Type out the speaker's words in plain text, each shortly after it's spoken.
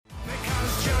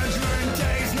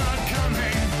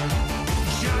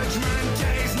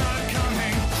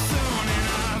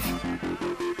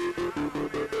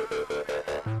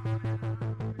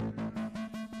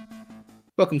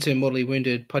Welcome to Mortally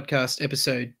Wounded podcast,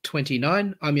 episode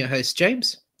 29. I'm your host,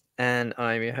 James. And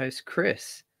I'm your host,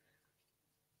 Chris.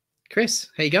 Chris,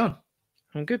 how you going?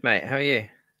 I'm good, mate. How are you?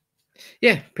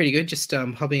 Yeah, pretty good. Just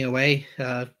hobbying away.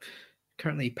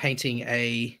 Currently painting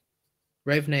a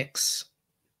Ravnex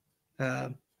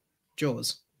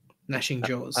Jaws, Gnashing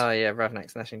Jaws. Oh, yeah,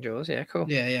 Ravnex Gnashing Jaws. Yeah, cool.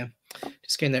 Yeah.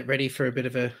 Just getting that ready for a bit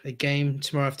of a game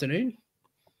tomorrow afternoon.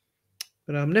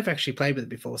 But I've never actually played with it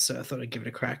before, so I thought I'd give it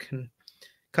a crack. And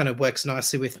kind of works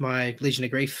nicely with my Legion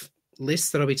of Grief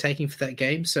list that I'll be taking for that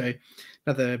game. So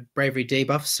another bravery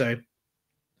debuff. So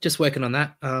just working on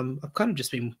that. I've kind of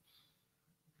just been,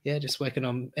 just working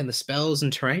on the spells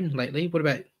and terrain lately. What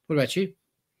about you?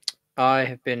 I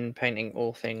have been painting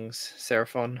all things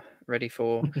Seraphon, ready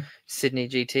for Sydney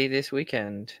GT this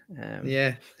weekend.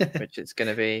 Which is going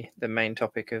to be the main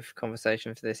topic of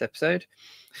conversation for this episode.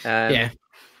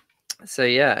 So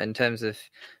yeah, in terms of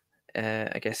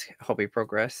I guess hobby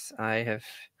progress, I'm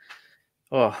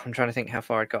trying to think how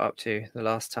far I got up to the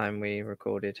last time we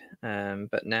recorded.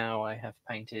 But now I have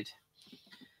painted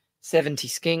 70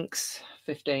 skinks,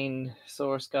 15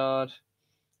 Saurus Guard,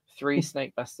 3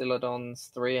 Snake Bastillodons,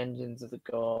 3 Engines of the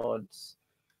Gods,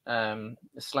 a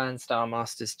Slan Star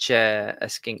Master's Chair, a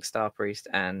Skink Star Priest,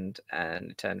 and an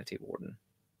Eternity Warden.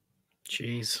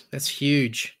 Jeez, that's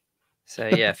huge. So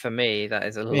yeah, for me, that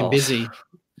is a lot. Busy.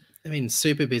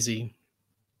 Super busy.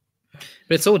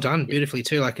 But it's all done beautifully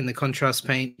too, like in the contrast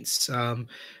paints,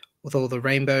 with all the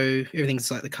rainbow,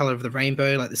 everything's like the color of the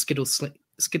rainbow, like the Skittle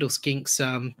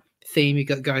Skinks theme you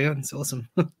got going on. It's awesome.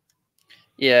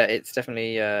 Yeah, it's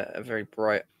definitely a very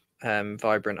bright,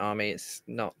 vibrant army. It's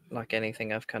not like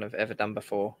anything I've kind of ever done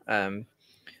before. But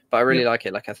I really like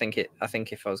it. Like I think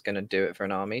if I was going to do it for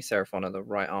an army, Seraphon are the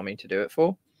right army to do it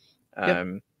for.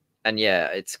 And yeah,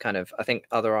 it's kind of, I think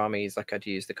other armies, like I'd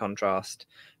use the contrast,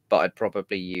 but I'd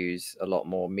probably use a lot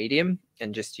more medium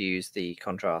and just use the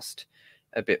contrast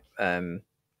a bit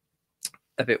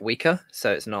weaker,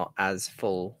 so it's not as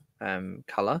full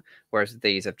color. Whereas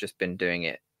these, I've just been doing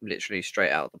it literally straight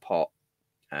out of the pot,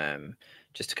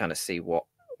 just to kind of see what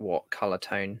color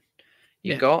tone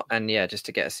you got, and just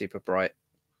to get a super bright,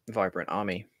 vibrant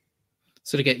army.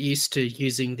 So to get used to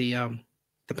using the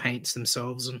paints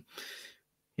themselves, and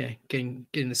getting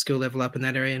the skill level up in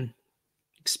that area and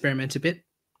experiment a bit,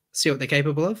 see what they're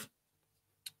capable of.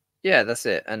 Yeah, that's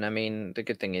it. And I mean, the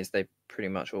good thing is they pretty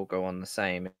much all go on the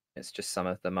same. It's just some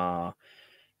of them are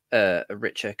a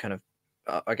richer kind of,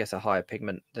 I guess, a higher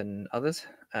pigment than others.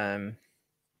 So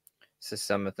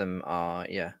some of them are,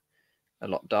 a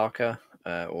lot darker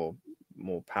or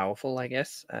more powerful, I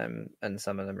guess. And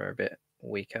some of them are a bit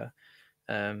weaker,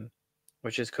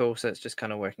 which is cool. So it's just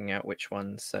kind of working out which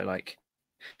ones. So like,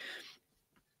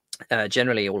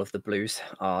 generally all of the blues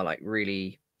are like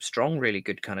really strong, really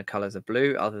good kind of colors of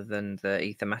blue, other than the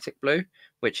Aethermatic blue,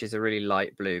 which is a really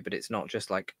light blue, but it's not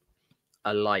just like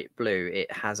a light blue.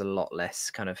 It has a lot less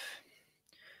kind of,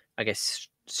 I guess,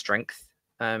 strength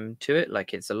to it.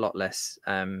 Like it's a lot less,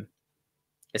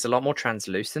 it's a lot more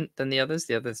translucent than the others.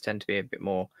 The others tend to be a bit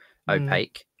more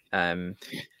opaque in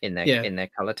their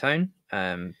color tone.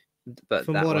 But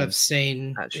from what I've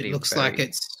seen, it looks like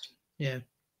it's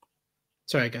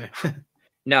Sorry, go.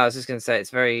 No, I was just going to say it's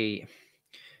very,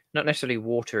 not necessarily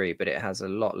watery, but it has a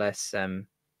lot less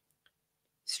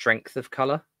strength of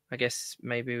color, I guess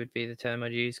maybe would be the term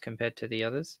I'd use compared to the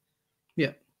others.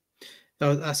 Yeah.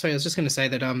 Sorry, I was just going to say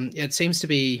that it seems to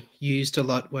be used a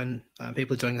lot when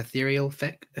people are doing ethereal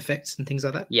effects and things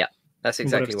like that. Yeah, that's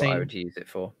exactly what I would use it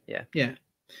for. Yeah.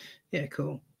 Yeah,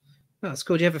 cool. Oh, that's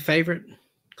cool. Do you have a favorite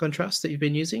contrast that you've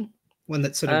been using? One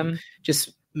that sort of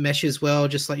just meshes well,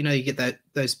 just like, you get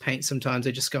those paints sometimes,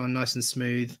 they just go on nice and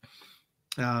smooth,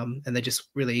 and they're just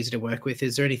really easy to work with.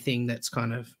 Is there anything that's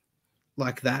kind of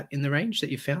like that in the range that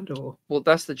you found? Or well,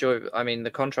 that's the joy. I mean,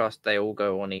 the contrast, they all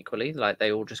go on equally, like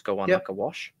they all just go on like a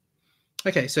wash.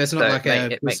 Okay, so it's not like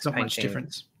it makes not much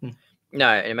difference.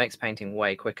 No, it makes painting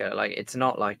way quicker. Like it's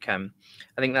not like I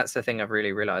think that's the thing I've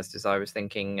really realized is I was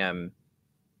thinking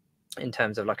in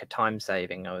terms of like a time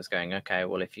saving. I was going, okay,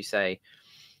 well, if you say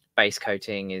base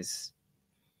coating is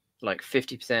like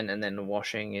 50% and then the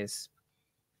washing is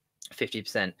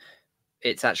 50%,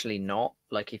 it's actually not.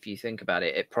 Like if you think about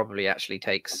it, it probably actually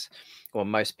takes, well,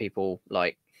 most people,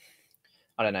 like,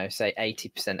 I don't know, say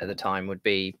 80% of the time would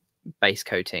be base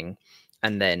coating,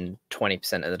 and then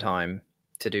 20% of the time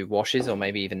to do washes, or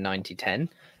maybe even 90-10.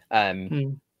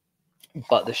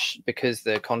 But because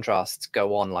the contrasts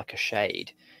go on like a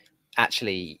shade,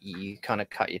 actually you kind of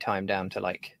cut your time down to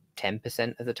like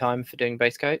 10% of the time for doing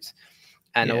base coats.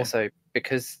 And also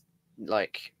because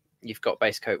like you've got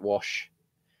base coat wash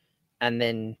and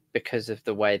then because of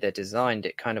the way they're designed,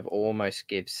 it kind of almost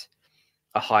gives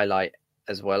a highlight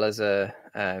as well as a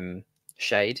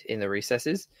shade in the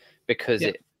recesses, because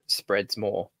it spreads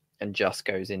more and just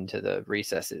goes into the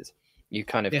recesses. You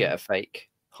kind of get a fake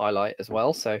highlight as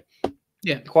well. So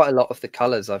quite a lot of the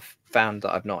colors I've found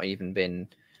that I've not even been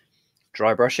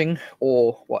dry brushing,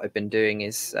 or what I've been doing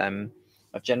is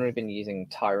I've generally been using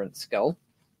Tyrant Skull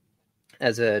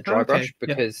as a dry brush,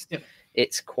 because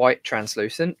it's quite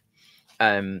translucent,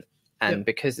 and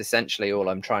because essentially all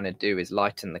I'm trying to do is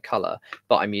lighten the color,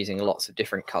 but I'm using lots of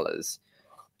different colors.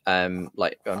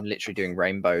 Like I'm literally doing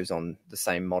rainbows on the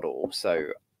same model, so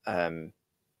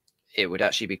it would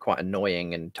actually be quite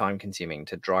annoying and time consuming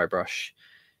to dry brush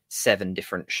 7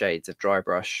 different shades of dry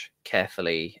brush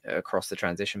carefully across the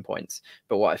transition points.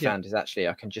 But what I found is actually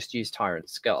I can just use Tyrant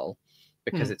Skull,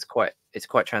 because it's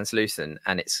quite translucent,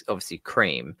 and it's obviously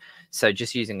cream. So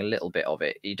just using a little bit of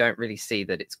it, you don't really see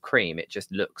that it's cream. It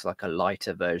just looks like a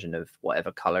lighter version of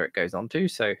whatever color it goes onto.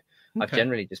 So I've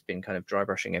generally just been kind of dry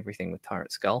brushing everything with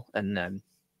Tyrant Skull, and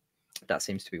that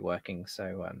seems to be working.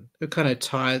 So you kind of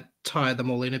tie them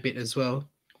all in a bit as well.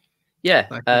 Yeah,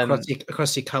 like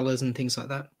across your colors and things like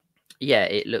that. Yeah,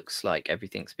 it looks like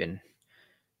everything's been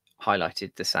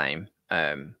highlighted the same.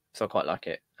 So I quite like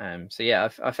it. So yeah,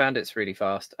 I found it's really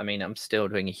fast. I mean, I'm still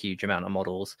doing a huge amount of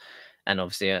models, and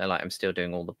obviously, I'm still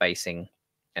doing all the basing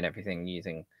and everything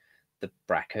using the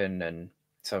Bracken, and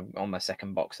so on my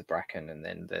second box of Bracken, and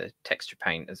then the texture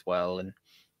paint as well, and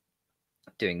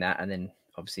doing that, and then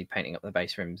obviously painting up the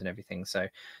base rims and everything. So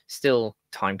still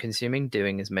time consuming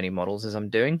doing as many models as I'm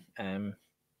doing.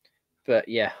 But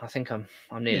yeah, I think I'm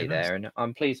nearly there, and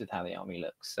I'm pleased with how the army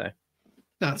looks. So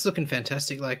no, it's looking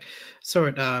fantastic. Like saw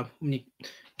it when you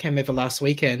came over last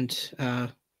weekend.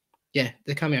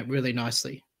 They're coming up really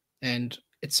nicely, and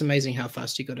it's amazing how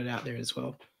fast you got it out there as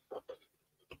well.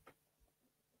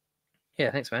 Yeah,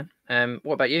 thanks, man.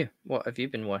 What about you? What have you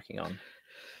been working on?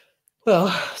 Well,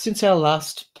 since our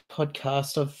last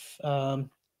podcast, I've,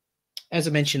 as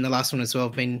I mentioned, the last one as well,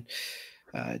 I've been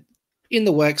in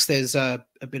the works. There's a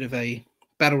bit of a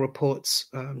battle reports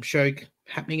show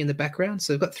happening in the background.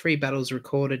 So I've got 3 battles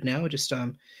recorded now, just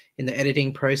in the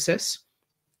editing process.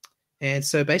 And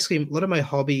so basically, a lot of my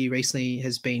hobby recently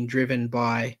has been driven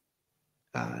by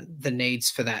the needs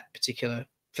for that particular,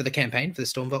 for the campaign, for the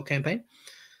Stormvault campaign.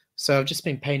 So I've just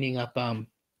been painting up a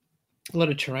lot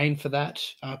of terrain for that.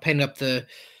 Painted up the,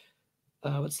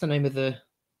 what's the name of the,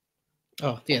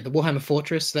 the Warhammer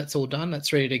Fortress. That's all done.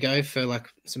 That's ready to go for like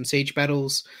some siege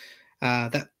battles.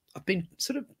 That I've been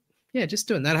sort of, just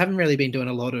doing that. I haven't really been doing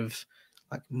a lot of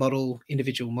like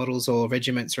individual models or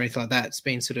regiments or anything like that. It's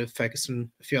been sort of focused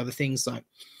on a few other things like,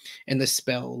 and the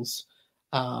spells,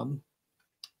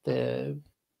 the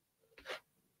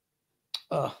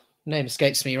name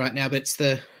escapes me right now, but it's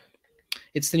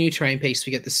the new terrain piece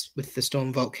we get this with the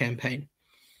Stormvault campaign,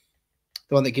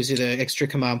 the one that gives you the extra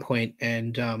command point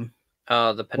and the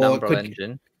Penumbral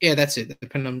engine. Yeah, that's it, the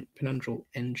Penumbral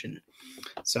engine.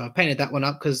 So I painted that one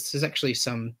up because there's actually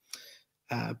some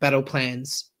battle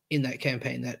plans in that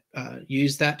campaign that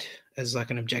use that as like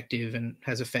an objective and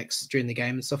has effects during the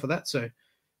game and stuff like that. So I've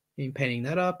been painting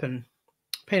that up and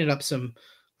painted up some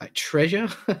like treasure.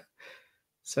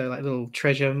 So like little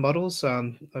treasure models.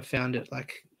 I found it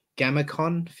like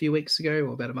GammaCon a few weeks ago,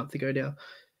 or about a month ago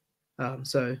now.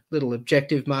 So little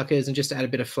objective markers, and just to add a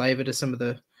bit of flavor to some of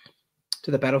the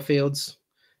battlefields.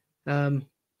 But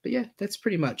yeah, that's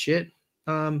pretty much it.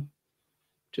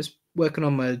 Just working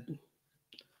on my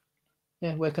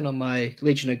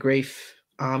Legion of Grief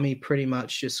army, pretty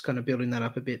much just kind of building that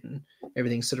up a bit, and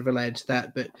everything's sort of related to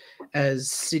that. But as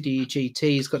City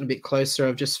GT has gotten a bit closer,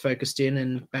 I've just focused in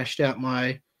and bashed out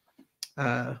my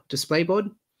display board.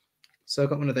 So I've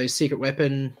got one of those secret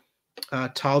weapon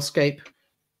tilescape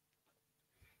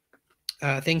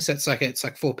things. So it's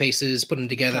like 4 pieces, put them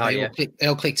together. They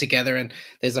all click together, and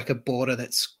there's like a border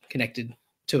that's connected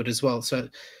to it as well. So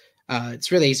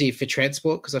it's really easy for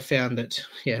transport, because I found that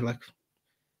like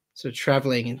sort of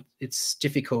traveling, it's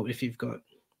difficult if you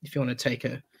want to take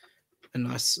a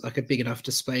nice, like a big enough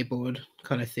display board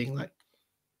kind of thing. Like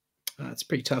it's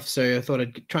pretty tough. So I thought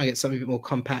I'd try and get something a bit more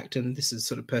compact, and this is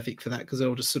sort of perfect for that, because it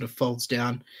all just sort of folds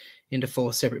down into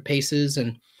 4 separate pieces.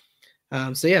 And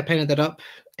I painted that up,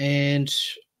 and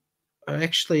I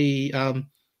actually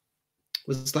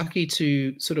was lucky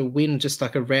to sort of win just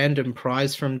like a random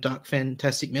prize from Dark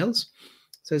Fantastic Mills.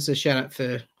 So it's a shout out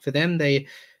for them. They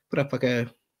put up like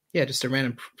just a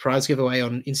random prize giveaway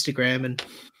on Instagram, and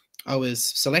I was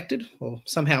selected, or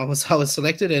somehow I was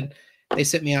selected, and they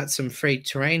sent me out some free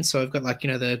terrain. So I've got like,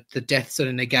 the Death sort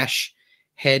of Nagash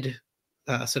head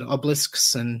sort of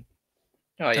obelisks and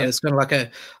Oh yeah, it's kind of like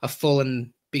a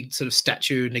fallen big sort of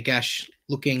statue Nagash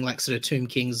looking, like sort of Tomb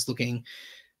Kings looking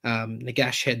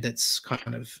Nagash head that's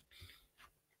kind of,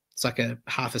 it's like a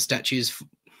half a statue's,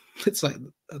 it's like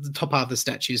the top half of the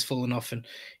statue's fallen off and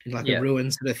in like a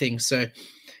ruin sort of thing. So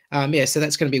so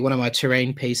that's going to be one of my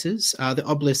terrain pieces. The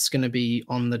obelisk's going to be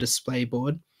on the display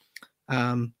board.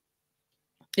 So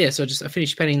I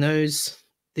finished painting those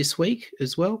this week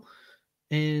as well.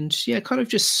 And kind of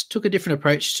just took a different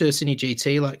approach to Sydney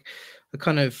GT. Like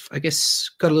I guess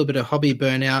got a little bit of hobby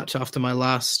burnout after my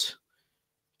last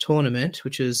tournament,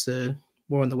 which is the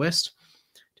War in the West.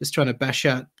 Just trying to bash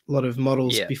out a lot of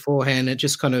models beforehand. It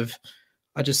just kind of,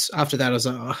 after that I was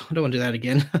like, I don't want to do that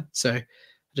again. So I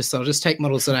just thought I'll just take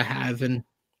models that I have and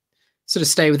sort of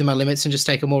stay within my limits and just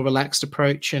take a more relaxed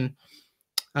approach. And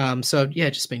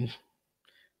just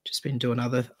been doing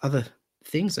other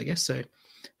things, I guess. So,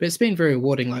 but it's been very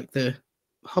rewarding. Like the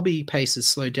hobby pace has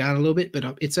slowed down a little bit,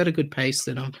 but it's at a good pace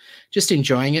that I'm just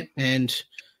enjoying it and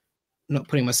not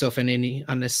putting myself in any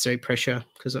unnecessary pressure.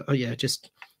 Because just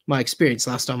my experience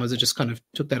last time was it just kind of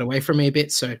took that away from me a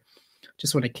bit. So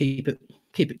just want to keep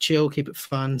it chill, keep it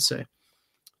fun. So,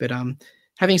 but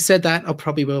having said that, I'll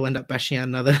probably will end up bashing out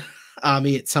another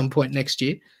army at some point next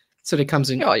year. Sort of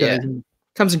comes and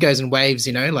goes in waves,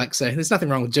 like, so there's nothing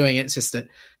wrong with doing it. It's just that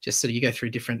sort of you go through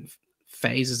different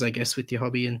phases, I guess, with your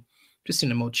hobby, and just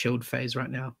in a more chilled phase right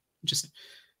now.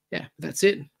 That's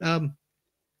it.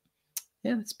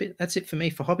 That's it for me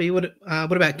for hobby. What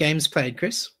about games played,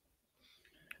 Chris?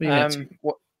 I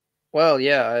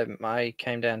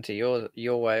came down to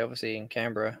your way, obviously in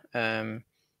Canberra.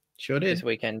 Sure did. This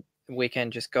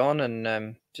weekend just gone,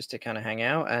 and just to kind of hang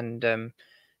out, and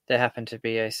there happened to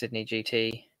be a Sydney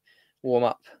GT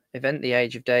warm-up event, the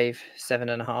Age of Dave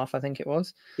 7.5, I think it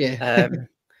was.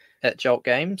 At Jolt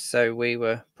Games. So we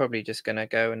were probably just going to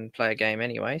go and play a game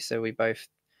anyway. So we both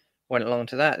went along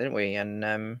to that, didn't we? And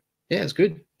it was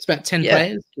good. It's about 10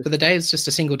 players for the day. It's just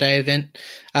a single day event.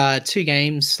 2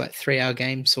 games, like 3-hour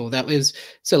games. So that was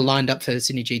sort of lined up for the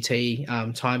Sydney GT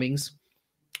timings.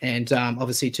 And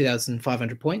obviously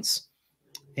 2,500 points.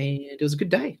 And it was a good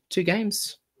day. 2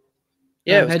 games.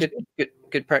 Yeah, it was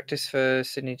good practice for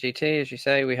Sydney GT, as you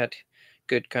say. We had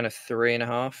good kind of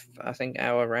 3.5, I think,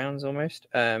 hour rounds almost.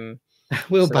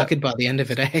 We were bucketed by the end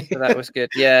of it. So that was good.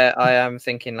 Yeah, I am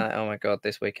thinking like, oh my god,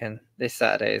 this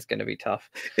Saturday is going to be tough.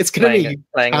 It's going to be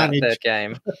playing that third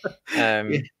game.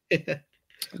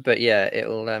 But yeah,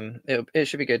 it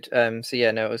should be good.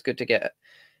 It was good to get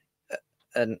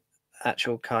an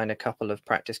actual kind of couple of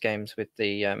practice games with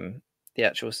the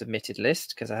actual submitted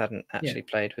list, because I hadn't actually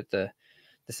played with the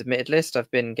submitted list.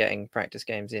 I've been getting practice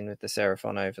games in with the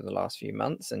Seraphon over the last few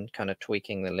months and kind of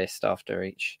tweaking the list after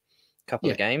each couple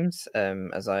of games,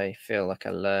 as I feel like I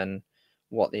learn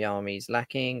what the army's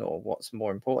lacking or what's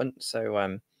more important.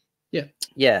 So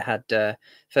had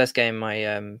first game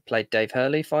I played Dave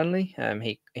Hurley finally.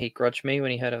 He grudged me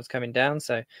when he heard I was coming down,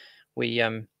 so we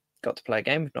got to play a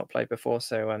game we've not played before,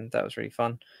 so that was really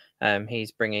fun.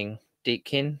 He's bringing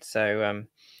Deepkin, so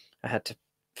I had to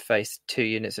face 2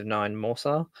 units of 9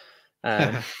 Morsar,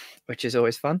 which is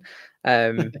always fun.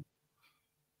 And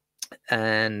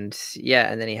then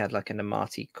he had like an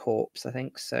Amati Corpse, I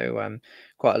think. So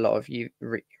quite a lot of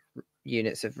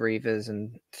units of Reavers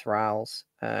and Thralls,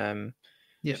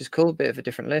 which is cool. A bit of a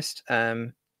different list.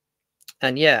 I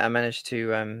managed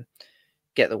to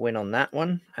get the win on that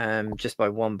one, just by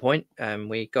 1 point.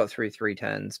 We got through 3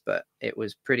 turns, but it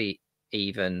was pretty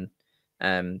even,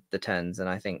 the turns, and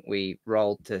I think we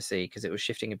rolled to see, because it was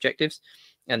shifting objectives,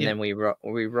 and then we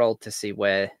rolled to see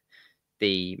where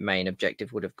the main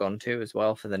objective would have gone to as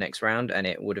well for the next round, and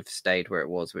it would have stayed where it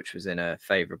was, which was in a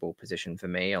favorable position for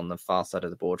me on the far side of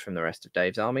the board from the rest of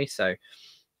Dave's army. So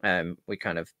we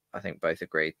kind of, I think, both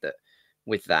agreed that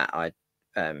with that I'd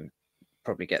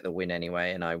probably get the win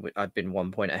anyway, and I'd been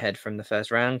 1 point ahead from the first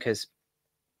round, because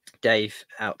Dave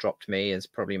outdropped me, as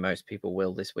probably most people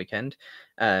will this weekend.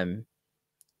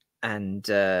 And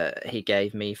he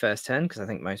gave me first turn, because I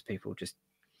think most people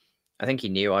I think he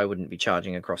knew I wouldn't be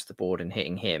charging across the board and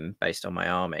hitting him based on my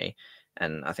army.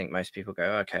 And I think most people go,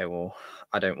 okay, well,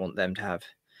 I don't want them to have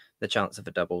the chance of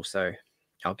a double, so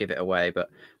I'll give it away. But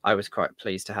I was quite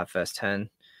pleased to have first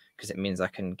turn, because it means I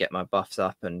can get my buffs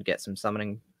up and get some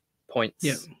summoning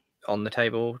points on the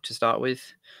table to start with.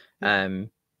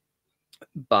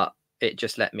 But it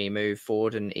just let me move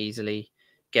forward and easily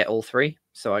get all 3.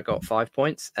 So I got 5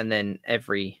 points, and then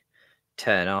every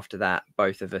turn after that,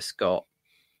 both of us got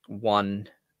 1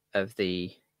 of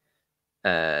the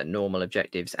normal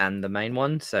objectives and the main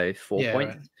one, so 4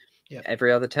 points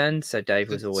every other turn. So Dave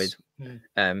was always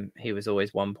he was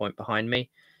always 1 point behind me.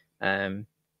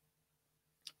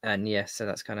 and so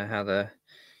that's kind of how the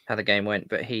game went.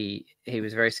 But he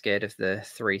was very scared of the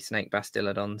 3 snake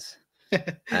bastillodons.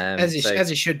 As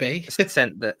he should be.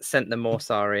 sent the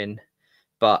Morsar in,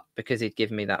 but because he'd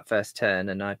given me that first turn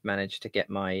and I'd managed to get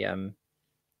my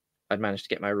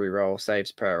reroll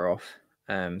saves per off,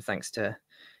 thanks to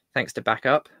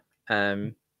backup.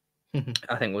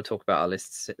 I think we'll talk about our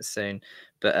lists soon,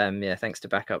 but thanks to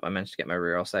backup, I managed to get my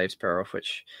reroll saves per off,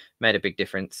 which made a big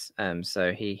difference.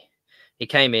 So he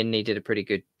came in, he did a pretty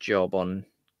good job on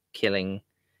killing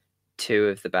 2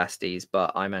 of the basties,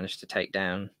 but I managed to take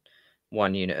down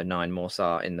 1 unit of 9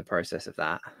 Morsar in the process of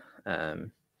that.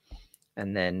 And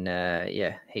then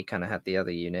he kind of had the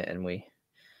other unit, and we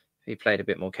played a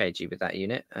bit more cagey with that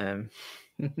unit.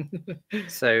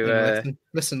 So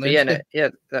listen,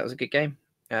 that was a good game.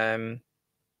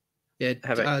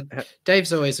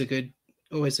 Dave's always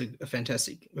a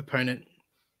fantastic opponent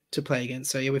to play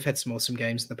against. So we've had some awesome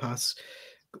games in the past.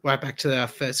 Right back to our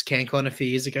first CanCon a few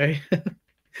years ago,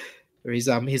 where he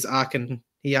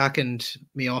arcaned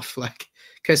me off, like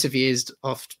Curse of Years,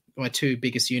 off my 2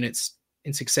 biggest units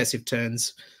in successive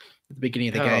turns at the beginning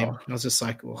of the game. And I was just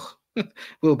like, we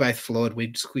were both floored.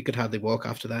 We could hardly walk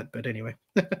after that. But anyway,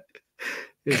 it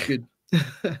was good.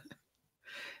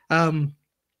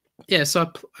 So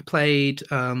I played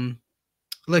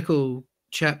local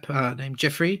chap named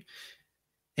Jeffrey,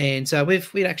 and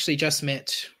we'd actually just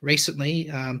met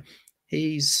recently.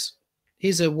 He's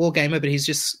a war gamer, but he's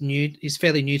just new. He's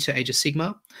fairly new to Age of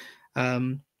Sigmar,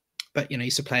 but he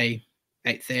used to play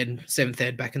 8th Ed, 7th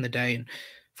Ed back in the day, and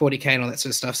 40k and all that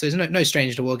sort of stuff. So he's no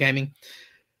stranger to wargaming.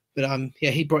 But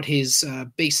he brought his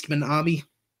Beastman army,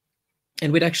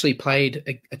 and we'd actually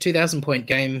played a 2,000 point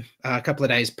game a couple of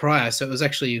days prior. So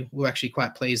we were actually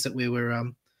quite pleased that we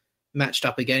were matched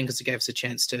up again, because it gave us a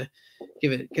chance to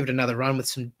give it another run with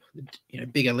some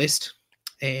bigger list.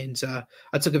 And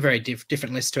I took a very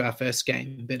different list to our first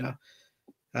game. But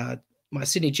my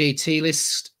Sydney GT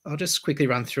list, I'll just quickly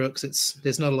run through it because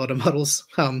there's not a lot of models.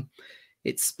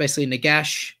 It's basically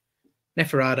Nagash,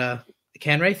 Neferata,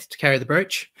 Canwraith to carry the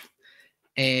brooch,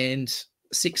 and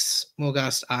 6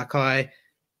 Morghast Archai,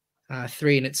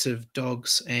 3 units of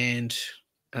dogs, and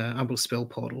Umbral Spell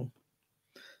Portal.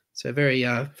 So very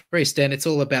standard. It's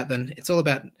all about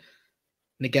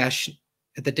Nagash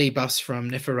at the debuffs from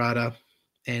Neferata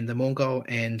and the Mongol,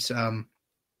 and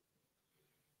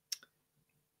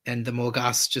the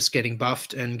Morghast just getting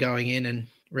buffed and going in and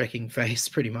wrecking face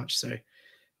pretty much. So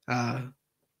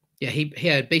he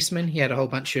had Beastmen. He had a whole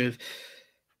bunch of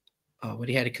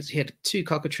he had 2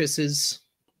 cockatrices.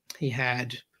 He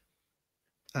had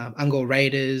Ungol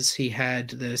Raiders. He had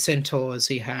the Centaurs.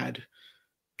 He had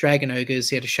Dragon Ogres.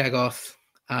 He had a Shaggoth.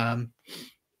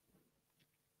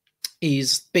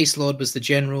 His Beast Lord was the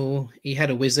general. He had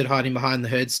a wizard hiding behind the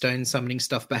Herdstone, summoning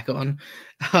stuff back on.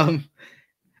 I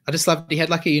just loved. He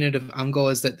had like a unit of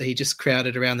Ungors that he just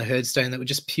crowded around the Herdstone that were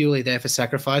just purely there for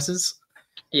sacrifices.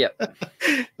 Yeah,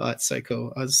 it's so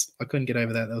cool. I couldn't get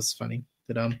over that. That was funny.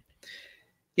 But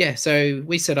so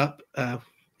we set up,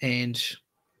 and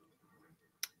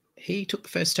he took the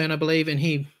first turn, I believe,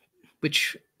 and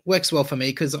which works well for me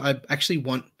because I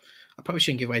probably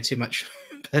shouldn't give away too much,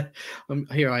 but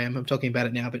here I am. I'm talking about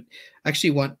it now, but I actually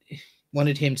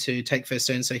wanted him to take first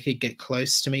turn so he could get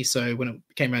close to me. So when it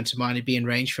came around to mine, he'd be in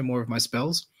range for more of my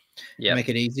spells. Yeah, make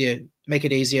it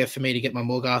easier for me to get my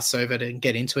Morghast over to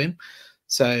get into him.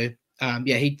 So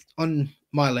he on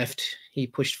my left, he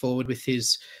pushed forward with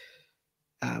his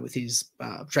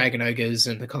Dragon Ogres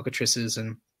and the Cockatrices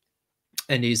and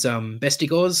his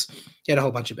Bestigors. He had a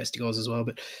whole bunch of Bestigors as well,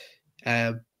 but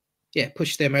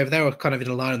pushed them over. They were kind of in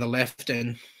a line on the left,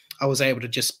 and I was able to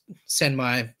just send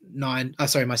my 6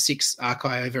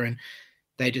 Archai over, and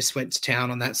they just went to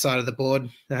town on that side of the board.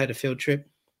 They had a field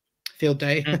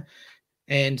day,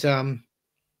 and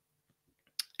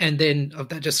then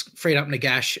that just freed up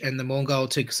Nagash and the Mongol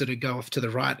to sort of go off to the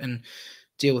right and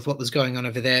deal with what was going on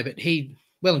over there. But he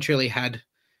well and truly had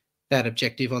that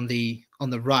objective on the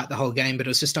right the whole game. But it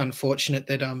was just unfortunate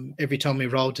that every time we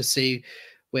rolled to see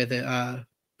where the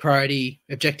priority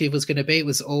objective was going to be, it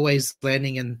was always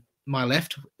landing in my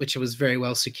left, which was very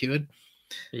well secured.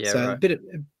 Yeah, so right. a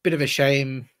bit of a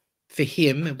shame for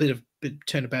him, a bit of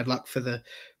turn of bad luck for the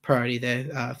priority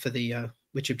there for the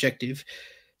which objective.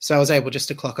 So I was able just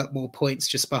to clock up more points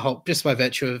just by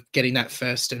virtue of getting that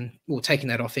first and taking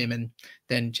that off him, and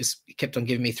then just kept on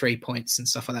giving me 3 points and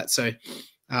stuff like that. So,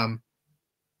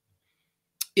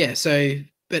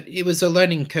 but it was a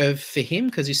learning curve for him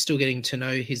because he's still getting to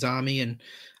know his army, and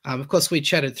of course we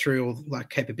chatted through all like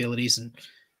capabilities and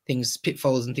things,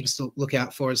 pitfalls and things to look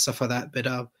out for and stuff like that. But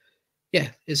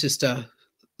it's just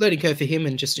learning curve for him,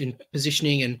 and just in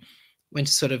positioning and when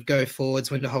to sort of go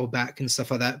forwards, when to hold back and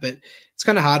stuff like that. But it's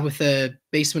kind of hard with the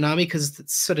Beastman army because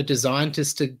it's sort of designed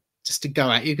just to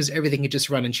go at you, because everything can just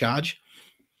run and charge.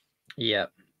 Yeah.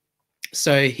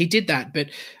 So he did that, but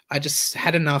I just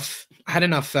had enough. I had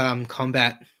enough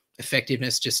combat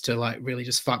effectiveness just to like really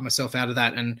just fight myself out of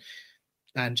that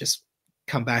and just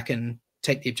come back and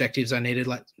take the objectives I needed,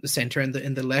 like the center and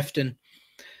the left. And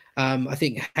I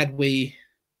think had we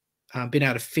been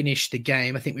able to finish the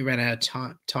game, I think we ran out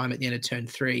of time at the end of turn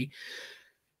 3.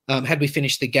 Had we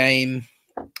finished the game,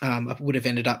 I would have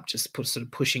ended up just sort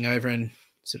of pushing over and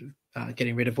sort of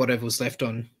getting rid of whatever was left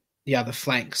on the other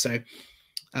flank. So,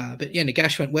 but yeah,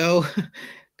 Nagash went well.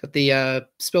 Got the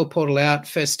spell portal out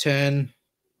first turn.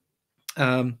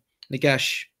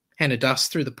 Nagash Hand of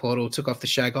Dust through the portal, took off the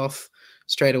Shaggoth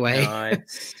straight away.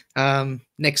 Nice.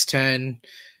 Next turn,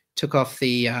 took off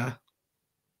the.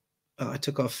 I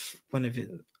took off one of it.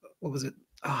 What was it?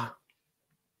 I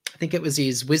think it was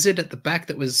his wizard at the back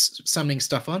that was summoning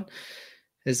stuff on.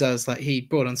 As I was like, he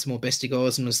brought on some more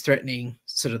Bestigors and was threatening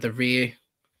sort of the rear,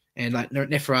 and like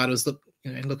Neferata was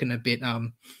looking a bit.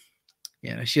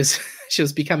 She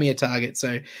was becoming a target,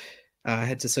 so I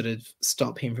had to sort of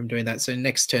stop him from doing that. So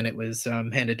next turn it was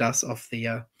Hand of Dust off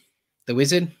the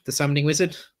wizard, the summoning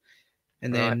wizard,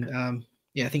 and then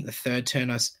I think the third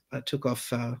turn I took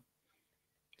off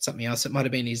something else. It might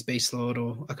have been his Beast Lord,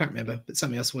 or I can't remember, but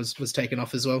something else was taken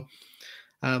off as well.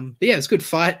 But yeah, it was a good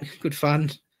fight, good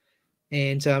fun,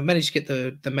 and managed to get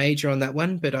the major on that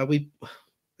one. But we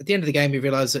at the end of the game we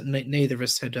realised that neither of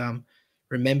us had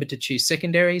remembered to choose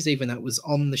secondaries, even though it was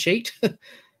on the sheet.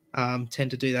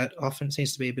 Tend to do that often. It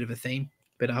seems to be a bit of a theme.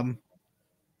 But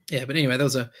yeah. But anyway, that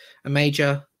was a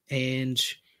major, and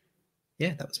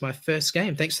yeah, that was my first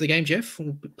game. Thanks for the game, Jeff.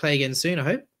 We'll play again soon, I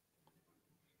hope,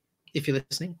 if you're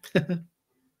listening.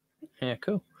 Yeah,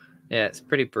 cool. Yeah, it's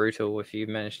pretty brutal if you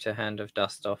manage to Hand of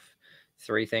Dust off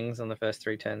 3 things on the first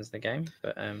 3 turns of the game.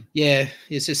 But yeah,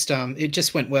 it's just it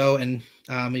just went well, and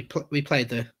we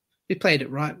played it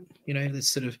right.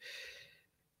 This sort of,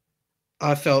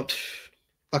 I felt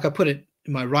like I put it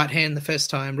in my right hand the first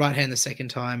time, right hand the second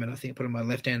time, and I think I put it in my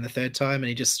left hand the third time,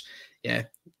 and it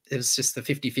was just the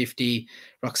 50-50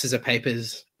 rock, scissors,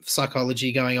 papers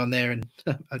psychology going on there, and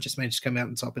I just managed to come out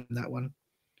on top in that one.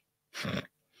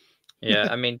 Yeah,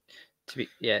 I mean,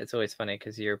 it's always funny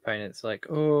because your opponent's like,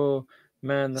 oh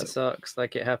man, that sucks,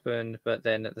 like it happened, but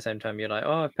then at the same time you're like,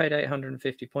 oh, I've paid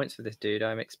 850 points for this dude,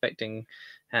 I'm expecting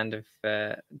Hand of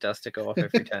Dust to go off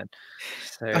every turn.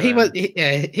 So he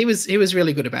was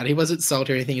really good about it. He wasn't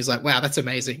salty or anything. He's like, wow, that's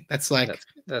amazing. That's like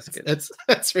that's good.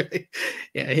 That's really,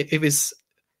 yeah. It was,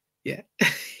 yeah.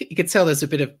 You could tell there's a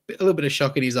little bit of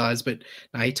shock in his eyes, but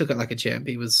no, he took it like a champ.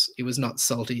 He was not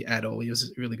salty at all. He was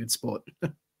a really good sport.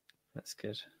 That's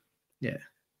good. Yeah.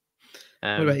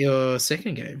 What about your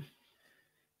second game?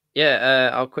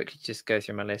 Yeah, I'll quickly just go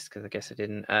through my list because I guess I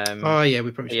didn't.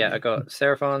 We probably should. Yeah, I got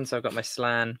Seraphon, so I've got my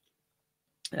Slann,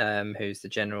 who's the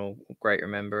general great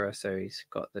rememberer, so he's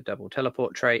got the double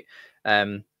teleport trait.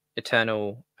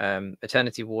 Eternity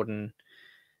Warden,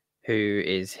 who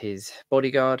is his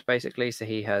bodyguard, basically. So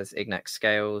he has Ignax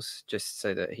Scales, just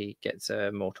so that he gets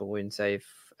a mortal wound save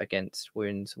against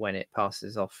wounds when it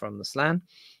passes off from the Slann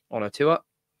on a 2-up,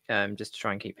 just to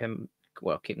try and keep them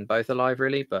both alive,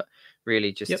 really, but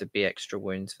really just to be extra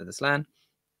wounds for the Slann.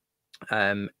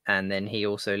 And then he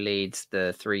also leads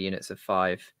the 3 units of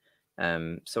 5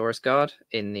 Saurus Guard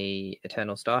in the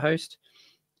Eternal Star Host.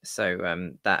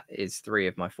 So that is 3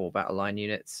 of my 4 battle line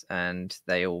units, and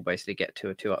they all basically get to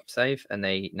a 2-up save, and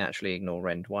they naturally ignore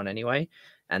Rend 1 anyway,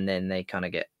 and then they kind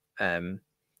of get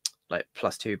like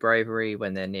 +2 bravery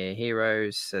when they're near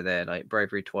heroes, so they're like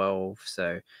bravery 12,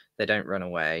 so they don't run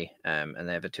away, and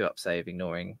they have a 2-up save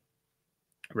ignoring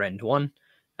Rend 1,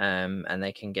 and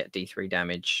they can get D3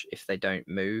 damage if they don't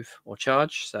move or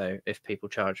charge, so if people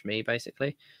charge me,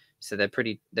 basically. So they're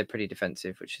pretty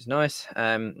defensive, which is nice.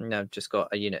 I've just got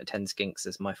a unit of 10 Skinks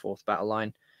as my 4th battle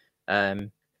line.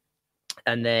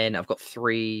 And then I've got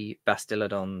 3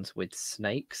 Bastillodons with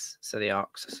snakes, so the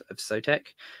Arcs of Sotek,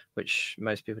 which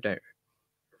most people don't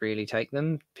really take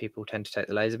them. People tend to take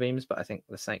the laser beams, but I think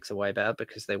the snakes are way better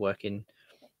because they work in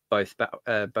both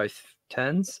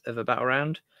turns of a battle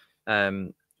round.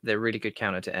 They're really good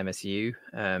counter to MSU,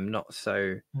 not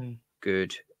so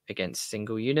good against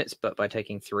single units, but by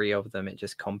taking 3 of them, it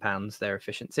just compounds their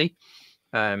efficiency.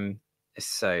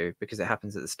 So because it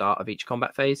happens at the start of each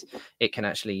combat phase, it can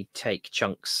actually take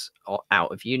chunks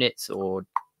out of units or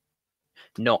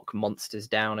knock monsters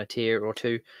down a tier or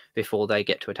 2 before they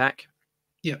get to attack.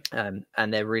 Yeah.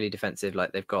 And they're really defensive.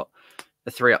 Like they've got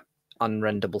the 3-up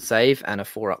unrendable save and a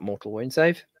 4-up mortal wound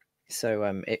save.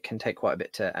 So it can take quite a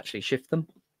bit to actually shift them.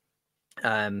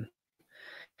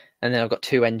 And then I've got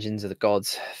 2 Engines of the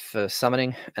Gods for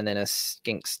summoning, and then a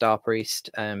Skink Star Priest,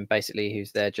 basically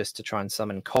who's there just to try and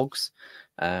summon cogs.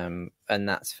 And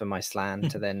that's for my Slann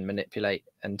to then manipulate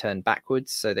and turn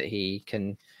backwards so that he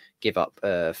can give up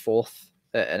an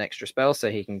extra spell.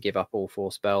 So he can give up all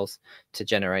 4 spells to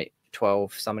generate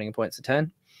 12 summoning points a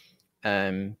turn.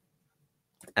 And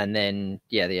then,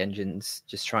 the Engines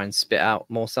just try and spit out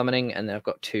more summoning. And then I've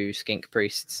got 2 Skink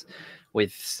Priests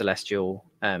with Celestial,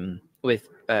 with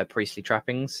priestly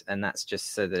trappings, and that's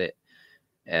just so that it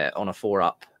on a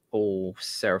 4-up, all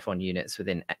Seraphon units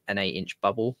within an 8-inch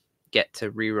bubble get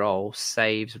to reroll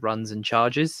saves, runs, and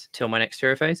charges till my next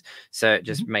hero phase. So it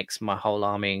just makes my whole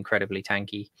army incredibly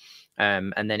tanky.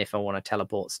 And then if I want to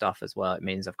teleport stuff as well, it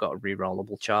means I've got a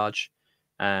rerollable charge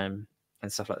and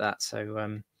stuff like that.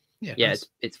 So nice.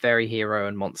 It's very hero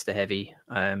and monster heavy.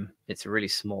 It's a really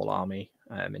small army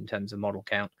in terms of model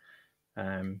count.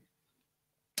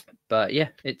 But yeah,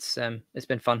 it's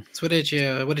been fun. So what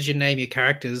did you name your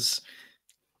characters?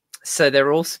 So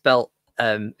they're all spelt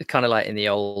kind of like in the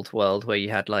old world where you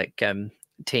had like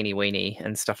teeny weeny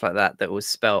and stuff like that was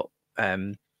spelt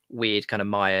weird kind of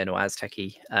Mayan or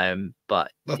Aztec-y.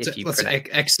 But lots of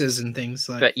X's and things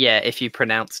like. But yeah, if you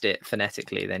pronounced it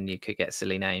phonetically, then you could get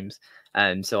silly names.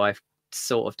 So I've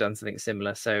sort of done something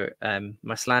similar. So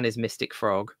my Slann is Mystic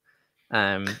Frog.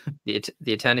 The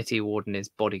Eternity Warden is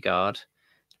Bodyguard.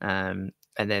 And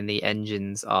then the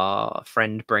Engines are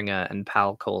Friend Bringer and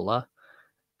Pal Caller.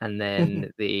 And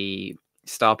then the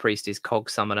Star Priest is Cog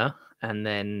Summoner. And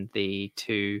then the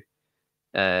 2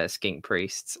 Skink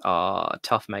Priests are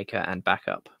Tough Maker and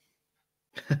Backup.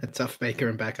 Tough Maker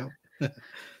and Backup.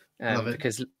 Love it.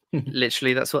 Because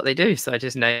literally that's what they do. So I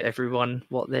just know everyone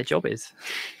what their job is.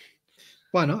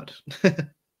 Why not?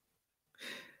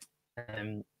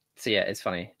 So yeah, it's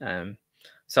funny.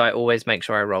 So I always make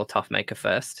sure I roll Tough Maker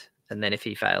first, and then if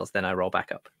he fails, then I roll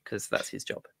Backup because that's his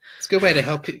job. It's a good way to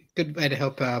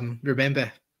help. Remember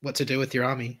what to do with your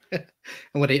army and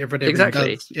what everyone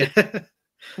exactly does. Yeah.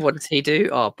 What does he do?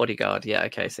 Oh, Bodyguard. Yeah,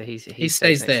 okay. So he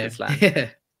stays there.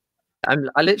 Yeah.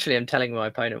 I literally am telling my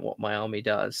opponent what my army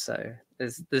does. So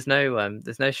there's no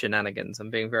shenanigans. I'm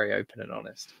being very open and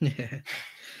honest. Yeah.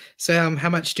 So how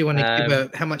much do you want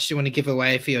to give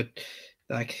away for your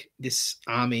this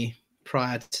army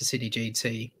prior to City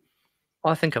GT?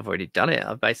 I think I've already done it.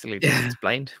 I've basically just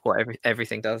explained what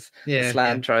everything does. Yeah, the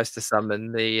Slann tries to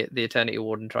summon, the Eternity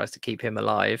Warden tries to keep him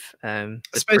alive. I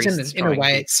suppose in a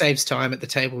way it saves time at the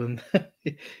table, and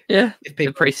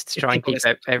the priests try and keep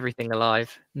everything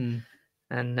alive. And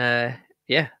I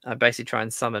basically try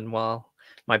and summon while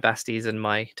my Basties and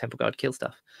my Temple Guard kill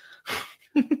stuff.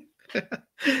 And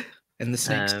the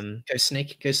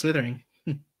snakes go slithering.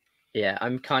 Yeah,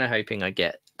 I'm kind of hoping I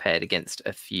get paired against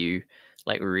a few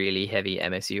like really heavy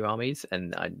MSU armies,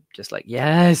 and I'm just like,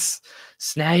 yes,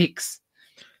 snakes.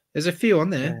 There's a few on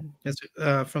there.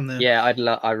 From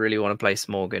the I really want to play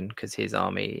Smorgan because his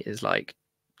army is like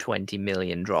 20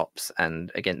 million drops,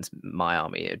 and against my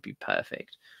army it'd be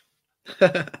perfect.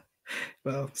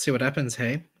 Well, see what happens.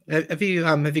 Hey, have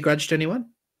you grudged anyone?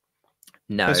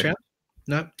 No. First round?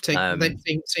 No.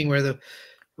 Seeing where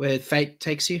fate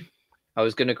takes you. I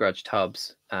was going to grudge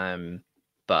Tubbs,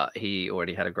 but he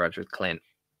already had a grudge with Clint.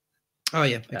 Oh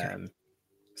yeah. Okay.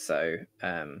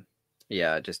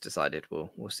 I just decided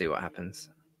we'll see what happens.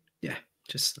 Yeah,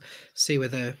 just see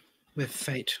where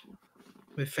fate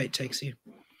takes you.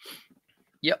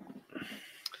 Yep.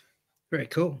 Very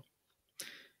cool.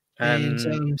 My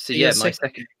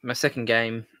second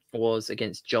game was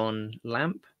against John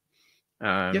Lamp.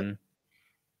 And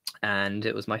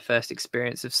it was my first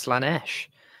experience of Slaanesh.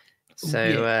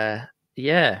 So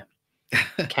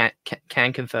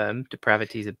can confirm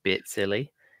Depravity's a bit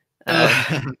silly.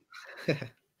 I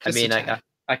mean, I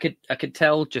could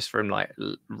tell just from like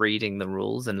reading the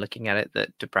rules and looking at it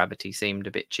that Depravity seemed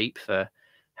a bit cheap for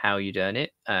how you'd earn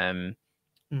it. And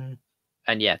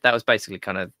yeah, that was basically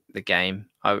kind of the game.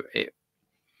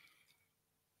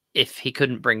 If he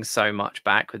couldn't bring so much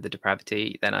back with the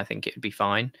Depravity, then I think it would be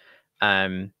fine.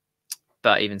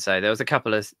 But even so, there was a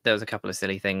couple of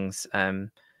silly things.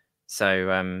 It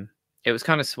was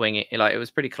kind of swinging. Like it was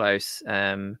pretty close.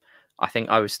 I think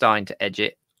I was starting to edge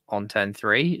it on turn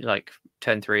 3. Like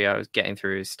turn 3, I was getting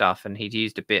through his stuff, and he'd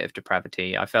used a bit of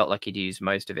Depravity. I felt like he'd used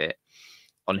most of it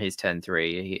on his turn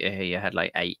 3. He had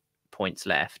like 8 points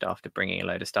left after bringing a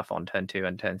load of stuff on turn 2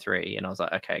 and turn 3, and I was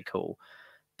like, okay, cool.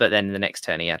 But then the next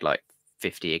turn he had like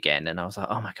 50 again, and I was like,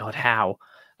 oh my god, how?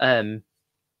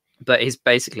 But his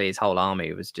whole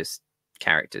army was just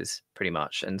characters pretty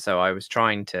much, and so I was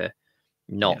trying to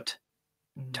not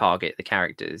target the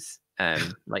characters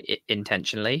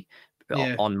intentionally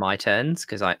on my turns,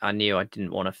 because I knew I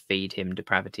didn't want to feed him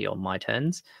depravity on my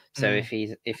turns. So if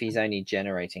he's only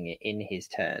generating it in his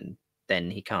turn, then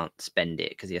he can't spend it,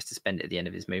 because he has to spend it at the end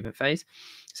of his movement phase.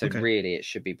 So really it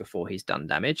should be before he's done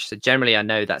damage. So generally I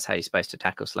know that's how you're supposed to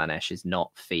tackle Slaanesh, is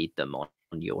not feed them on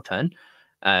your turn.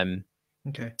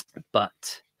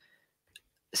 But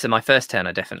so my first turn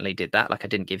I definitely did that. Like I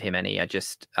didn't give him any. I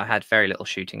had very little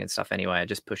shooting and stuff anyway. I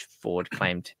just pushed forward,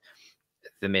 claimed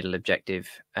the middle objective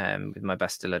with my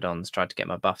Bastiladons, tried to get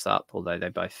my buffs up, although they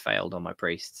both failed on my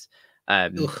priests.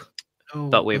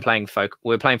 But we were playing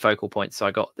focal points, so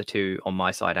I got the 2 on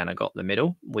my side and I got the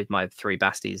middle with my 3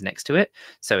 Basties next to it.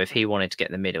 So if he wanted to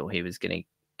get the middle, he was going to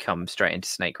come straight into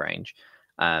snake range.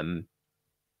 But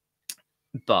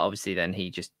obviously then he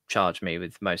just charged me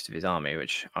with most of his army,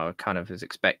 which I kind of was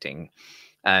expecting.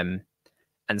 And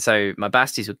so my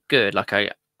Basties were good. Like I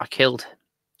killed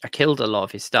a lot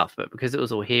of his stuff, but because it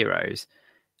was all heroes,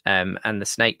 and the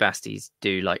snake Basties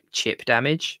do like chip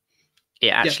damage, it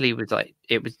actually was like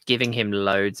it was giving him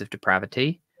loads of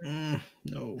depravity. And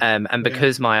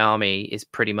because my army is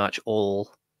pretty much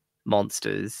all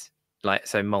monsters, like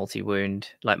so multi-wound,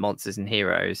 like monsters and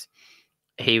heroes,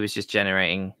 he was just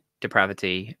generating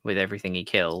depravity with everything he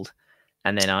killed.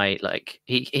 And then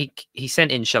he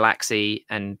sent in Shalaxi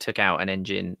and took out an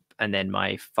engine, and then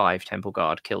my 5 Temple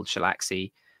Guard killed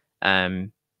Shalaxi,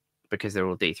 because they're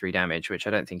all D3 damage, which I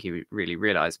don't think he really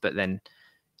realized. But then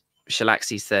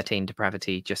Shalaxi's 13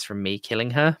 depravity just from me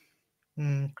killing her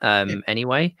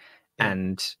anyway.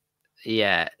 And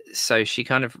so she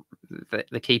kind of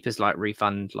the keepers like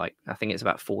refund, like I think it's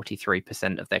about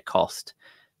 43% of their cost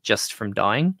just from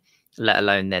dying, let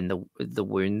alone then the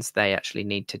wounds they actually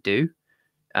need to do.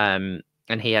 And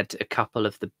he had a couple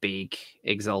of the big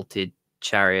exalted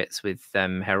chariots with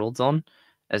heralds on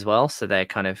as well, so they're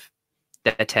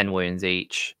 10 wounds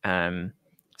each.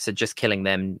 So just killing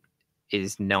them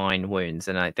is 9 wounds,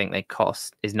 and I think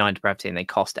is 9 depravity, and they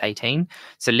cost 18.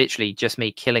 So literally just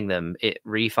me killing them, it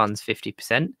refunds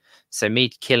 50%. So me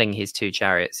killing his 2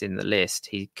 chariots in the list,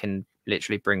 he can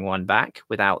literally bring 1 back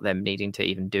without them needing to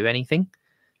even do anything.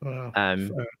 Wow.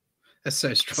 That's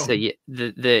so strong. So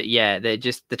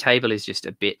the table is just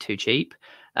a bit too cheap.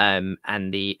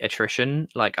 And the attrition,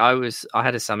 like I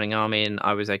had a summoning army, and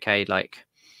I was okay like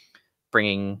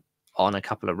bringing on a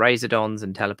couple of Razordons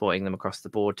and teleporting them across the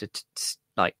board to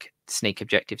like sneak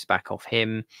objectives back off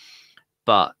him.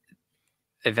 But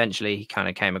eventually he kind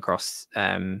of came across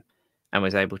and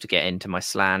was able to get into my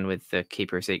Slann with the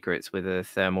Keeper of Secrets with a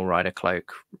Thermal Rider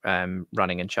cloak,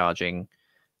 running and charging,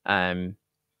 and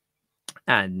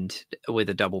with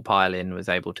a double pile in was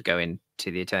able to go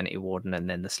into the Eternity Warden and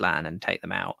then the Slann and take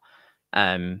them out.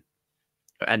 And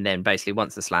then basically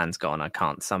once the Slann's gone, I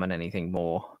can't summon anything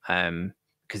more,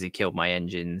 because he killed my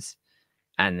engines,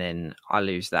 and then I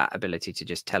lose that ability to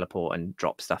just teleport and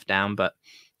drop stuff down. But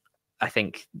I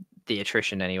think the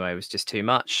attrition anyway was just too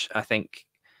much. I think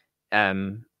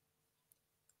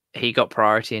he got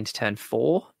priority into turn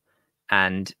 4,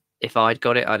 and if I'd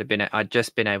got it, I'd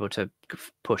just been able to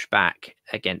push back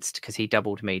against, because he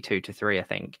doubled me 2 to 3, I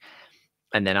think,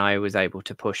 and then I was able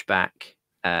to push back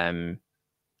and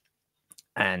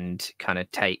kind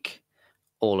of take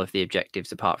all of the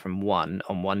objectives apart from 1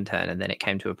 on 1 turn, and then it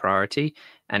came to a priority,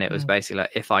 and it was basically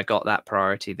like if I got that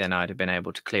priority, then I'd have been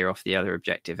able to clear off the other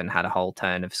objective and had a whole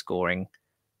turn of scoring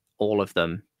all of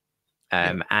them,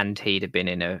 and he'd have been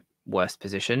in a worse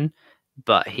position.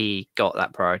 But he got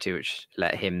that priority, which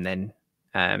let him then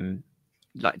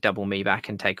like double me back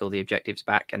and take all the objectives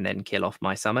back, and then kill off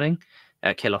my summoning,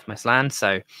 kill off my Slann.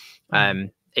 So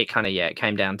it kind of it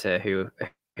came down to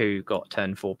who got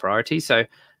turn 4 priority. So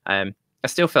I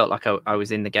still felt like I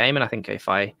was in the game, and I think if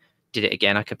I did it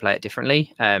again, I could play it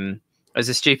differently. It was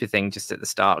a stupid thing just at the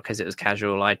start because it was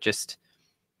casual. I just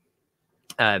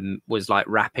was like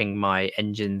wrapping my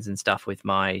engines and stuff with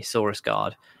my Saurus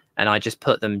Guard, and I just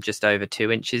put them just over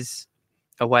 2 inches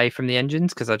away from the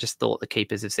engines because I just thought the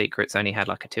Keepers of Secrets only had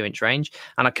like a 2-inch range,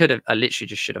 and I literally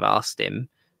just should have asked him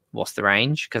what's the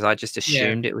range, because I just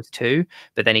assumed it was 2.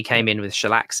 But then he came in with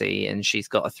Shalaxi, and she's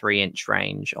got a 3-inch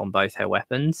range on both her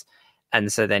weapons.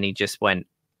 And so then he just went,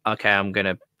 okay, I'm going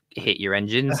to hit your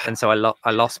engines. And so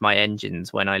I lost my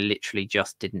engines when I literally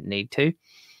just didn't need to,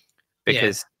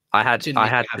 because I had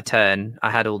the turn, I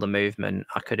had all the movement.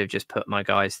 I could have just put my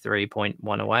guys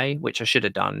 3.1 away, which I should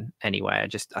have done anyway.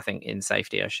 I think in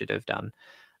safety I should have done.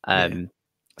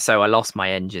 So I lost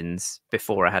my engines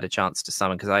before I had a chance to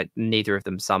summon, because neither of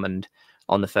them summoned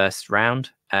on the first round.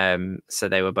 So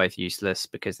they were both useless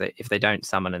because if they don't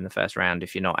summon in the first round,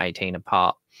 if you're not 18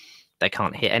 apart, they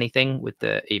can't hit anything with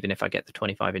even if I get the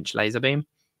 25-inch laser beam.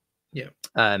 Yeah.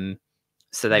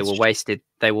 So they were wasted.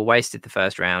 They were wasted the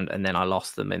first round, and then I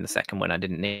lost them in the second when I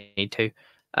didn't need to.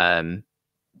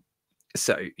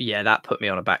 So yeah, that put me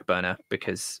on a back burner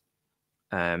because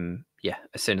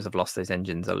as soon as I've lost those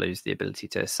engines, I lose the ability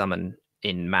to summon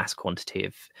in mass quantity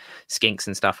of skinks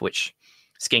and stuff, which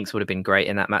skinks would have been great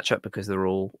in that matchup because they're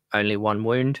all only one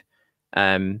wound.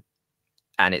 And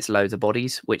it's loads of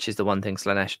bodies, which is the one thing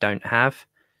Slaanesh don't have.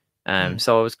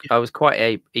 So I was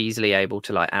quite easily able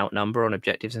to like outnumber on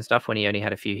objectives and stuff when he only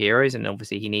had a few heroes, and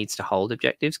obviously he needs to hold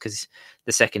objectives because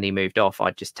the second he moved off,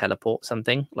 I'd just teleport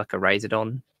something like a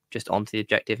Razordon just onto the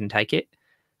objective and take it.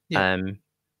 Yeah.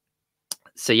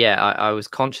 So yeah, I was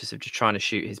conscious of just trying to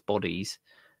shoot his bodies,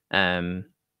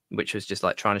 which was just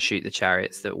like trying to shoot the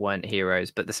chariots that weren't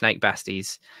heroes. But the Snake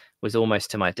Basties was almost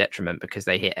to my detriment because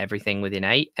they hit everything within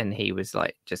 8, and he was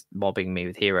like just mobbing me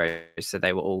with heroes. So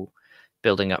they were all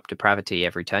building up depravity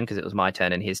every turn because it was my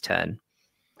turn and his turn.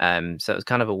 So it was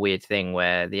kind of a weird thing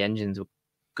where the engines were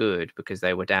good because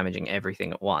they were damaging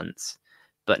everything at once,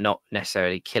 but not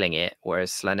necessarily killing it.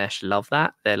 Whereas Slaanesh love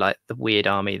that. They're like the weird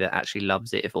army that actually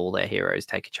loves it if all their heroes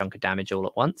take a chunk of damage all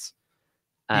at once.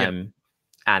 And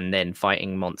then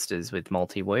fighting monsters with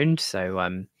multi-wound. So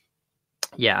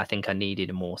I think I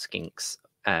needed more skinks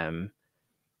and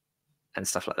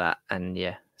stuff like that. And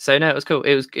yeah. So no, it was cool.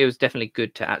 It was definitely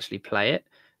good to actually play it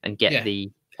and get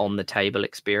the on the table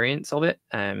experience of it.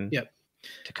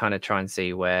 To kind of try and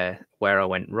see where I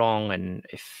went wrong and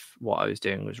if what I was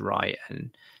doing was right,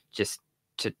 and just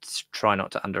to try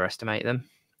not to underestimate them.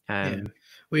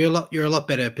 Well, you're a lot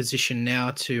better positioned now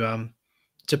to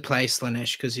play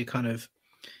Slaanesh because you kind of,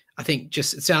 I think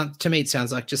it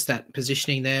sounds like just that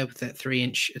positioning there with that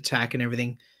 3-inch attack and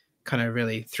everything kind of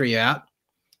really threw you out.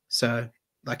 So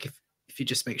like if you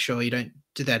just make sure you don't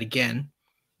do that again,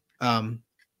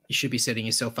 you should be setting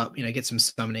yourself up, get some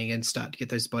summoning and start to get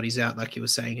those bodies out like you were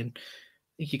saying. And I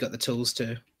think you got the tools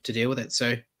to deal with it.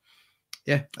 So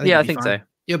yeah, I think so.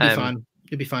 You'll be fine.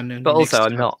 You'll be fine. But also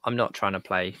I'm not trying to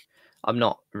play. I'm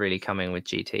not really coming with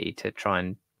GT to try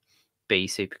and be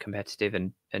super competitive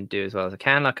and do as well as I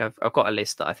can. Like I've got a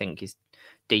list that I think is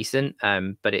decent,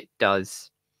 but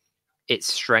its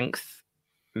strength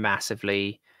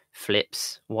massively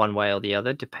flips one way or the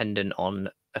other dependent on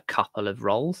a couple of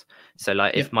roles. So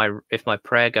like if my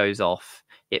prayer goes off,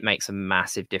 it makes a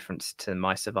massive difference to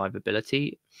my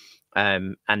survivability.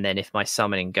 And then if my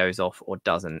summoning goes off or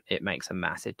doesn't, it makes a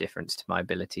massive difference to my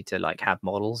ability to like have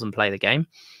models and play the game.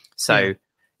 So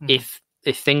if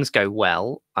things go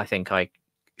well, I think I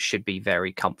should be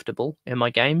very comfortable in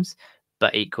my games.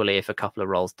 But equally, if a couple of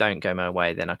roles don't go my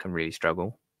way, then I can really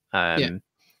struggle. But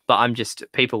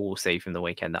people will see from the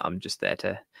weekend that I'm just there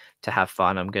to have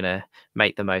fun. I'm gonna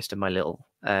make the most of my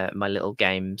little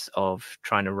games of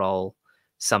trying to roll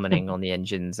summoning on the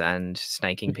engines and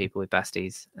snaking people with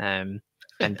basties, and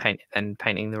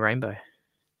painting the rainbow.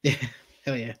 Yeah,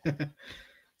 hell yeah.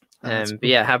 But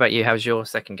yeah, how about you? How's your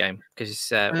second game? Because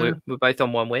we're both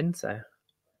on 1 win, so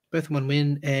both 1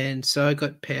 win, and so I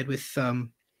got paired with a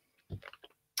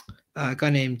guy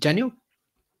named Daniel,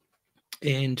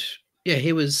 and yeah,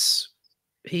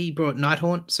 he brought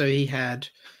Nighthaunt, so he had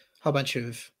a whole bunch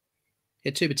of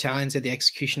 2 battalions. He had the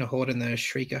Executioner Horde and the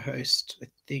Shrieker Host. I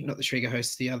think not the Shrieker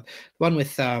Host, the other one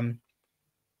with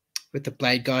the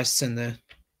Blade Geists and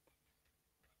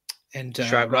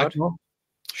Shroud Guard.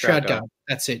 Shroud Guard.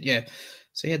 That's it. Yeah.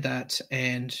 So he had that,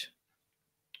 and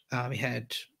he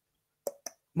had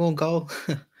Morgul,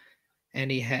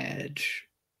 and he had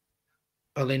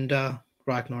Olinda,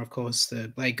 Ragnar, of course,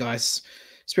 the Blade Geists,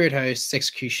 Spirit Hosts,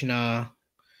 Executioner,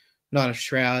 Knight of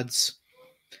Shrouds.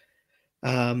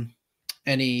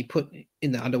 And he put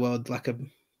in the Underworld I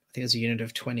think it was a unit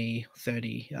of 20,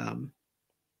 30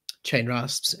 Chain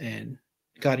Rasps and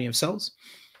Guardian of Souls.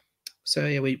 So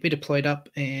yeah, we deployed up,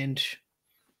 and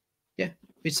yeah,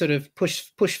 we sort of push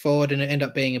forward, and it ended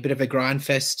up being a bit of a grind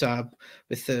fest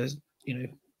with the,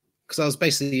 because I was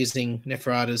basically using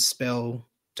Neferata's spell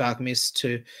Dark Mist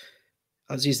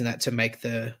I was using that to make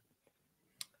the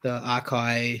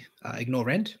Archai ignore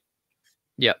rend.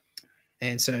 Yeah.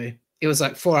 And so it was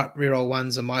like 4 up reroll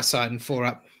 1s on my side and 4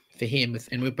 up for him,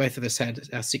 and we both of us had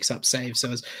our 6 up save.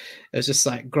 So it was just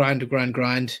like grind,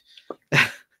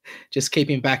 just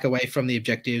keeping back away from the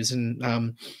objectives. And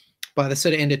by the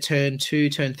sort of end of turn 2,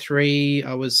 turn 3,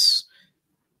 I was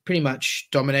pretty much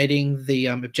dominating the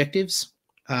objectives.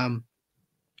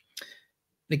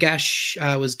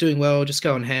 Nagash was doing well, just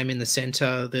going ham in the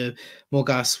center. The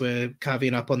Morghast were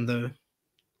carving up on the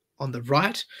on the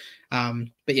right.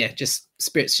 But yeah, just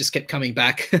spirits just kept coming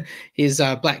back. His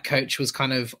black coach was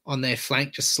kind of on their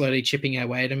flank, just slowly chipping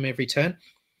away at him every turn.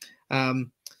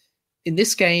 In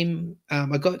this game,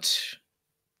 I got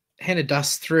Hand of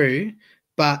Dust through,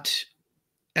 but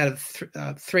out of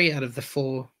 3 out of the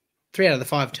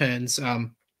 5 turns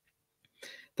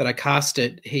that I cast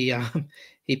it, he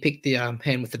picked the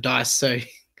hand with the dice. So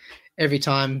every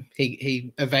time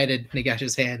he evaded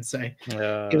Nagash's hand. So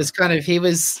it was kind of he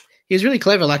was really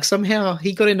clever. Like somehow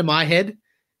he got into my head,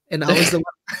 and I was the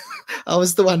one, I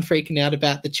was the one freaking out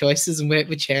about the choices and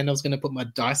which hand I was going to put my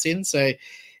dice in. So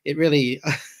it really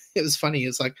it was funny. It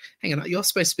was like, hang on, you're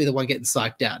supposed to be the one getting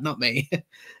psyched out, not me.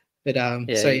 But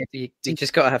so you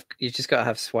just gotta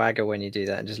have swagger when you do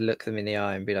that, and just look them in the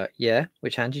eye and be like, yeah,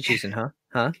 which hand you choosing, huh?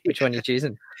 Which one you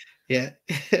choosing? Yeah.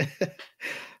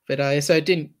 But so I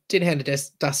didn't Hand of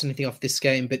Dust anything off this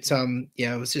game, but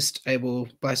I was just able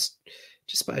by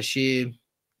sheer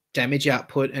damage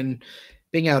output and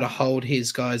being able to hold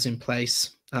his guys in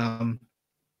place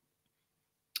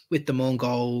with the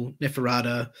Mongol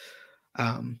Neferata.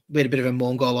 We had a bit of a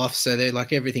Mongol off, so they're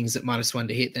like everything's at -1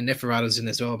 to hit. And Neferata's in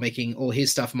as well, making all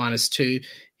his stuff -2.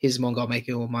 His Mongol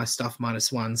making all my stuff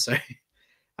 -1. So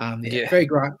very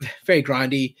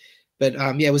grindy, but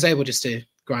was able just to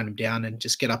grind him down and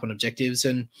just get up on objectives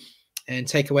and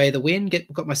take away the win.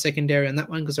 Got my secondary on that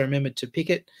one because I remembered to pick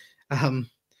it.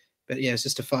 But yeah, it's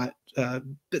just a fight.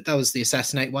 But that was the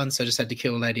assassinate one, so I just had to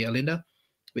kill Lady Olinda,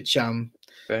 which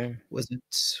wasn't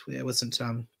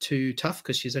too tough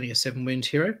because she's only a 7-wound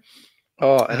hero.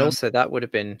 Oh, and also that would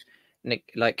have been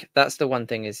like that's the one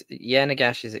thing is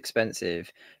Nagash is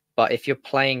expensive, but if you're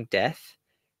playing death,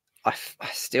 I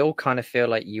still kind of feel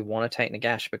like you want to take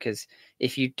Nagash, because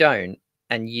if you don't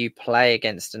and you play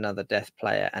against another death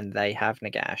player and they have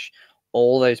Nagash,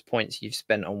 all those points you've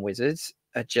spent on wizards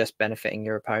are just benefiting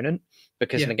your opponent,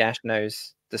 because Nagash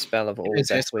knows the spell of all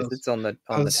death wizards on the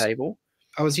table.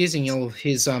 I was using all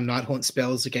his Nighthaunt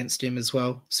spells against him as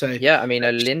well. So yeah, I mean,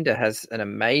 Olinda has an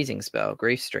amazing spell,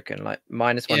 Grief Stricken, like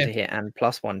 -1 to hit and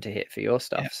 +1 to hit for your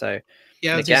stuff. Yeah. So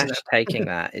Nagash taking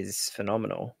that is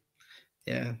phenomenal.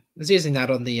 Yeah, I was using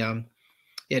that on the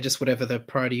just whatever the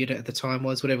priority unit at the time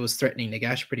was, whatever was threatening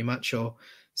Nagash pretty much, or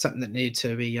something that needed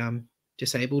to be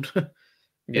disabled. But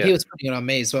he was putting it on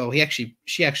me as well.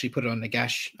 She actually put it on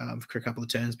Nagash for a couple of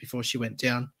turns before she went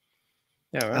down.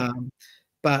 Yeah, right.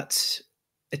 But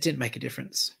it didn't make a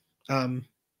difference. But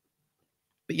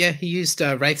yeah, he used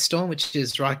Wraithstorm, which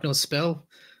is Reichnall's spell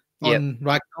on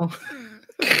Reichnall.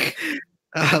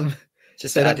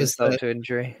 Just to add insult to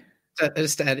injury.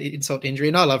 Just to add insult to injury.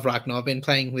 And I love Reichnall. I've been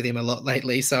playing with him a lot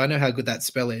lately, so I know how good that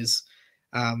spell is.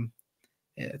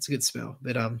 It's a good spell.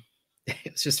 But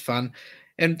it was just fun.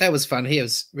 And that was fun. He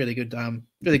was really good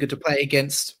to play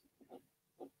against.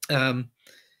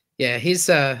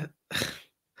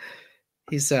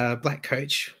 His black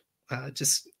coach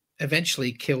just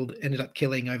eventually ended up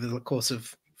killing over the course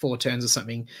of 4 turns or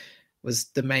something, was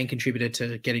the main contributor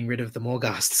to getting rid of the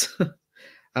Morghasts. So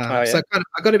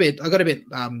I got a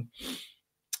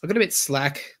bit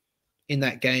slack in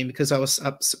that game because I was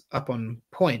up on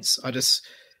points. I just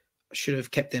should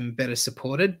have kept them better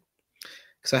supported,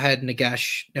 because I had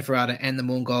Nagash, Neferata, and the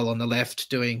Mongol on the left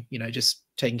doing, just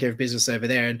taking care of business over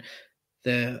there, and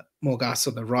the Morghasts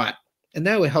on the right. And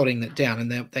they were holding that down,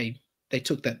 and they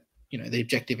took that, the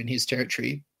objective in his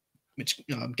territory, which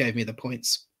gave me the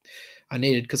points I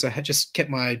needed, because I had just kept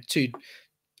a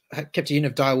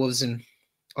unit of direwolves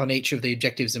on each of the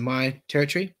objectives in my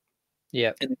territory.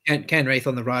 Yeah, and Canwraith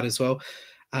on the right as well.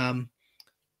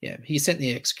 He sent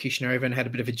the Executioner over and had a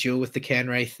bit of a duel with the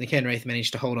Canwraith. The Canwraith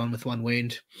managed to hold on with 1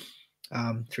 wound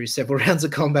through several rounds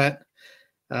of combat.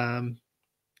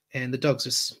 And the dogs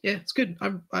it's good.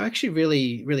 I'm actually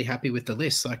really, really happy with the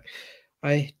list. Like,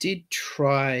 I did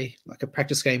try like a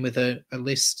practice game with a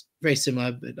list very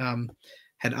similar, but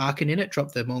had Arkan in it,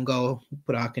 dropped the Mongol,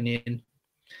 put Arkan in,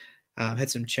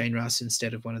 had some Chain Rust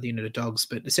instead of one of the unit of dogs,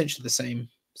 but essentially the same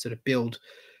sort of build.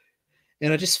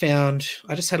 And I just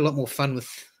had a lot more fun with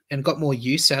and got more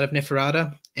use out of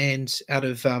Neferata and out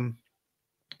of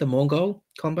the Mongol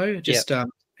combo.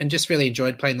 And just really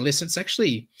enjoyed playing the list. It's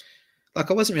actually,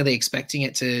 like, I wasn't really expecting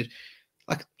it to,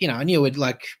 like, I knew it would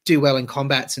like do well in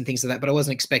combats and things like that, but I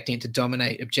wasn't expecting it to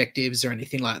dominate objectives or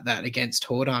anything like that against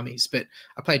Horde armies. But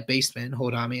I played Beastman,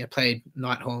 Horde army. I played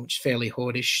Nighthaunt, which is fairly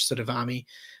Horde-ish sort of army.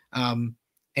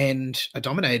 And I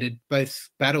dominated both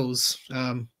battles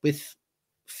with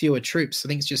fewer troops. I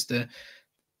think it's just the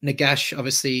Nagash,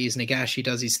 obviously, is Nagash. He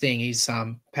does his thing. He's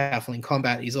powerful in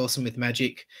combat. He's awesome with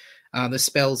magic. The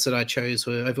spells that I chose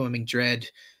were Overwhelming Dread,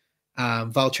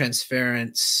 Vile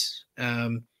Transference,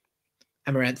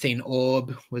 Amaranthine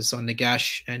Orb was on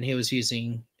Nagash, and he was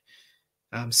using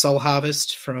Soul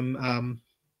Harvest from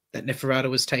that Neferata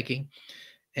was taking.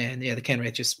 And yeah, the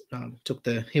Kenwraith just took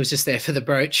he was just there for the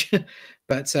brooch.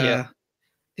 But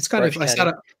it's kind Brooch of, I start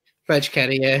up Brooch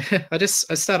Caddy, yeah. I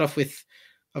start off with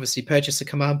obviously purchase a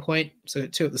command point. So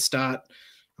 2 at the start.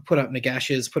 I put up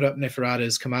Nagash's, put up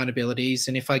Neferata's command abilities,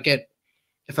 and if I get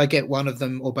one of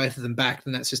them or both of them back,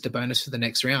 then that's just a bonus for the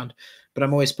next round. But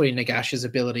I'm always putting Nagash's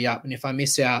ability up, and if I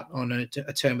miss out on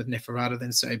a turn with Neferata,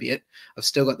 then so be it. I've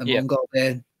still got the Mongol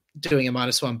there doing a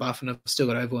 -1 buff, and I've still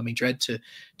got Overwhelming Dread to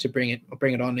bring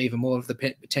it on even more of the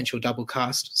potential double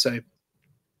cast. So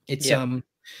it's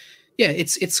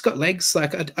it's got legs.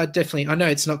 Like I definitely, I know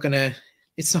it's not gonna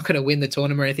win the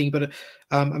tournament or anything, but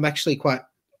I'm actually quite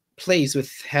pleased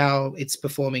with how it's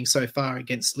performing so far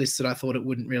against lists that I thought it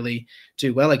wouldn't really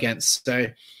do well against. So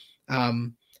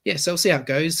so we'll see how it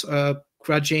goes.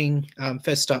 Grudging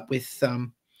first up with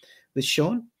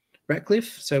Sean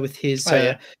Ratcliffe. So with his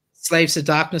Slaves to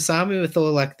Darkness army with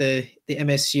all like the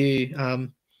MSU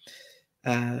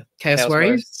Chaos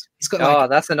Warriors. He's got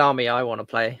that's an army I want to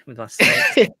play with my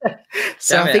slaves.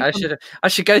 So I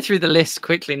should go through the list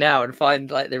quickly now and find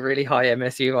like the really high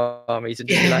MSU armies and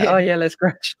just be like, oh yeah, let's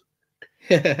grudge.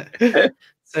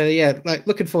 So like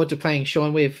looking forward to playing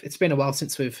Sean. It's been a while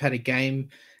since we've had a game,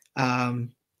 and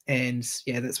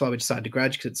that's why we decided to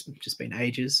grudge, because it's just been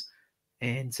ages.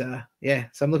 And so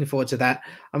I'm looking forward to that.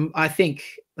 I think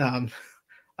I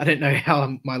don't know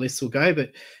how my list will go,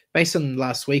 but based on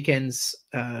last weekend's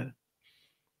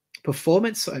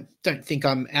performance, I don't think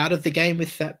I'm out of the game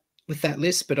with that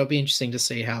list, but it'll be interesting to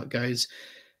see how it goes.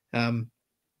 I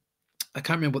can't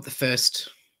remember what the first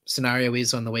scenario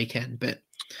is on the weekend, but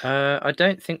I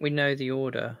don't think we know the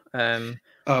order.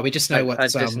 We just know what. I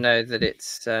just know that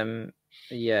it's it's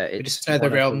we just know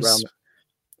the realms.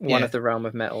 One of the Realm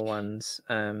of Metal ones.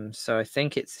 So I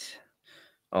think it's.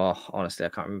 Oh, honestly, I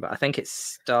can't remember. I think it's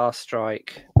Star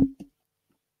Strike,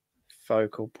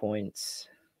 Focal Points.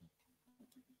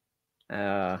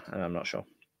 And I'm not sure.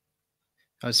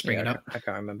 I was bringing it up. I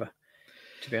can't remember,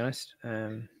 to be honest.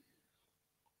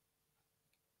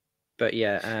 But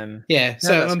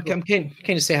so I'm keen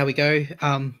to see how we go.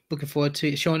 Looking forward to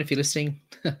it. Sean, if you're listening,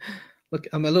 look,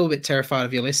 I'm a little bit terrified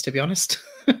of your list, to be honest.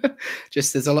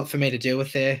 Just there's a lot for me to deal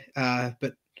with there.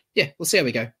 But we'll see how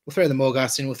we go. We'll throw the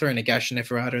Morghast in, we'll throw Nagash and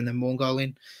Neferata and then Mongol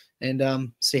in,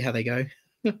 and see how they go.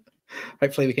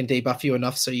 Hopefully we can debuff you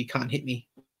enough so you can't hit me.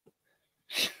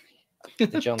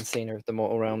 The John Cena of the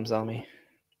Mortal Realms army.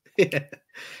 Yeah.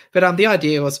 But the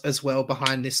idea was as well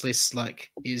behind this list,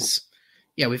 is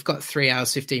we've got 3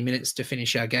 hours 15 minutes to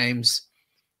finish our games,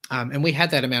 and we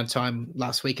had that amount of time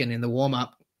last weekend in the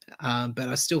warm-up, but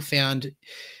I still found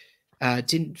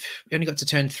we only got to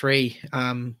turn 3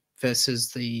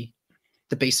 versus the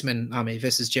Beastman army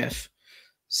versus Jeff.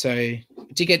 So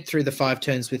to get through the 5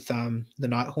 turns with the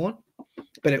Nighthorn,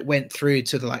 but it went through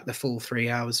to the full 3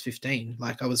 hours 15.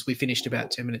 We finished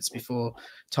about 10 minutes before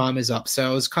time is up.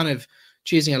 So I was kind of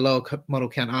choosing a lower model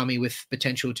count army with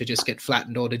potential to just get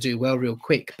flattened or to do well real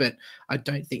quick, but I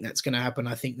don't think that's going to happen.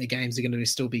 I think the games are going to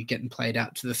still be getting played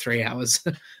out to the 3 hours.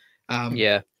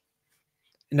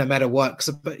 No matter what.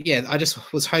 But I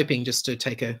just was hoping just to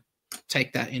take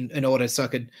that in order so I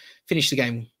could finish the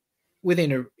game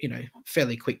within a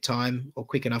fairly quick time, or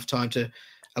quick enough time to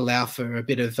allow for a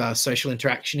bit of social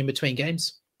interaction in between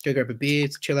games. Go grab a beer,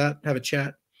 chill out, have a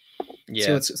chat, see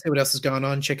what else is going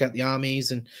on, check out the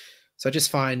armies. And so I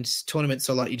just find tournaments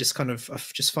a lot, you just find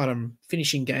I'm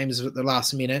finishing games at the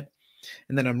last minute,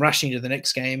 and then I'm rushing to the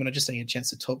next game, and I just don't get a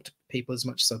chance to talk to people as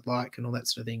much as I'd like and all that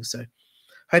sort of thing. So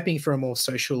hoping for a more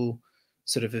social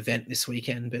sort of event this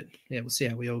weekend, but we'll see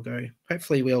how we all go.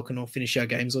 Hopefully we all can finish our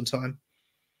games on time.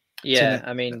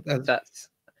 I've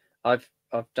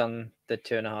done the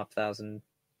 2,500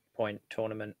 point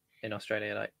tournament in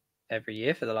Australia every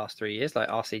year for the last 3 years, like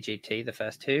RCGT the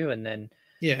first 2, and then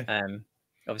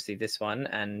obviously this one.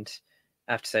 And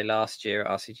I have to say, last year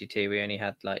at RCGT we only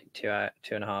had 2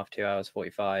 hours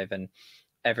 45, and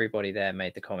everybody there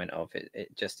made the comment of it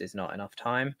just is not enough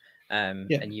time. And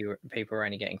people were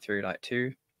only getting through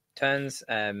 2 turns.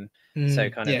 So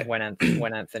kind of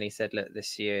when Anthony said, look,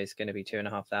 this year is going to be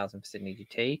 2,500 for Sydney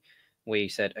GT, we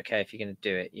said, okay, if you're going to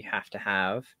do it, you have to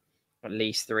have at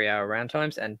least 3 hour round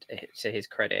times. And to his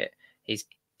credit, he's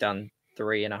done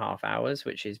 3.5 hours,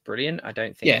 which is brilliant. I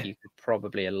don't think you could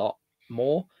probably a lot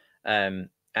more. And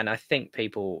I think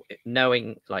people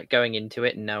going into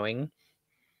it, knowing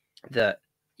that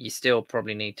you still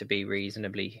probably need to be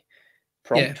reasonably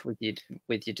prompt with your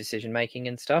decision making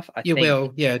and stuff. I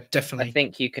think definitely. I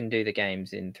think you can do the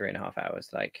games in 3.5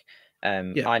 hours.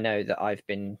 I know that I've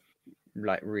been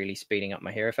like really speeding up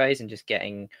my hero phase and just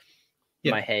getting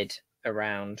my head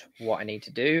around what I need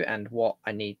to do and what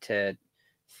I need to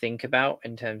think about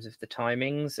in terms of the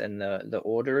timings and the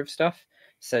order of stuff,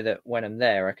 so that when I'm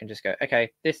there I can just go,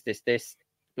 okay, this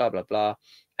blah blah blah.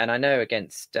 And I know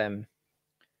against Dave,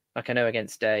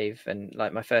 and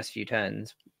like my first few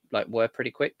turns like were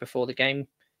pretty quick before the game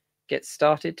gets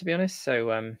started, to be honest.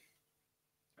 So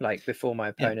like before my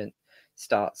opponent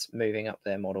starts moving up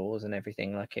their models and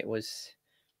everything, like it was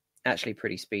actually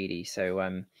pretty speedy. So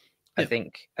I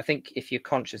think if you're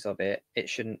conscious of it,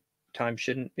 time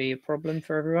shouldn't be a problem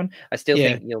for everyone. I still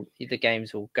think the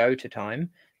games will go to time,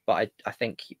 but I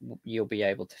think you'll be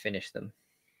able to finish them.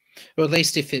 Well, at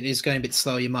least if it is going a bit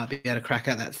slow, you might be able to crack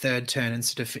out that third turn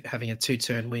instead of having a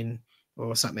 2-turn win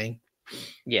or something.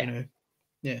 Yeah.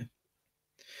 Yeah.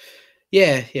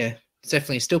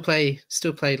 Definitely still play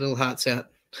Little Hearts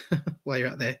out while you're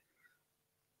out there.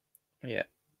 Yeah,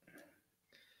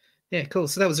 cool.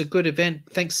 So that was a good event.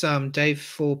 Thanks, Dave,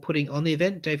 for putting on the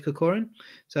event, Dave Kokorin.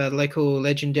 So the local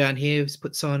legend down here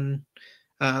puts on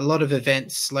a lot of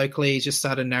events locally. He's just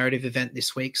started a narrative event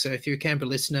this week. So if you're a Canberra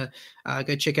listener,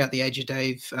 go check out the Age of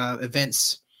Dave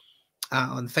events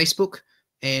on Facebook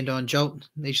and on Jolt.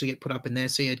 They usually get put up in there.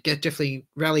 So definitely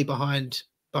rally behind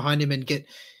him and get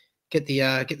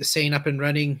the scene up and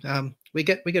running. We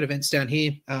got events down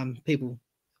here.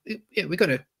 We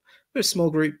got a small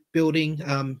group building.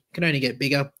 Can only get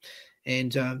bigger,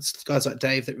 and it's guys like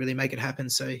Dave that really make it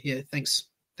happen. So yeah, thanks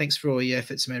for all your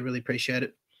efforts, man. Really appreciate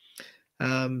it.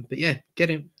 But yeah,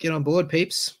 get on board,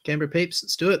 peeps, Canberra peeps.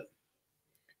 Let's do it.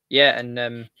 Yeah,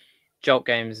 and Jolt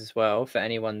Games as well, for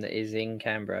anyone that is in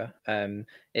Canberra.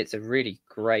 It's a really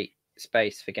great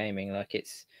space for gaming. Like,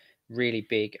 it's really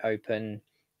big, open,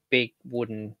 big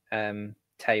wooden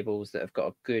tables that have got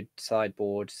a good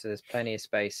sideboard, so there's plenty of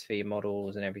space for your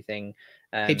models and everything.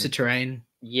 Heaps of terrain.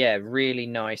 Yeah, really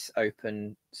nice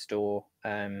open store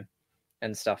and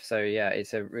stuff. So yeah,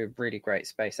 it's a really great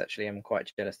space. Actually, I'm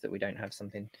quite jealous that we don't have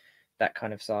something that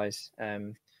kind of size.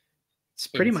 It's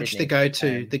pretty much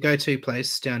Sydney. the go-to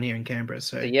place down here in Canberra.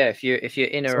 So yeah, if you're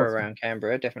in or around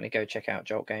Canberra, definitely go check out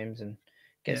Jolt Games and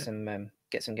get some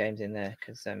games in there,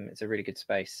 because it's a really good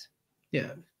space.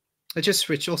 Yeah,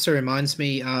 which also reminds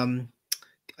me,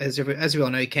 as we all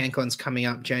know, CanCon's coming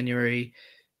up January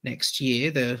next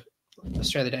year, the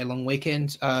Australia Day long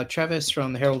weekend. Travis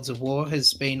from the Heralds of War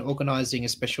has been organising a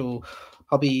special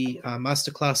hobby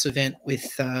masterclass event with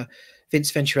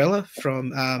Vince Venturella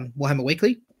from Warhammer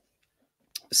Weekly.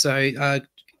 So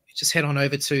just head on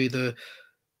over to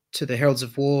the Heralds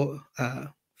of War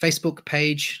Facebook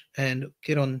page and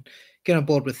get on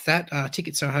board with that.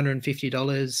 Tickets are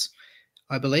 $150.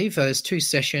 I believe there's 2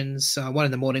 sessions, one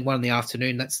in the morning, one in the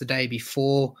afternoon. That's the day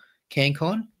before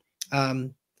CanCon.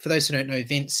 For those who don't know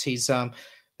Vince, he's one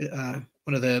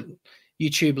of the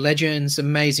YouTube legends,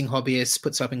 amazing hobbyist,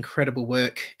 puts up incredible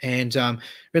work, and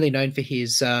really known for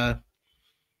his sort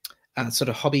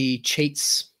of hobby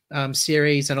cheats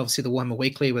series, and obviously the Warhammer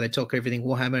Weekly, where they talk everything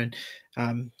Warhammer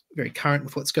and very current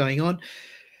with what's going on.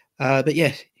 But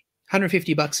yeah,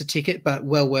 $150 a ticket, but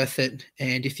well worth it.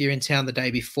 And if you're in town the day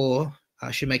before,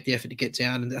 should make the effort to get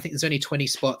down. And I think there's only 20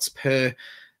 spots per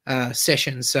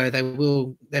session, so they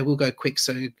will go quick.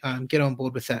 So get on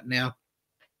board with that now.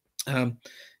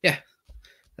 Yeah,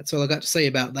 that's all I got to say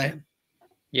about that.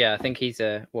 Yeah, I think he's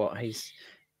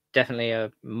definitely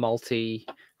a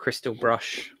multi-crystal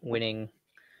brush winning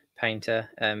painter.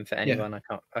 For anyone,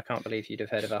 I can't believe you'd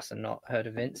have heard of us and not heard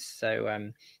of Vince.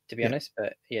 So to be honest,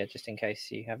 but yeah, just in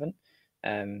case you haven't.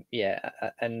 And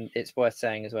it's worth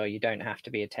saying as well, you don't have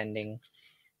to be attending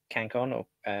CanCon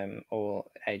or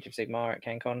Age of Sigmar at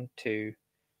CanCon to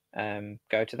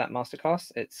go to that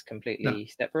masterclass. It's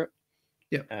completely separate.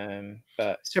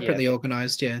 But separately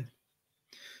organized. Yeah.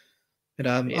 But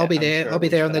I'll be there. Sure I'll be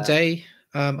there on the day.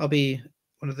 I'll be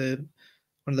one of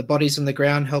the bodies on the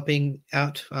ground helping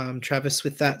out Travis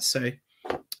with that. So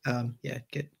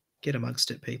get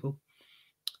amongst it, people.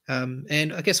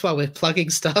 And I guess while we're plugging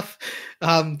stuff,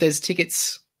 there's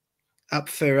tickets up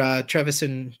for Travis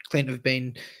and Clint have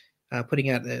been putting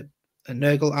out a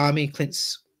Nurgle army.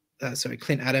 Clint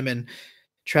Adam and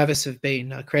Travis have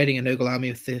been creating a Nurgle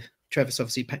army with Travis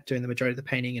obviously doing the majority of the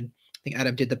painting, and I think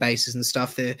Adam did the bases and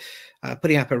stuff. They're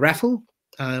putting up a raffle,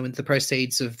 and the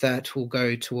proceeds of that will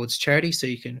go towards charity. So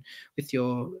you can, with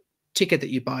your ticket that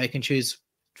you buy, you can choose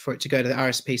for it to go to the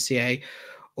RSPCA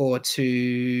or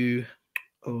to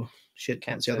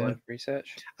Cancer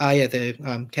Research.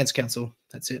 The Cancer Council.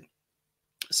 That's it.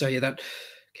 So yeah,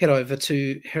 head over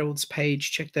to Herald's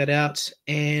page, check that out.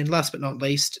 And last but not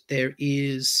least, there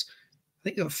is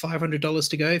think they got $500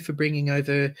 to go for bringing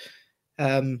over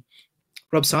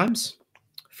Rob Symes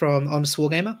from Honest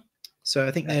Wargamer. So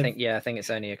I think it's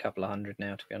only a couple of hundred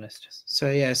now, to be honest.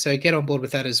 So get on board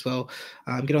with that as well.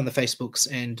 Get on the Facebooks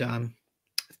and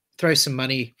throw some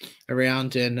money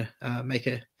around and make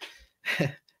the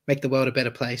world a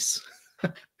better place.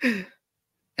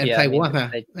 And play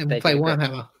Warhammer.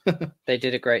 Warhammer. They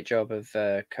did a great job of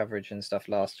coverage and stuff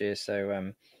last year.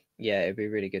 So it'd be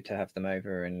really good to have them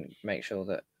over and make sure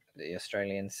that the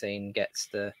Australian scene gets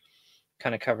the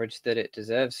kind of coverage that it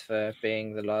deserves for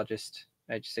being the largest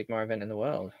Age of Sigmar event in the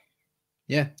world.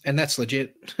 Yeah, and that's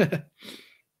legit.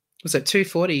 Was it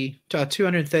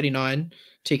 239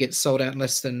 tickets sold out in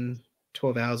less than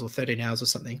 12 hours or 13 hours or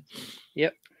something?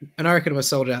 Yep. And I reckon it would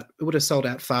have sold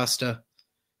out faster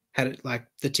had it like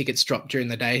the tickets dropped during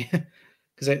the day,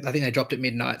 because I think they dropped at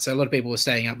midnight. So a lot of people were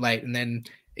staying up late, and then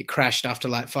it crashed after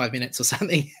like 5 minutes or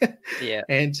something. Yeah.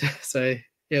 And so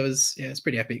it's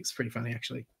pretty epic. It's pretty funny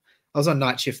actually. I was on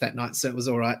night shift that night, so it was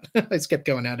all right. I just kept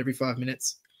going out every 5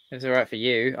 minutes. It was all right for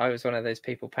you. I was one of those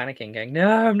people panicking, going, "No,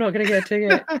 I'm not going to get a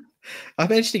ticket." I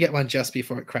managed to get one just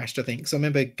before it crashed, I think. So I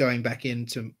remember going back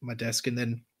into my desk and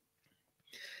then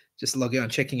just logging on,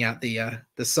 checking out the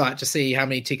site to see how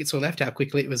many tickets were left, how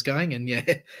quickly it was going, and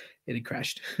it had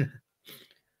crashed.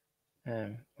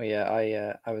 I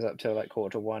was up till like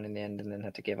 1:15 in the end, and then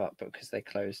had to give up because they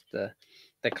closed the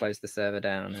server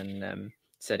down and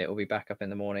said it will be back up in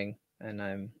the morning. And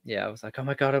I was like, oh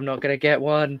my god, I'm not going to get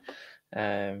one.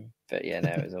 But yeah,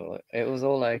 no, it was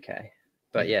all okay.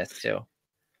 But yeah, still,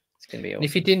 it's going to be awesome.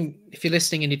 If you're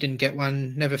listening and you didn't get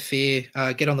one, never fear.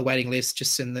 Get on the waiting list.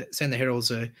 Just send the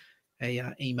Heralds a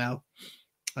email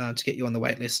to get you on the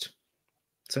wait list.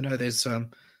 So I know there's a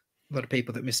lot of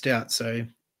people that missed out. So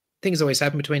things always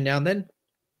happen between now and then.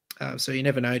 So you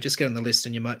never know. Just get on the list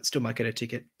and you might get a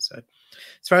ticket. So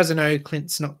as far as I know,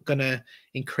 Clint's not going to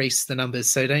increase the numbers.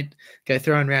 So don't go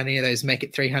throwing around any of those make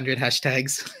it 300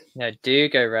 hashtags. No, do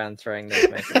go around throwing those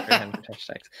make it 300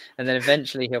 hashtags. And then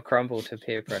eventually he'll crumble to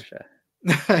peer pressure.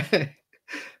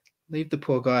 Leave the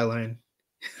poor guy alone.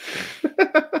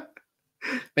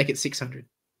 Make it 600.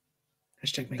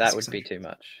 Hashtag make that it 600. Would be too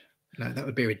much. No, that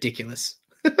would be ridiculous.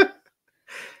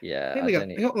 Yeah.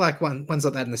 They got like ones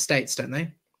like that in the States, don't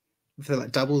they? For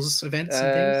like doubles events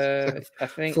and things. Like I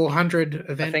think 400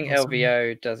 event. I think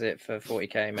LVO does it for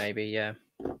 40k, maybe. Yeah.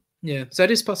 Yeah. So it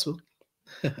is possible.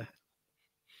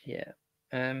 Yeah.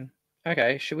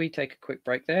 Okay. Should we take a quick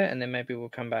break there, and then maybe we'll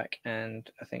come back, and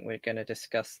I think we're going to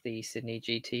discuss the Sydney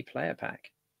GT player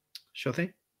pack. Sure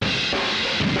thing.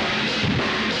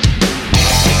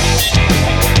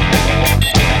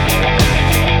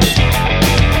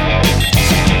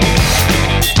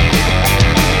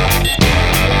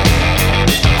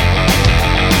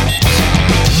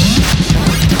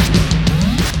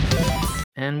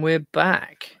 And we're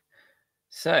back.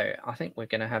 So I think we're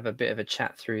going to have a bit of a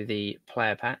chat through the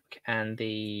player pack and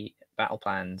the battle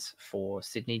plans for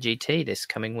Sydney GT this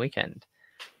coming weekend.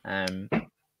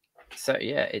 So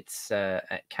yeah, it's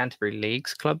at Canterbury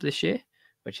Leagues Club this year,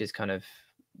 which is kind of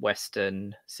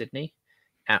Western Sydney,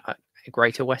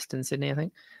 Greater Western Sydney, I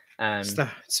think.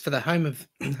 It's for the home of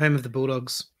the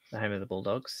Bulldogs. The home of the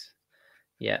Bulldogs.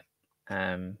 Yeah.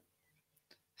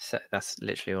 So that's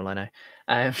literally all I know.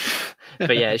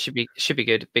 But yeah, it should be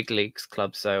good. Big Leagues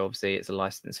Club, so obviously it's a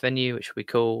licensed venue, which will be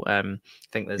cool. I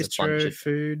think there's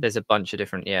a bunch of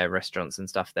different restaurants and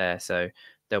stuff there, so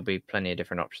there'll be plenty of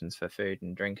different options for food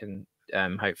and drink, and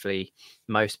hopefully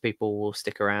most people will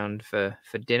stick around for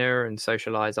dinner and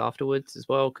socialize afterwards as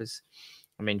well, because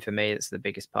I mean, for me, it's the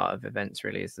biggest part of events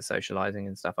really, is the socializing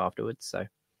and stuff afterwards. So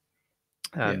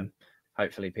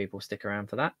hopefully people stick around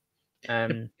for that.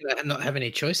 Not have any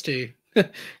choice to,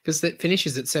 because it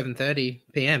finishes at 7:30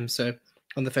 p.m. So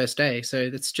on the first day,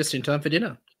 so that's just in time for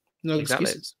dinner. No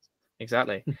excuses.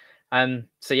 Exactly.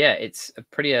 So yeah, it's a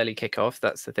pretty early kickoff.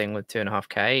 That's the thing with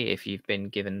 2.5k. If you've been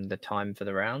given the time for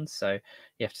the rounds, so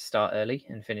you have to start early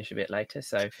and finish a bit later.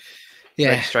 So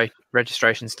yeah,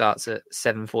 registration starts at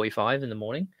 7:45 in the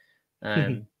morning,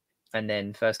 and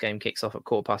then first game kicks off at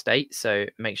 8:15. So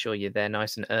make sure you're there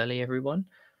nice and early, everyone.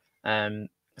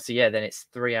 So yeah, then it's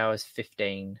 3 hours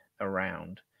 15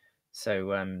 around.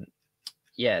 So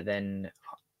then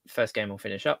first game will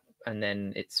finish up, and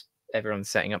then it's everyone's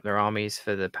setting up their armies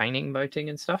for the painting, voting,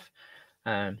 and stuff,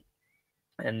 and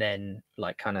then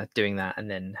like kind of doing that,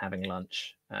 and then having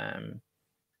lunch.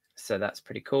 So that's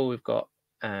pretty cool. We've got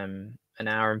an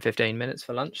hour and 15 minutes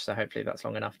for lunch, so hopefully that's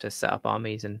long enough to set up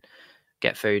armies and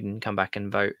get food and come back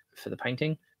and vote for the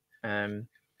painting. And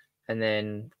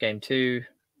then game 2.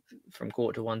 From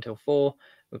 1:45 till 4,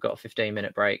 we've got a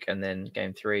 15-minute break, and then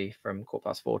game 3 from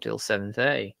 4:15 till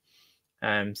 7:30.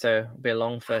 So it'll be a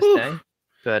long first day,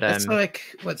 but that's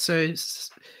like what? So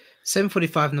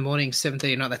 7:45 in the morning,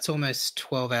 7:30 at night. That's almost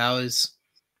 12 hours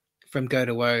from go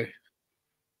to woe,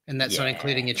 and that's not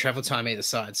including your travel time either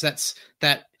side. So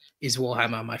that is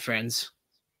Warhammer, my friends.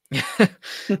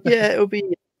 Yeah, it'll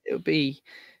be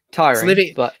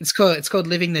tiring, but it's called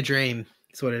living the dream.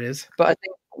 That's what it is. But I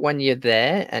think when you're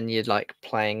there and you're like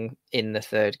playing in the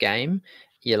third game,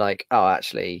 you're like, oh,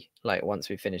 actually, like once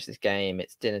we finish this game,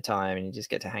 it's dinner time, and you just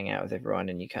get to hang out with everyone,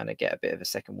 and you kind of get a bit of a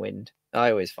second wind.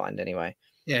 I always find, anyway.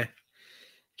 Yeah,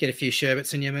 get a few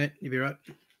sherbets in you, mate. You'll be right.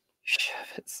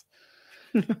 Sherbets.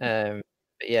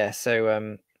 Yeah.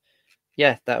 So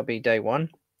yeah, that'll be day 1,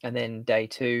 and then day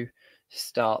 2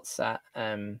 starts at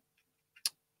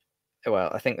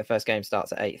well, I think the first game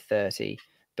starts at 8:30,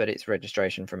 but it's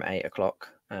registration from 8 o'clock.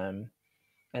 And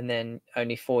then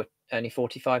only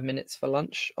 45 minutes for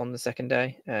lunch on the second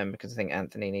day, because I think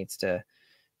Anthony needs to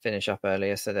finish up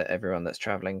earlier so that everyone that's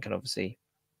traveling can obviously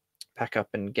pack up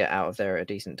and get out of there at a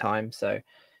decent time. So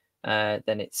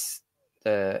then it's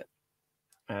the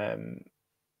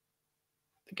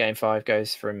game 5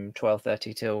 goes from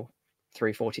 12:30 till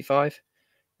 3:45,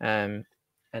 and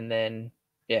then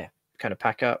kind of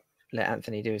pack up, let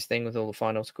Anthony do his thing with all the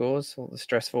final scores, all the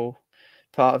stressful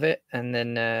part of it, and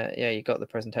then you got the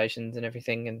presentations and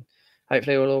everything, and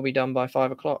hopefully it'll all be done by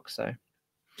 5 o'clock. So,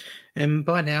 and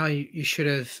by now you should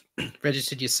have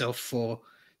registered yourself for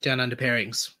Down Under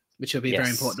pairings, which will be very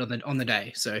important on the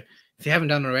day. So if you haven't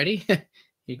done already,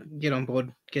 you get on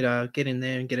board, get in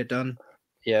there and get it done.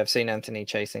 Yeah, I've seen Anthony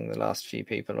chasing the last few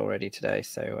people already today,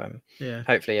 so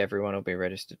hopefully everyone will be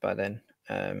registered by then.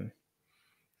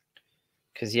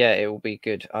 Because it will be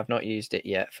good. I've not used it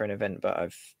yet for an event, but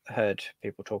I've heard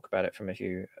people talk about it from a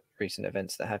few recent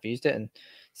events that have used it and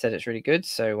said it's really good.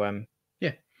 So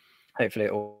hopefully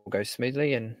it all goes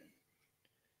smoothly, and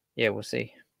we'll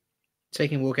see.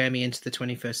 Taking wargaming into the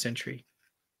 21st century.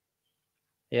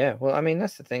 Yeah, well, I mean,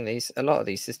 that's the thing. A lot of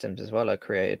these systems as well are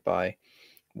created by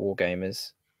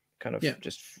wargamers, kind of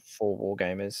just for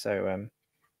wargamers. So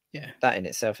that in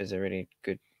itself is a really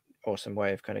good, awesome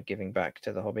way of kind of giving back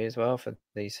to the hobby as well for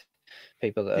these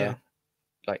people that are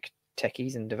like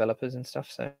techies and developers and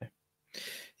stuff. So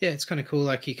it's kind of cool.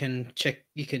 Like you can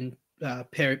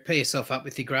pair yourself up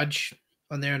with your grudge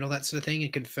on there and all that sort of thing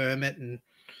and confirm it and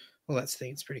all that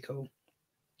thing. It's pretty cool.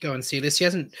 Go and see this. He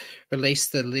hasn't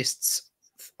released the lists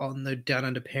on the Down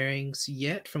Under pairings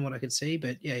yet, from what I can see,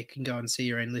 but you can go and see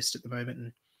your own list at the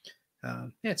moment,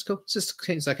 and it's cool. It just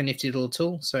seems like a nifty little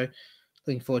tool, so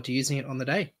looking forward to using it on the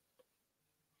day.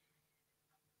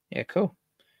 Yeah, cool.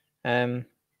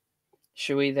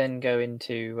 Should we then go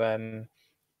into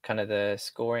kind of the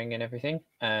scoring and everything?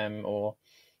 So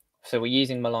we're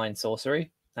using Malign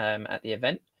Sorcery at the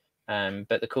event,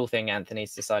 but the cool thing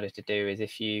Anthony's decided to do is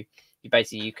if you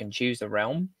can choose a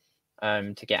realm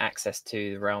to get access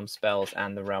to the realm spells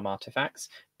and the realm artifacts,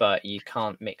 but you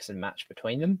can't mix and match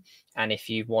between them. And if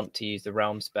you want to use the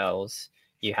realm spells,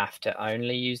 you have to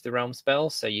only use the realm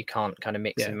spells, so you can't kind of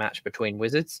mix and match between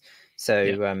wizards.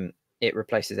 So it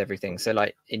replaces everything. So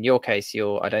like in your case,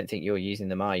 I don't think you're using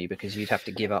them, are you? Because you'd have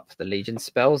to give up the Legion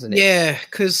spells. And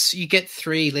because you get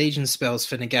 3 Legion spells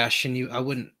for Nagash, and I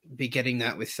wouldn't be getting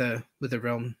that with the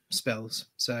realm spells.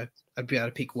 So I'd be able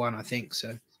to pick one, I think.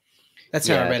 So that's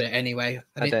how I read it anyway.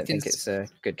 I don't think it's a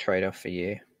good trade-off for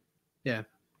you. Yeah.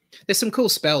 There's some cool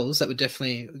spells that would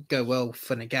definitely go well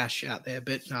for Nagash out there,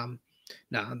 but no,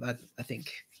 I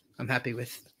think I'm happy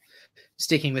with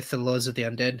sticking with the laws of the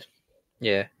undead.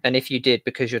 Yeah, and if you did,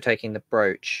 because you're taking the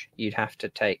brooch, you'd have to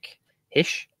take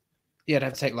Hish. Yeah, I'd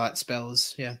have to take light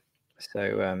spells, yeah.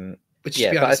 So, which,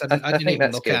 to be honest, I didn't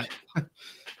even look at.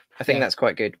 I think that's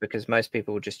quite good, because most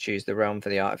people just choose the realm for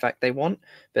the artifact they want,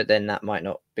 but then that might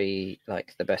not be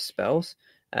like the best spells.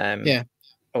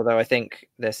 Although I think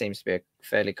there seems to be a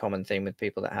fairly common theme with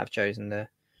people that have chosen the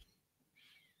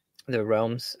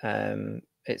realms.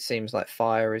 It seems like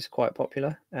fire is quite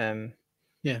popular.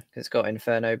 It's got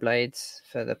Inferno Blades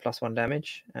for the +1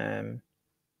 damage.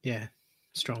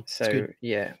 Strong. So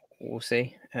we'll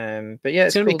see. But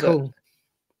it's gonna be cool.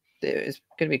 It's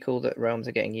going to be cool that realms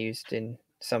are getting used in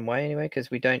some way anyway, because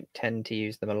we don't tend to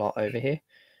use them a lot over here.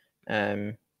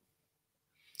 I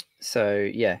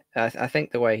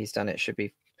think the way he's done it should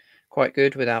be quite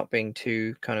good without being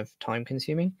too kind of time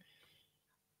consuming.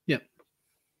 But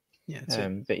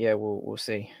we'll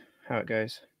see how it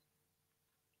goes.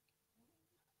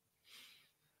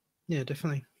 Yeah,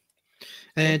 definitely.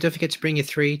 And don't forget to bring your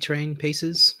 3 terrain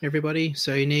pieces, everybody.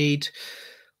 So you need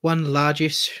one large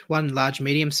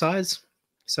medium size.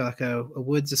 So like a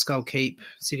woods, a skull keep,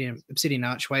 obsidian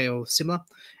archway or similar,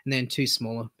 and then 2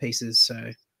 smaller pieces,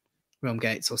 so realm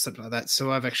gates or something like that.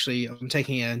 So I'm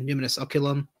taking a numinous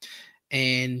oculum,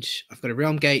 and I've got a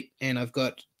realm gate, and I've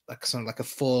got like a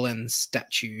fallen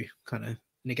statue, kind of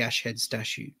Nagash head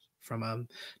statue from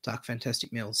Dark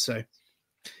Fantastic Mills. So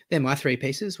they're my 3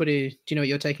 pieces. Do you know what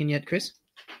you're taking yet, Chris?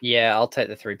 Yeah, I'll take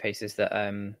the 3 pieces that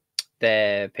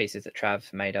they're pieces that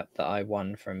Trav made up that I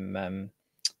won from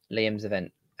Liam's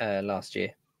event last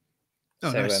year.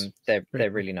 Oh, so nice.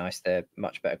 they're really nice. They're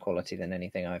much better quality than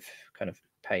anything I've kind of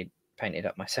painted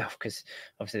up myself, because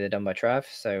obviously they're done by Trav.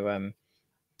 So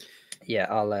yeah,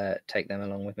 I'll take them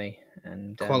along with me.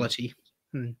 And quality.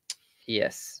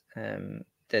 Yes,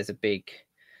 there's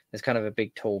kind of a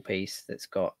big tall piece that's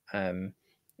got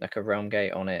like a realm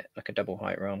gate on it, like a double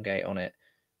height realm gate on it,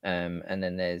 and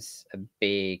then there's a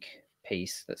big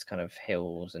piece that's kind of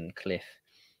hills and cliff,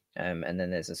 and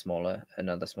then there's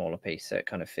another smaller piece, so it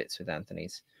kind of fits with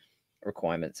Anthony's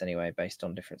requirements anyway, based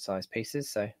on different size pieces.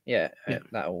 So yeah,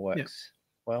 that all works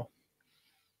well.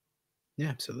 Yeah,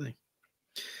 absolutely.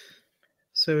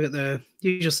 So we got the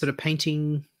usual sort of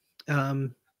painting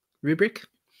rubric,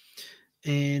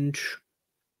 and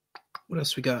what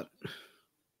else we got? Do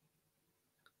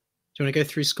you want to go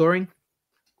through scoring?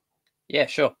 Yeah,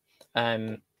 sure.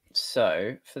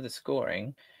 So for the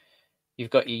scoring,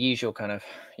 you've got your usual kind of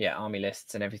army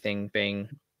lists and everything being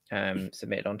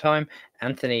submitted on time.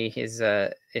 Anthony is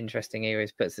interesting. He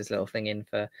always puts this little thing in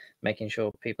for making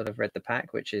sure people have read the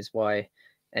pack, which is why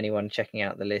anyone checking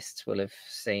out the lists will have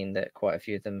seen that quite a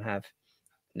few of them have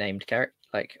named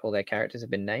like all their characters have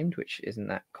been named, which isn't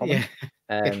that common.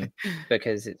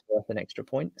 Because it's worth an extra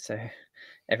point. So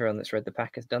everyone that's read the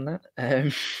pack has done that.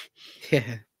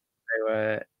 Yeah.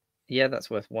 So that's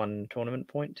worth 1 tournament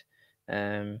point.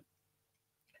 And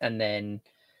then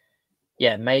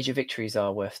major victories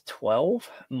are worth 12,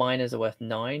 minors are worth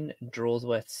 9, draws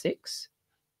worth 6,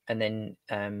 and then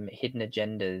hidden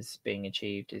agendas being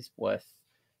achieved is worth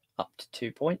up to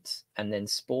 2 points, and then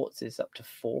sports is up to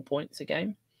 4 points a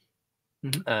game.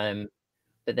 Mm-hmm.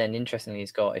 But then interestingly,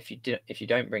 he's got if you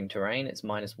don't bring terrain, it's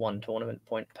 -1 tournament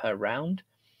point per round.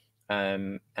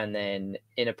 And then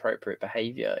inappropriate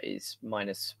behavior is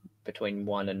minus between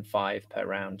 1 and 5 per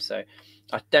round. So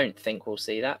I don't think we'll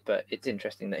see that, but it's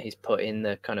interesting that he's put in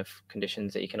the kind of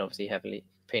conditions that you can obviously heavily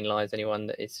penalize anyone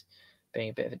that is being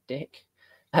a bit of a dick.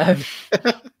 And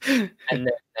then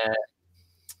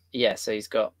so he's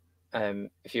got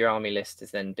if your army list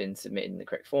has then been submitted in the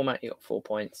correct format, you got 4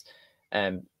 points.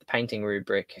 The painting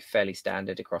rubric, fairly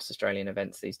standard across Australian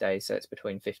events these days, so it's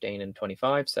between 15 and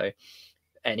 25. So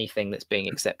anything that's being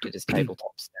accepted as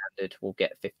tabletop standard will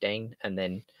get 15, and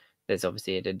then there's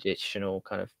obviously an additional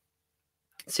kind of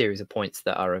series of points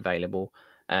that are available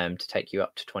to take you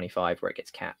up to 25, where it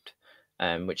gets capped,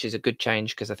 which is a good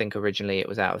change, because I think originally it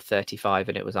was out of 35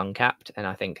 and it was uncapped, and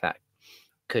I think that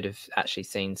could have actually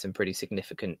seen some pretty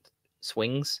significant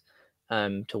swings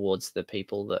towards the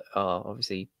people that are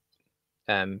obviously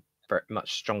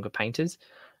much stronger painters,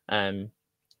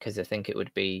 because I think it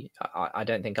would be I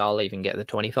don't think I'll even get the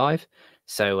 25,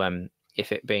 so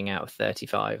if it being out of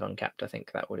 35 uncapped, I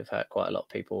think that would have hurt quite a lot of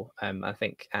people. I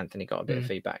think Anthony got a bit of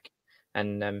feedback,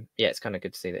 and it's kind of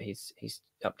good to see that he's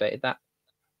updated that.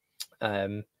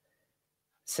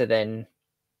 So then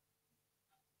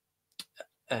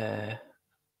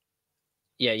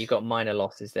you got minor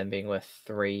losses then being worth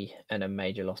 3 and a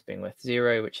major loss being worth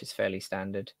 0, which is fairly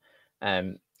standard.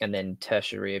 And then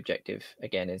tertiary objective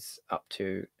again is up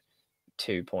to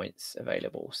 2 points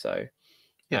available. So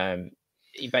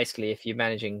basically, if you're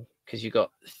managing, because you've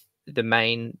got the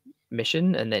main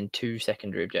mission and then 2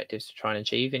 secondary objectives to try and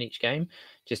achieve in each game,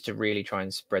 just to really try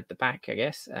and spread the pack, I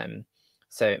guess.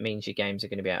 So it means your games are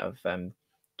going to be out of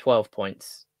 12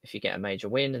 points if you get a major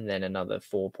win, and then another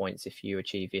 4 points if you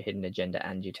achieve your hidden agenda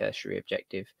and your tertiary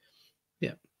objective.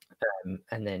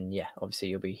 And then obviously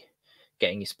you'll be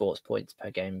getting your sports points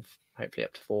per game, hopefully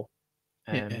up to 4.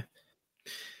 And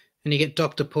you get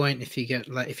doctor point if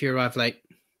you arrive late.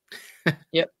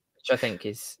 Yep, which I think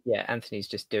is Anthony's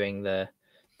just doing the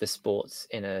sports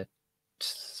in a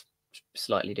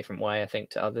slightly different way, I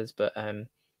think, to others, but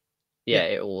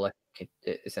it all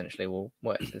it essentially will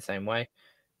work the same way.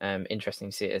 Interesting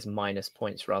to see it as minus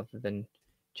points rather than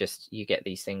just you get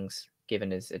these things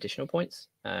given as additional points.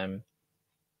 So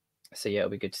it'll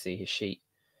be good to see his sheet.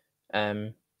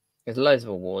 There's loads of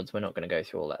awards. We're not going to go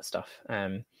through all that stuff.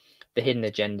 The hidden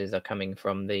agendas are coming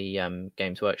from the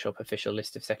Games Workshop official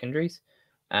list of secondaries.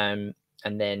 And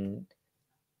then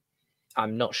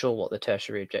I'm not sure what the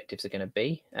tertiary objectives are going to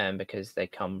be, because they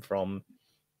come from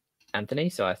Anthony.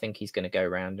 So I think he's going to go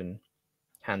around and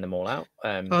hand them all out.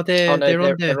 Oh, no, they're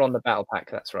they're on the battle pack.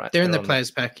 That's right. They're in the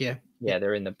players pack, yeah. Yeah,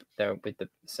 they're with the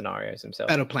scenarios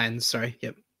themselves. Battle plans, sorry.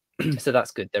 Yep. So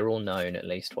that's good. They're all known, at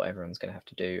least what everyone's going to have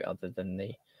to do, other than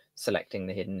the selecting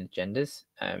the hidden agendas,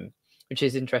 which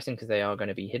is interesting because they are going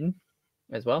to be hidden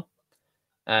as well.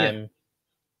 And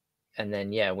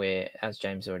then we're, as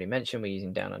James already mentioned, we're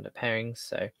using down under pairings,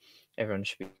 so everyone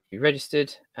should be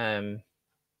registered. And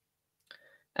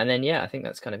then I think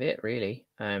that's kind of it, really.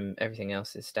 Everything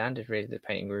else is standard, really, the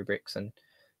painting rubrics and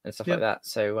stuff like that.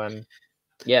 So I don't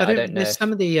know. There's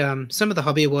some of the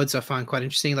hobby awards I find quite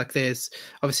interesting. Like there's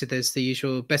the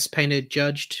usual best painted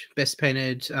judged, best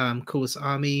painted coolest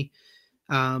army,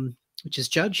 which is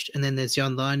judged, and then there's the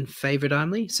online favorite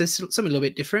army. So it's something a little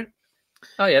bit different.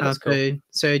 Oh yeah, that's cool.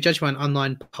 So judge one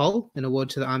online poll, an award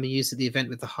to the army used at the event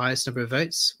with the highest number of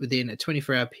votes within a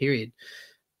 24-hour period,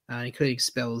 including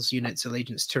spells, units,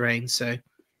 allegiance, terrain. So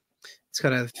it's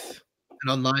kind of an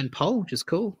online poll, which is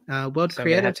cool. World so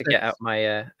creator. I'm gonna have to get out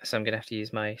my. So I'm gonna have to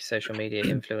use my social media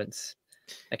influence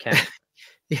account.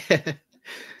 Yeah.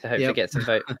 To hopefully get some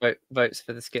votes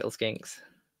for the Skittle Skinks.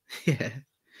 Yeah.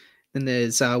 Then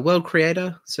there's World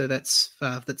Creator, so that's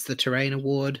the Terrain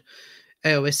Award.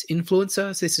 AOS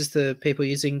Influencer, so this is the people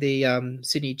using the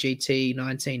Sydney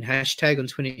GT19 hashtag on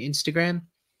Twitter and Instagram.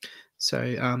 So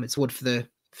it's award for the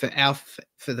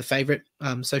favorite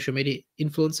social media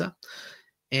influencer.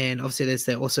 And obviously there's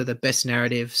also the best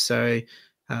narrative, so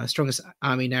strongest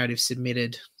army narrative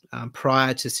submitted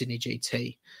prior to Sydney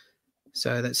GT.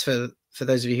 So that's for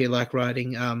those of you who like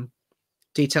writing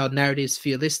detailed narratives for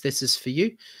your list. This is for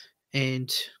you.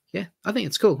 And I think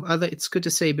it's cool. It's good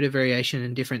to see a bit of variation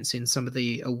and difference in some of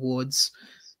the awards,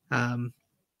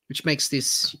 which makes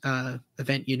this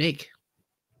event unique.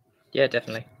 Yeah,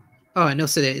 definitely. Oh, and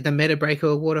also the Meta Breaker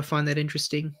Award, I find that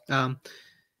interesting.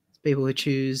 People who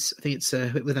choose, I think it's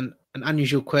with an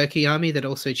unusual quirky army that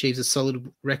also achieves a solid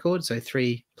record, so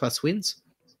 3+ wins.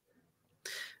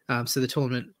 So the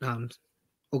tournament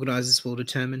organisers will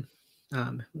determine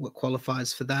what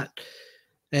qualifies for that.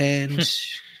 And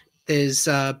there's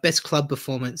best club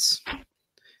performance,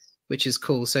 which is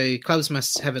cool. So clubs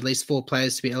must have at least 4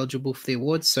 players to be eligible for the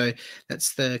awards. So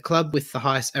that's the club with the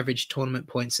highest average tournament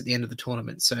points at the end of the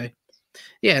tournament. So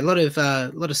a lot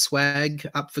of swag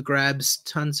up for grabs.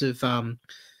 Tons of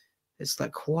there's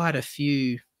like quite a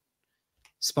few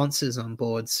sponsors on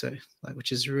board. So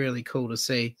which is really cool to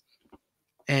see.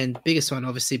 And biggest one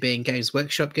obviously being Games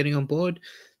Workshop getting on board.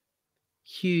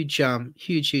 Huge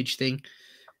thing.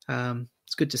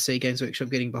 It's good to see Games Workshop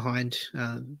getting behind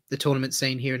the tournament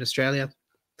scene here in Australia.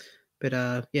 But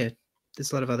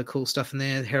there's a lot of other cool stuff in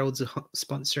there. Heralds are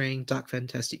sponsoring Dark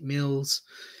Fantastic Mills,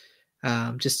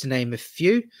 just to name a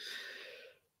few.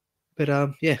 But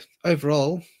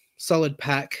overall, solid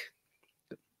pack.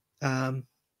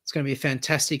 It's going to be a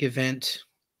fantastic event.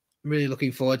 I'm really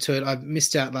looking forward to it. I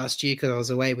missed out last year because I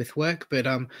was away with work, but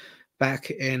I'm back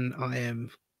and I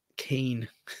am keen.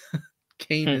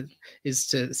 Keen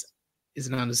is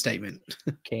an understatement.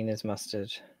 Keen as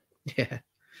mustard. Yeah.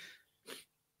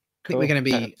 I think we're going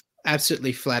to be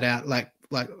absolutely flat out, like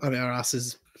on our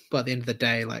asses by the end of the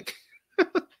day. But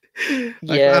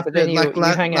then you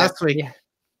hang out last week.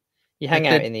 You hang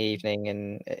out in the evening,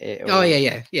 and it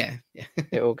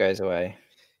all goes away.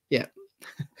 Yeah,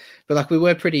 but we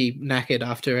were pretty knackered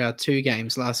after our 2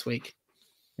 games last week.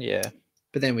 Yeah,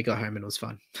 but then we got home and it was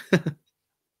fun.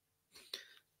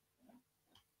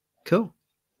 Cool.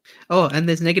 Oh, and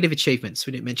there's negative achievements.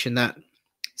 We didn't mention that.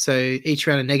 So each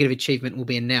round, a negative achievement will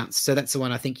be announced. So that's the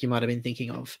one I think you might have been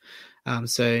thinking of.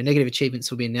 So negative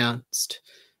achievements will be announced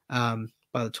by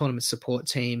the tournament support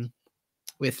team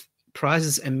with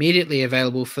prizes immediately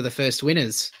available for the first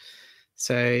winners.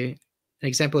 So an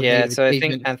example of negative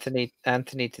achievement. I think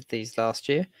Anthony did these last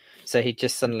year. So he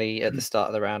just suddenly at the start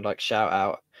of the round shout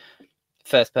out,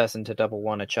 first person to double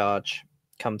 1 a charge,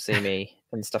 come see me.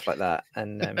 And stuff like that,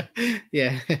 and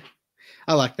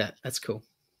I like that. That's cool.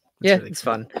 That's really cool.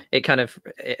 Fun.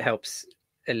 It helps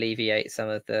alleviate some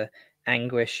of the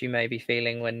anguish you may be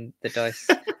feeling when the dice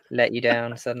let you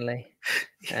down suddenly.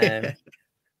 So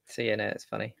it's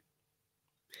funny.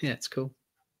 Yeah, it's cool.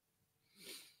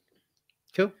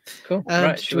 Cool.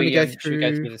 Right, should we go through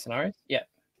the scenarios? Yeah.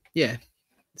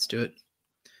 Let's do it.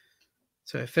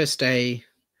 So first day,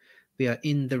 we are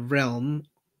in the realm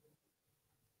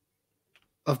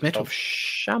of metal. Of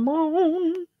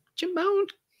Shamon.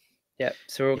 Yeah,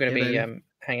 so we're all going to be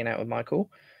hanging out with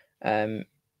Michael. But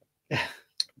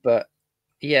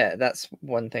that's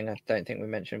one thing I don't think we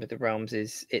mentioned with the realms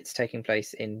is it's taking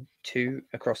place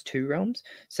across 2 realms.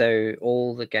 So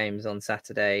all the games on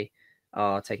Saturday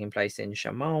are taking place in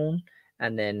Shamon,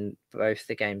 and then both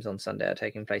the games on Sunday are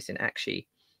taking place in Akshi,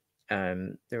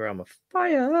 the Realm of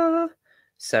Fire.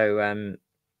 So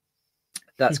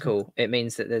that's cool. It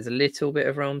means that there's a little bit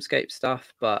of Realmscape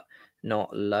stuff, but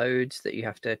not loads that you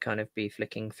have to kind of be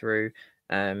flicking through.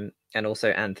 And also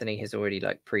Anthony has already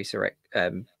like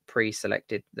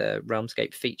pre-selected the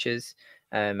Realmscape features,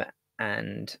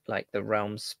 and like the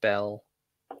realm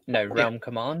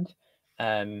command,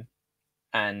 and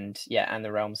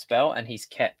the realm spell, and he's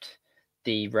kept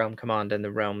the realm command and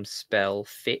the realm spell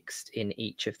fixed in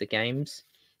each of the games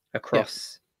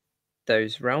across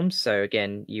those realms. So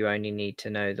again, you only need to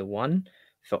know the one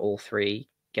for all 3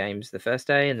 games the first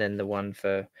day, and then the one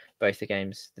for both the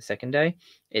games the second day.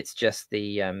 It's just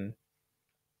the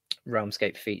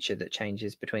Realmscape feature that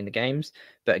changes between the games,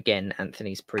 but again,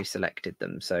 Anthony's pre-selected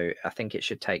them, so I think it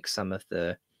should take some of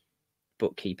the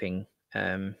bookkeeping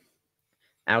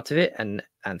out of it. And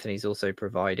Anthony's also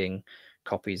providing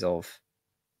copies of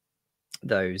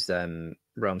those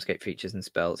Realmscape features and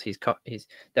spells.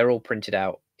 They're all printed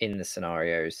out in the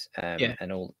scenarios,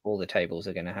 and all the tables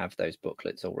are going to have those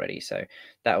booklets already, so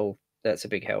that's a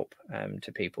big help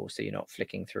to people, so you're not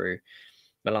flicking through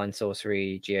Malign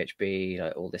Sorcery, GHB,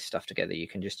 like all this stuff together. You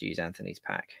can just use Anthony's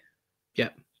pack. Yeah,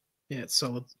 it's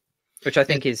solid. Which I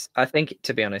think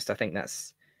to be honest, I think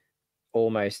that's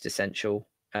almost essential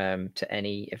to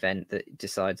any event that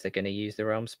decides they're going to use the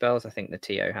realm spells. I think the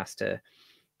TO has to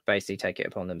basically take it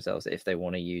upon themselves that if they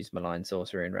want to use Malign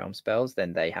Sorcery and realm spells,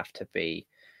 then they have to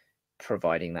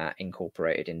providing that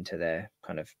incorporated into their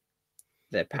kind of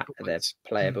their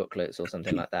player booklets or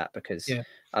something like that, because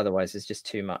otherwise there's just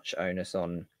too much onus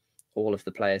on all of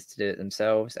the players to do it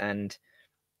themselves. And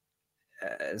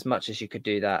as much as you could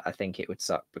do that, I think it would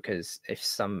suck, because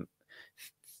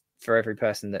for every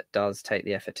person that does take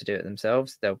the effort to do it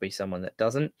themselves, there'll be someone that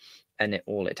doesn't, and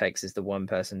all it takes is the one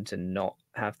person to not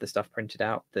have the stuff printed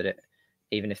out,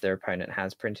 even if their opponent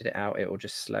has printed it out, it will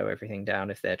just slow everything down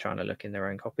if they're trying to look in their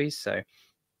own copies. So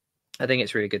I think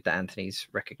it's really good that Anthony's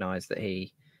recognized that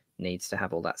he needs to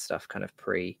have all that stuff kind of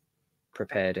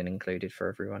prepared and included for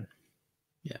everyone.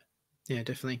 Yeah,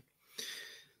 definitely.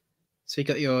 So you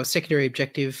got your secondary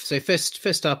objective. So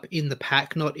first up in the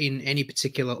pack, not in any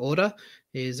particular order,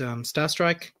 is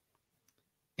Starstrike.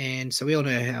 And so we all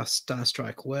know how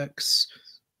Starstrike works,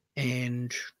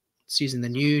 and it's using the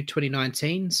new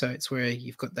 2019. So it's where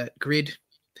you've got that grid,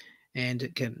 and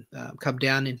it can come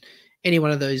down in any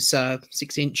one of those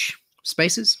 6-inch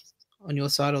spaces on your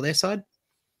side or their side,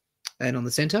 and on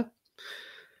the center.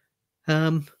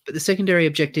 But the secondary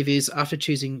objective is, after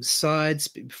choosing sides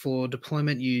before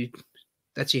deployment,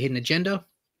 that's your hidden agenda.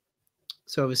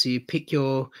 So obviously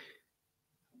you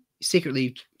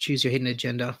secretly choose your hidden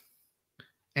agenda,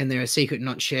 and they're a secret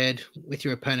not shared with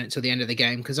your opponent till the end of the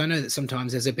game. Because I know that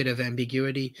sometimes there's a bit of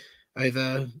ambiguity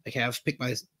over, okay, I've picked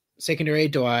my secondary.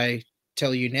 Do I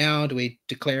tell you now? Do we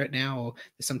declare it now? Or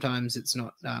sometimes it's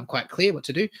not quite clear what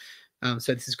to do.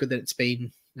 So this is good that it's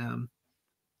been kind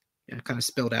of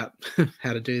spelled out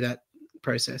how to do that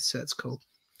process. So that's cool.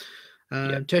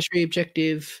 Tertiary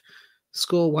objective: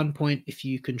 score 1 point if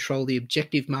you control the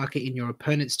objective marker in your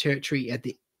opponent's territory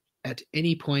at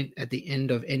any point at the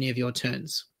end of any of your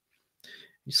turns.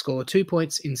 You score 2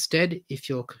 points instead if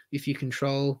you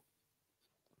control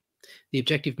the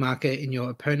objective marker in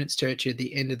your opponent's territory at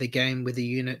the end of the game with a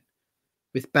unit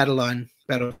with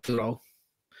battlefield roll.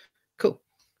 Cool.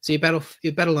 So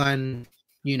your battle line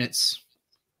units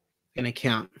are going to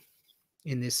count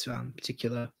in this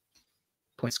particular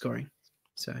point scoring.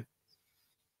 So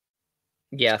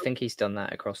yeah, I think he's done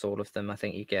that across all of them. I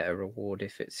think you get a reward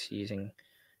if it's using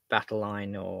battle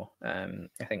line, or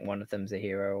I think one of them's a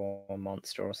hero or a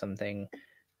monster or something.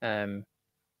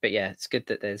 But yeah, it's good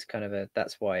that there's kind of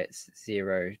that's why it's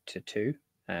 0 to 2.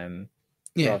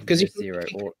 Because 0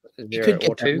 or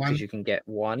 2, because you can get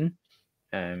 1.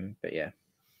 But yeah,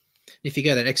 if you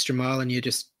go that extra mile and you're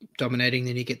just dominating,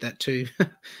 then you get that 2. I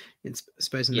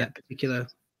suppose in that particular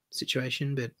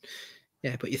situation. But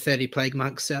yeah, put your 30 plague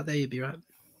marks out there, you'd be right.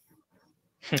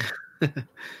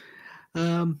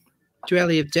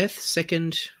 Duality of Death,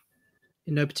 second,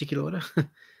 in no particular order.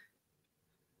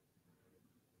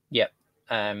 Yep.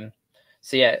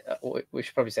 So yeah, we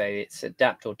should probably say it's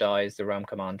adapt or die is the realm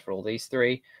command for all these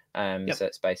 3. So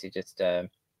it's basically just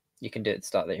you can do it at the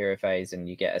start of the hero phase, and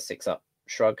you get a 6-up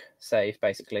shrug save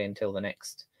basically until the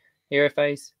next hero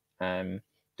phase. The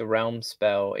realm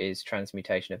spell is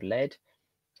Transmutation of Lead.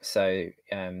 So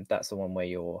that's the one where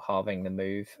you're halving the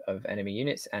move of enemy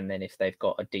units, and then if they've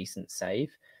got a decent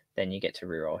save, then you get to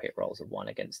reroll hit rolls of 1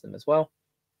 against them as well.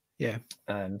 Yeah.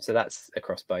 So that's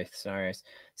across both scenarios.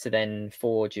 So then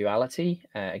for duality,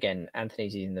 again,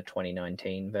 Anthony's using the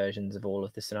 2019 versions of all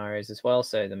of the scenarios as well,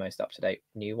 so the most up-to-date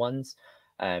new ones.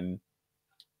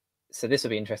 So this will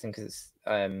be interesting because it's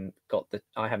got the,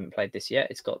 I haven't played this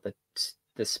yet, it's got the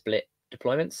split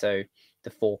deployment, so the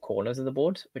four corners of the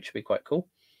board, which will be quite cool.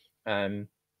 And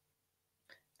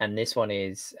this one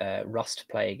is Rust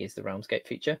Plague is the Realmscape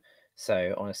feature.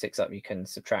 So on a 6-up, you can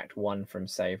subtract 1 from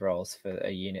save rolls for a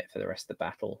unit for the rest of the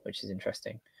battle, which is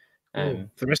interesting. For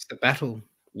the rest of the battle.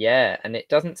 Yeah, and it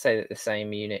doesn't say that the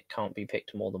same unit can't be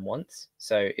picked more than once.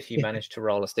 So if you manage to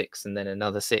roll a 6 and then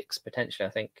another 6, potentially,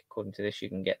 I think, according to this, you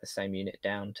can get the same unit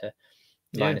down to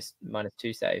minus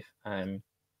 2 save.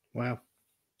 Wow.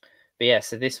 But yeah,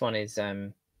 so this one is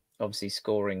obviously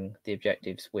scoring the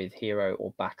objectives with hero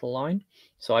or battle line.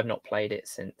 So I've not played it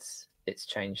since it's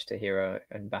changed to hero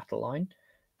and battle line.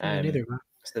 Neither.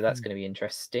 So that's going to be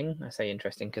interesting. I say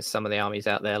interesting because some of the armies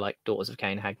out there, like Daughters of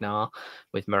Cain Hagnar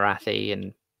with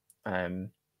Marathi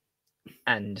and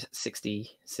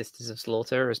 60 Sisters of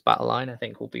Slaughter as battle line, I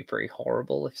think will be pretty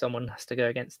horrible if someone has to go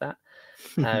against that.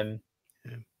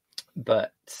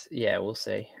 But yeah, we'll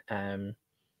see.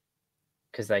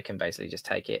 Because they can basically just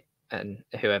take it, and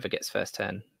whoever gets first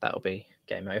turn, that'll be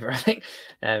game over, I think.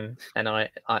 And I,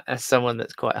 as someone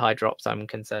that's quite high drops, I'm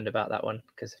concerned about that one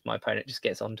because if my opponent just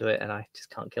gets onto it and I just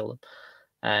can't kill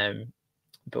them.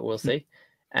 But we'll see.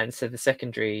 And so the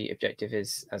secondary objective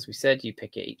is, as we said, you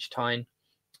pick it each time.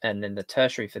 And then the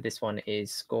tertiary for this one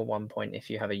is score 1 point if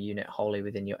you have a unit wholly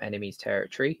within your enemy's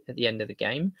territory at the end of the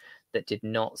game that did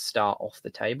not start off the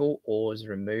table or was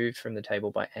removed from the table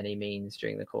by any means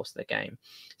during the course of the game.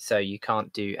 So you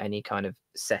can't do any kind of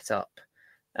setup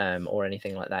or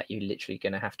anything like that. You're literally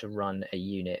going to have to run a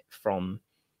unit from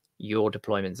your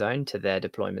deployment zone to their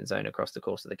deployment zone across the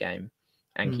course of the game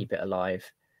and keep it alive.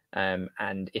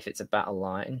 And if it's a battle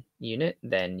line unit,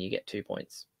 then you get 2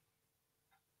 points.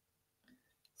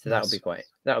 So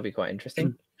that'll be quite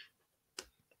interesting.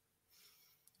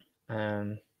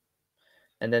 And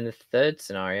then the third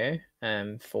scenario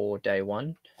for day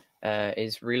one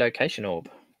is relocation orb.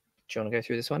 Do you want to go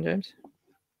through this one, James?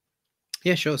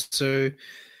 Yeah, sure. So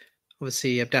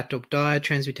obviously adapt or die,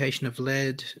 transmutation of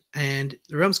lead, and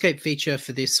the Realmscape feature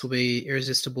for this will be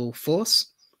irresistible force.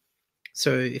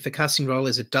 So if a casting roll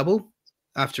is a double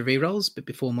after rerolls, but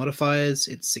before modifiers,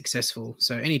 it's successful.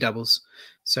 So any doubles.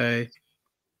 So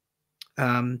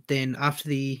then after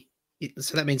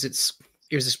so that means it's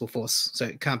irresistible force, so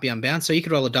it can't be unbound. So you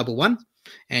could roll a double 1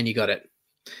 and you got it.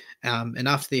 And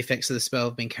after the effects of the spell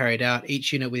have been carried out,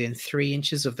 each unit within 3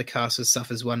 inches of the caster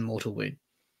suffers 1 mortal wound.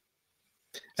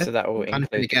 So that will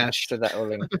include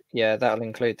that'll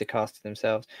include the caster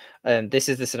themselves. This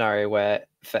is the scenario where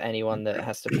for anyone that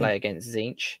has to play against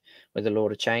Tzeentch with the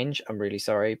Lord of Change, I'm really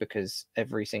sorry because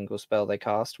every single spell they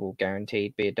cast will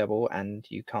guaranteed be a double and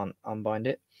you can't unbind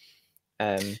it.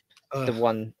 The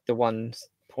one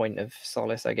point of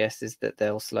solace, I guess, is that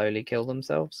they'll slowly kill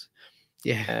themselves.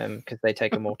 Yeah. Because they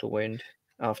take a mortal wound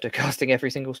after casting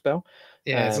every single spell.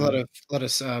 Yeah, it's a lot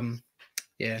of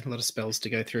spells to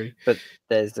go through. But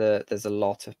there's a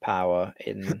lot of power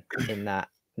in that,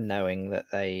 knowing that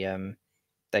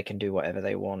they can do whatever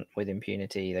they want with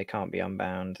impunity. They can't be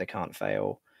unbound. They can't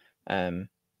fail. If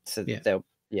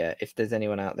there's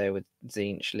anyone out there with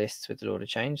Tzeentch lists with the Lord of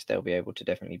Change, they'll be able to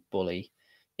definitely bully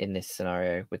in this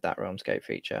scenario with that Realmscape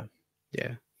feature.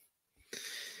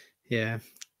 Yeah.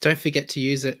 Don't forget to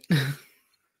use it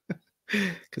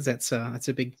because that's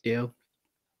a big deal.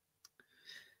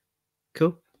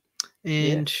 Cool.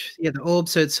 And the orb,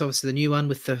 so it's obviously the new one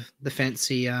with the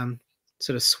fancy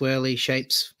sort of swirly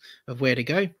shapes of where to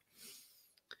go.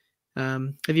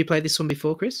 Have you played this one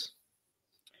before, Chris?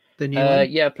 The new one?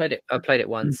 Yeah, I played it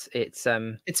once.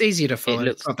 It's easier to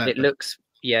follow.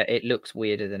 It looks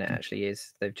weirder than it actually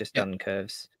is. They've just done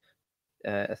curves,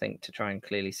 I think, to try and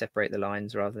clearly separate the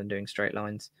lines rather than doing straight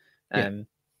lines. But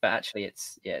actually,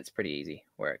 it's pretty easy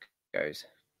where it goes.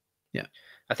 Yeah,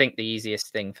 I think the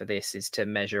easiest thing for this is to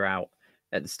measure out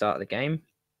at the start of the game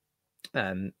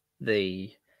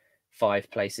the 5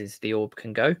 places the orb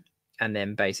can go, and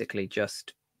then basically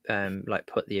just like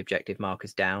put the objective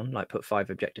markers down, like put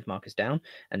 5 objective markers down,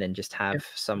 and then just have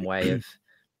some way of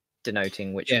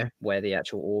denoting where the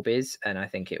actual orb is. And I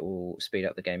think it will speed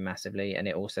up the game massively, and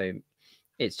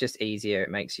it's just easier. It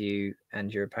makes you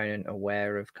and your opponent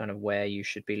aware of kind of where you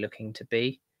should be looking to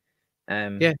be.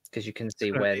 Because you can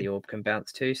see where the orb can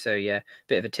bounce to. So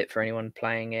bit of a tip for anyone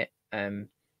playing it.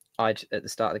 I'd at the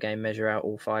start of the game measure out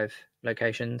all 5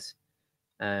 locations,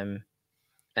 and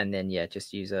then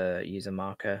just use a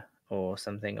marker or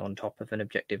something on top of an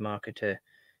objective marker to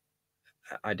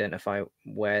identify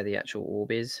where the actual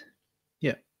orb is.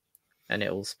 Yeah. And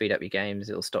it'll speed up your games.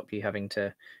 It'll stop you having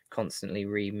to constantly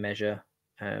remeasure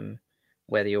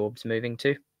where the orb's moving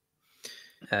to.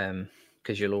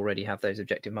 Because you'll already have those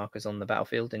objective markers on the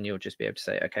battlefield, and you'll just be able to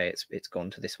say, okay, it's gone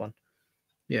to this one.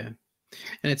 Yeah.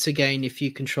 And it's again, if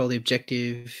you control the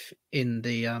objective in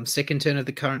the second turn of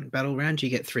the current battle round, you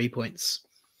get 3 points,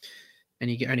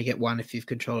 and you only get 1 if you've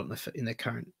controlled it in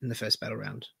the first battle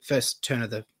round, first turn of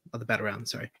the battle round.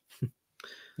 Sorry.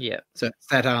 Yeah. So it's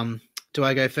that do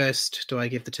I go first? Do I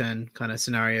give the turn kind of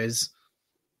scenarios?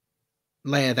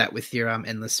 Layer that with your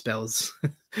endless spells.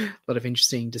 A lot of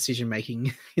interesting decision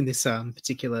making in this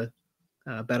particular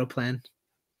battle plan.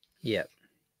 Yeah.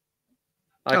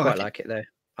 I quite like it though.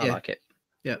 I like it.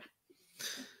 Yep.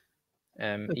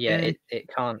 Yeah, it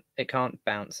can't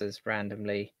bounce as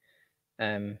randomly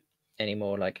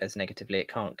anymore, like as negatively. It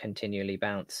can't continually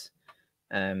bounce.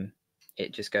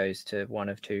 It just goes to one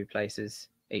of 2 places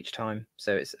each time,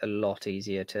 so it's a lot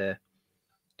easier to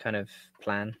kind of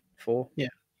plan for. Yeah.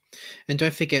 And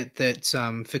don't forget that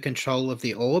for control of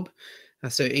the orb,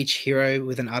 so each hero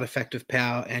with an artifact of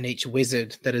power and each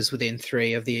wizard that is within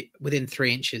 3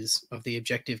 inches of the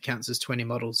objective counts as 20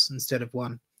 models instead of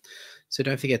 1. So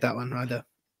don't forget that one either.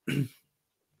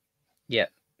 Yeah.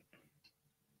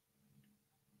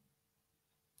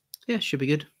 Yeah, should be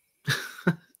good.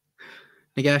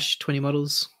 Nagash, 20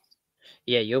 models.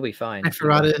 Yeah, you'll be fine.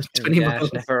 Neferata, 20 models.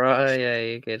 Neferata, yeah,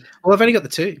 you're good. Well, I've only got the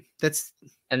 2.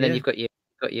 And then you've got your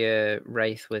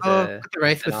Wraith with the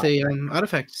Wraith with the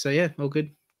artifact. So yeah, all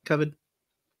good, covered.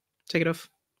 Take it off.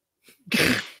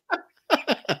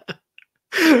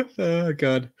 Oh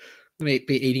god, I'm gonna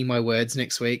be eating my words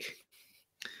next week.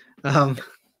 It'll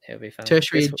be fun.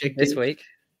 Tertiary objective this week.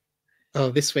 Oh,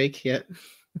 this week, yeah.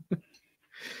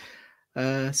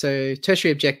 So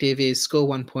tertiary objective is score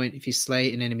 1 point if you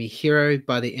slay an enemy hero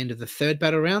by the end of the 3rd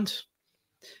battle round,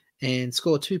 and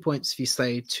score 2 points if you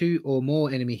slay 2 or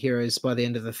more enemy heroes by the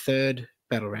end of the 3rd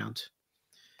battle round.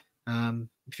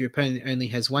 If your opponent only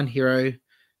has 1 hero,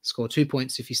 score 2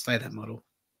 points if you slay that model.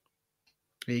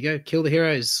 There you go, kill the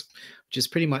heroes, which is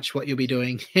pretty much what you'll be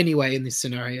doing anyway in this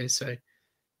scenario. So,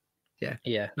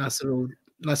 yeah, nice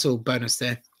little bonus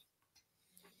there.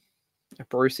 A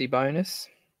Brucey bonus.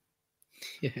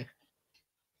 Yeah.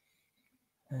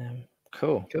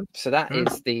 Cool. So that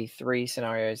is the 3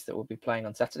 scenarios that we'll be playing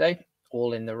on Saturday,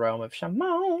 all in the realm of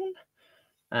Shaman.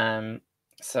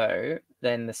 So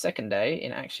then the second day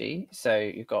in Aqshy, so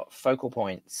you've got focal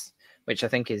points, which I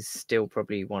think is still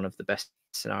probably one of the best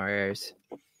scenarios.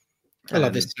 I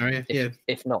love this scenario,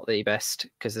 if not the best,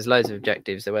 because there's loads of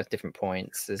objectives. They're worth different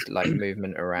points. There's like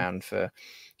movement around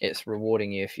it's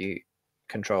rewarding you if you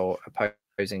control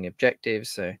opposing objectives.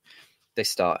 So they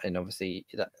start, and obviously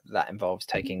that involves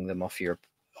taking them off your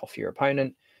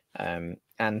opponent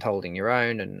and holding your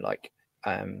own, and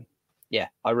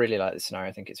I really like this scenario.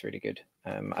 I think it's really good.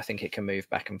 I think it can move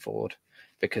back and forward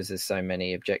because there's so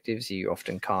many objectives. You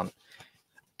often can't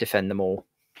defend them all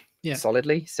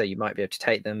solidly, so you might be able to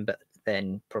take them, but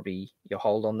then probably your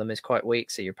hold on them is quite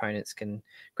weak, so your opponents can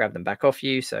grab them back off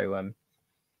you. So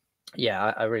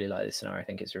I really like this scenario. I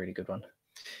think it's a really good one.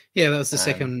 Yeah, that was the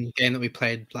second game that we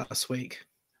played last week.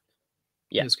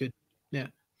 Yeah, it was good. Yeah.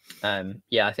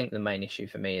 I think the main issue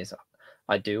for me is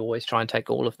I do always try and take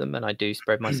all of them, and I do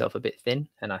spread myself a bit thin.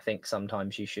 And I think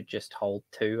sometimes you should just hold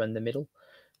 2 in the middle,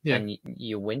 and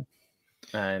you win.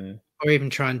 Or even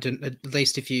try and at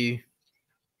least if you,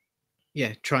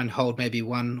 try and hold maybe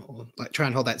 1, or like try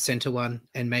and hold that center one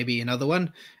and maybe another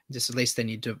one. Just at least then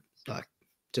you do like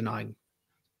denying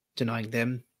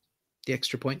them the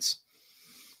extra points.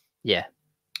 Yeah,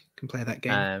 can play that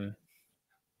game.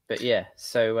 But yeah,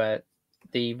 so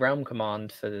the realm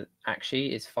command for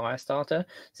Aqshy is Firestarter.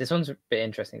 So this one's a bit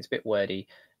interesting. It's a bit wordy.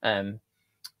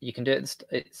 You can do it.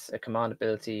 It's a command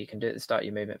ability. You can do it at the start of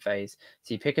your movement phase.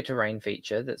 So you pick a terrain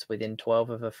feature that's within 12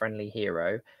 of a friendly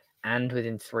hero and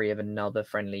within 3 of another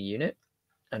friendly unit,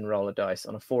 and roll a dice.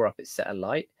 On a 4-up, it's set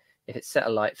alight. If it's set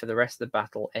alight for the rest of the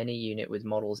battle, any unit with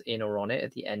models in or on it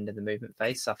at the end of the movement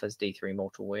phase suffers D3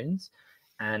 mortal wounds.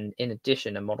 And in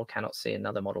addition, a model cannot see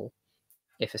another model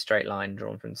if a straight line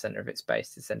drawn from the center of its base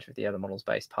to the center of the other model's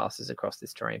base passes across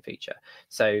this terrain feature.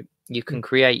 So you can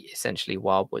create essentially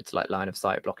wildwoods, like line of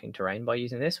sight blocking terrain, by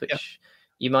using this, which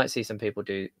you might see some people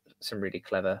do some really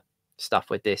clever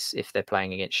stuff with this if they're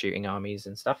playing against shooting armies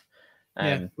and stuff.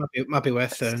 Might be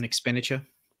worth an expenditure.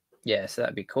 Yeah, so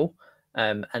that'd be cool.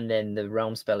 And then the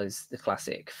realm spell is the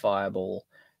classic fireball.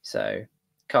 So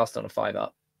cast on a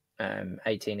 5-up,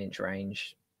 18-inch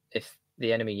range. If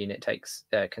the enemy unit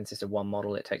consists of 1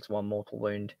 model, it takes 1 mortal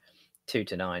wound. 2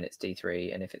 to 9, it's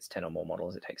D3, and if it's 10 or more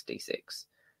models, it takes D6.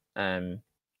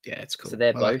 Yeah, it's cool. So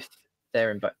they're both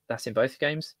that's in both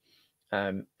games.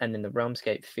 And then the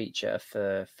Realmscape feature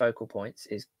for focal points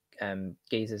is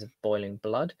Geezers of Boiling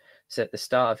Blood. So at the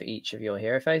start of each of your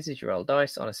hero phases, you roll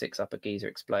dice. On a 6 up, a Geezer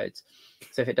explodes.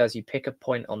 So if it does, you pick a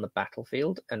point on the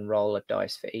battlefield and roll a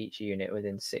dice for each unit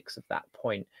within 6 of that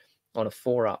point. On a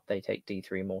 4 up, they take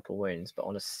D3 mortal wounds, but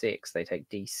on a 6, they take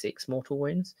D6 mortal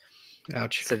wounds.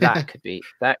 Ouch. So that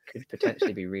could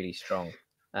potentially be really strong.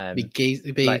 Be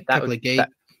a couple of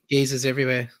geezers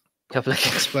everywhere. Couple of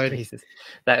exploding.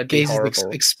 That would be horrible.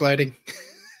 Exploding.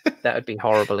 That would be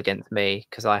horrible against me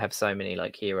because I have so many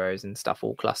like heroes and stuff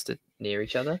all clustered near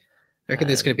each other. I reckon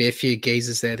there's going to be a few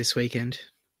geezers there this weekend.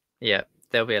 Yeah,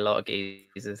 there'll be a lot of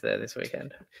geezers there this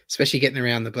weekend. Especially getting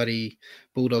around the bloody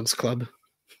Bulldogs club.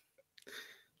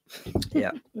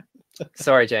 Yeah.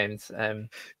 Sorry, James.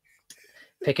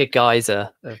 Pick a geyser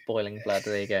of boiling blood.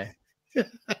 There you go.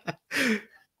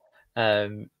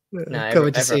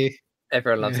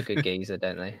 Everyone loves a good geezer,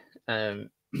 don't they?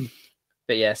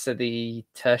 But yeah, so the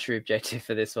tertiary objective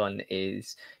for this one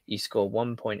is you score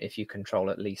 1 point if you control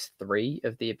at least 3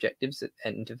 of the objectives at the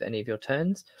end of any of your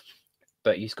turns,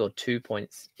 but you score 2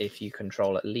 points if you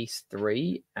control at least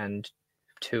 3 and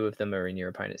 2 of them are in your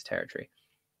opponent's territory.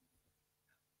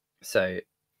 So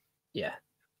yeah,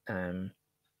 the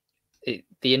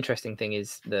interesting thing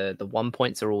is the 1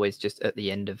 points are always just at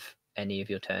the end of any of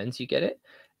your turns you get it,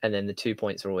 and then the 2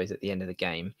 points are always at the end of the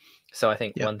game. So I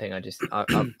think one thing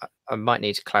I might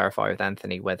need to clarify with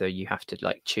Anthony whether you have to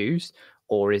like choose,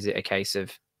 or is it a case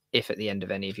of if at the end of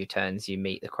any of your turns you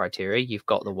meet the criteria, you've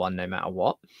got the 1 no matter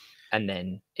what, and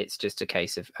then it's just a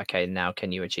case of okay, now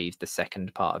can you achieve the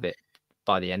second part of it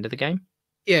by the end of the game?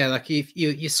 Yeah, like if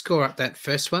you score up that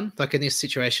first one, like in this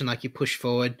situation, like you push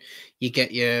forward, you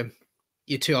get your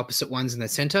 2 opposite ones in the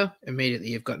center, immediately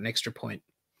you've got an extra point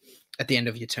at the end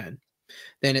of your turn.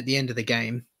 Then at the end of the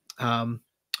game,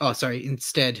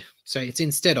 instead. So it's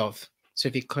instead of. So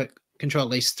if you control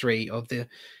at least 3 of the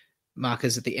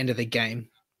markers at the end of the game,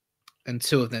 and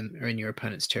 2 of them are in your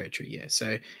opponent's territory. Yeah,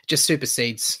 so it just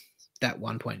supersedes that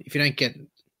 1 point. If you don't get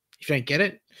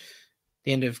it,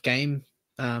 the end of game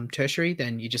tertiary,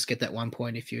 then you just get that 1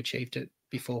 point if you achieved it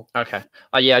before. Okay.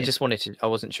 I just wanted to. I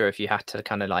wasn't sure if you had to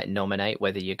kind of like nominate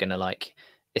whether you're going to like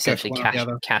essentially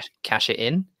cash it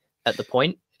in at the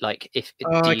point. Like if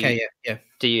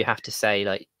do you have to say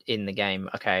like in the game,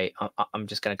 okay, I'm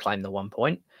just going to claim the 1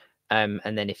 point, and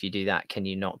then if you do that, can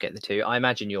you not get the 2? I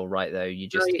imagine you're right though. You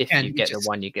just you get the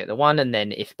 1, you get the 1, and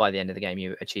then if by the end of the game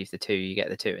you achieve the 2, you get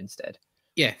the 2 instead.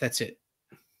 Yeah, that's it.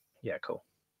 Yeah, cool.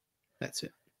 That's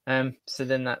it. So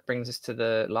then that brings us to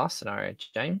the last scenario,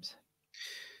 James.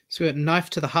 So we got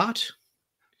Knife to the Heart.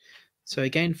 So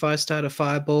again, 5-star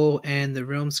fireball, and the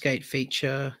Realmscape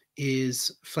feature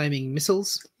is flaming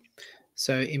missiles.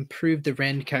 So improve the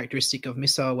rend characteristic of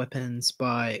missile weapons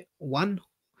by 1,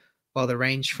 while the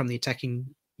range from the attacking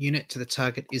unit to the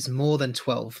target is more than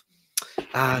 12.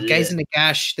 Gaze and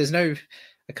Nagash.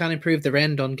 I can't improve the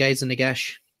rend on Gaze and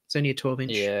Nagash. It's only a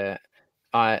 12-inch. Yeah,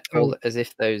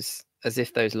 as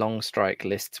if those long strike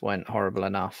lists weren't horrible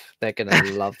enough. They're gonna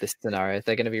love this scenario.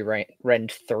 They're gonna be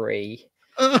rend 3.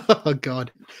 Oh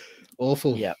god,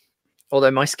 awful. Yeah. Although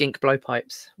my skink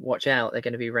blowpipes, watch out, they're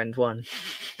going to be rend 1.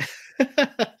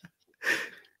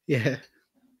 Yeah.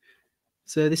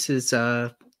 So this is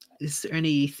there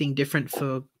anything different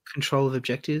for control of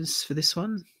objectives for this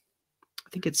one? I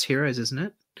think it's heroes, isn't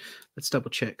it? Let's double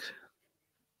check.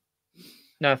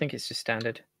 No, I think it's just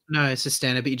standard. No, it's just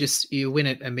standard, but you win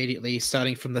it immediately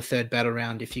starting from the 3rd battle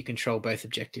round if you control both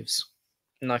objectives.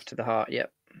 Knife to the heart,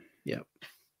 yep. Yep.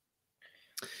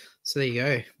 So there you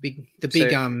go.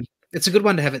 It's a good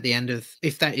one to have at the end of,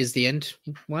 if that is the end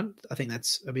one. I think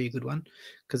that'll be a good one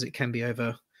because it can be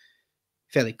over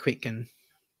fairly quick and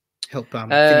help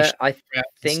finish. I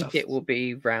think it will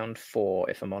be round 4,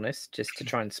 if I'm honest, just to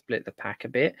try and split the pack a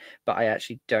bit. But I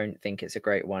actually don't think it's a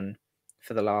great one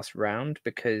for the last round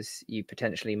because you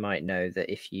potentially might know that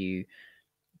if you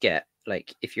get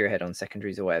like if you're ahead on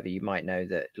secondaries or whatever, you might know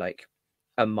that like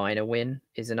a minor win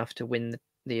is enough to win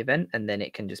the event, and then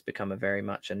it can just become a very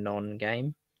much a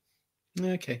non-game.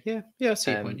 Okay, yeah, I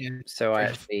see your point. Yeah. So I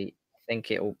actually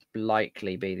think it will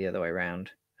likely be the other way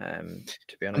around.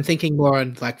 To be honest, I'm thinking more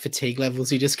on like fatigue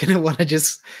levels. You're just gonna want to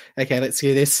okay, let's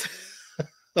do this.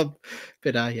 But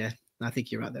yeah, I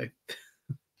think you're right though.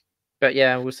 But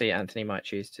yeah, we'll see. Anthony might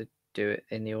choose to do it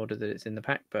in the order that it's in the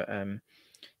pack. But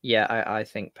yeah, I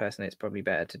think personally it's probably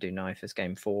better to do Knife as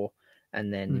game 4,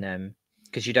 and then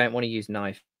because you don't want to use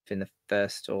Knife in the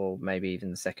first or maybe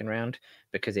even the second round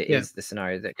because it is the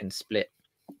scenario that can split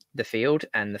the field,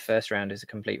 and the first round is a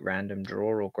complete random draw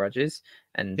or grudges,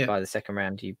 and Yeah. by the second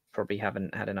round you probably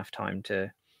haven't had enough time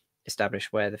to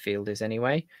establish where the field is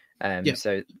anyway. Yeah.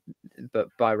 So, but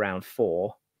by round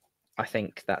 4, I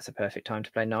think that's a perfect time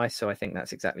to play nice. So I think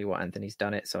that's exactly what Anthony's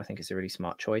done it. So I think it's a really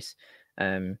smart choice,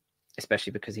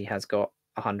 especially because he has got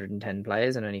 110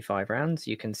 players and only 5 rounds.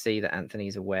 You can see that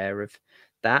Anthony's aware of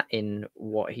that in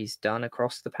what he's done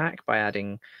across the pack by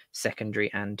adding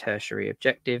secondary and tertiary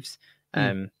objectives.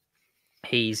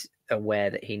 He's aware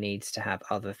that he needs to have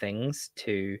other things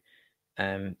to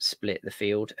split the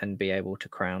field and be able to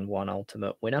crown one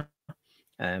ultimate winner,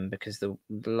 because the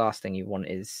last thing you want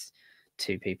is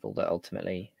 2 people that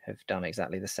ultimately have done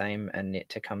exactly the same and it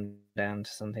to come down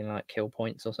to something like kill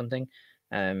points or something,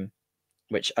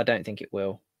 which I don't think it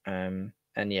will. And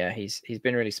yeah, he's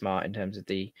been really smart in terms of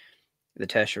the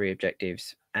tertiary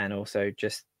objectives and also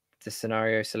just the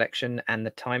scenario selection and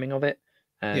the timing of it,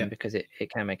 because it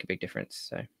can make a big difference.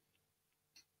 So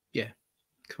yeah,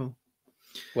 cool.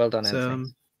 Well done, So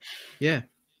Anthony. yeah,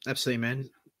 absolutely, man.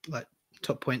 Like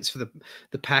top points for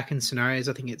the pack and scenarios.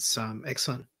 I think it's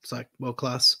excellent. It's like world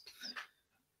class.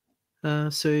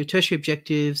 So tertiary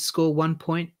objectives, score 1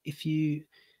 point if you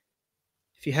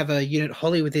have a unit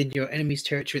wholly within your enemy's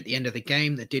territory at the end of the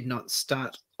game that did not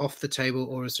start off the table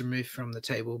or is removed from the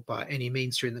table by any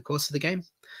means during the course of the game.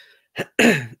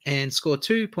 And score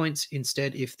 2 points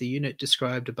instead if the unit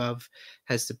described above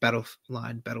has the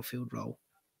battlefield role.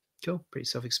 Cool, pretty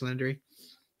self-explanatory.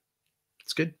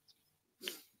 It's good.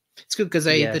 It's good because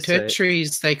the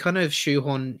tertiaries, they kind of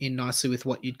shoehorn in nicely with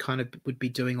what you'd kind of would be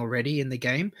doing already in the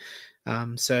game.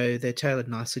 So they're tailored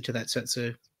nicely to that. So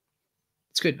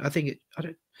it's good. I think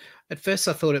at first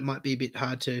I thought it might be a bit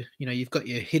hard to, you've got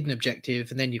your hidden objective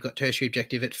and then you've got tertiary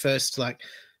objective. At first, like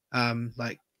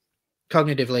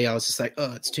cognitively, I was just like,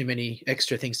 oh, it's too many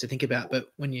extra things to think about.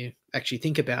 But when you actually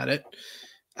think about it,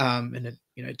 and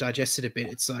it, digest it a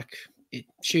bit, it's like it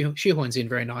shoehorns in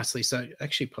very nicely. So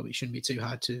actually probably shouldn't be too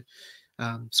hard to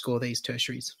score these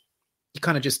tertiaries. You're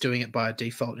kind of just doing it by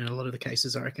default in a lot of the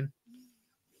cases, I reckon.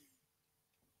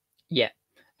 Yeah.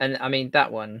 And I mean,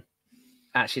 that one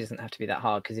actually doesn't have to be that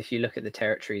hard, because if you look at the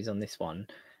territories on this one,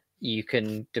 you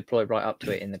can deploy right up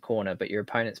to it in the corner, but your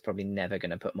opponent's probably never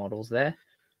going to put models there.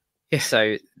 Yeah.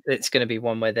 So it's going to be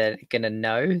one where they're going to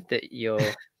know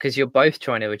that because you're both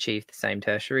trying to achieve the same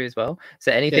tertiary as well.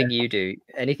 So anything you do,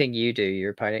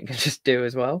 your opponent can just do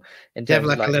as well. In terms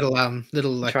of like a little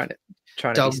like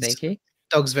trying to be sneaky.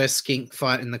 Dogs versus skink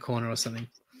fight in the corner or something.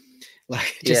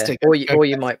 Like just or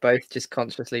you might both just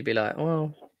consciously be like,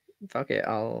 well, fuck it,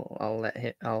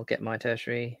 I'll get my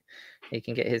tertiary, he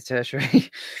can get his tertiary,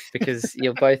 because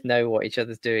you'll both know what each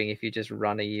other's doing if you just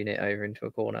run a unit over into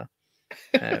a corner.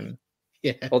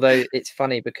 Yeah. Although it's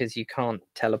funny because you can't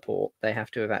teleport; they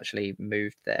have to have actually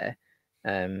moved there,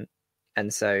 and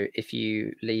so if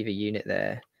you leave a unit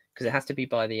there, because it has to be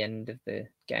by the end of the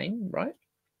game, right?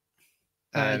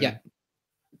 Yeah.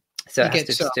 So it has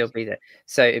to still be there.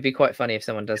 So it'd be quite funny if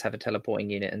someone does have a teleporting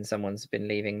unit and someone's been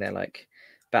leaving their like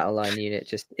battle line unit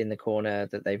just in the corner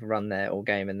that they've run there all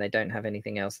game, and they don't have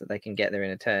anything else that they can get there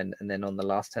in a turn, and then on the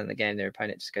last turn of the game their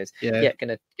opponent just goes,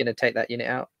 gonna take that unit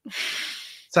out.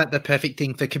 It's like the perfect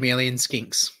thing for chameleon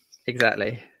skinks.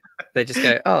 Exactly. They just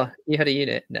go, oh, you had a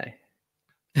unit? No.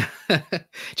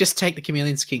 Just take the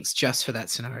chameleon skinks just for that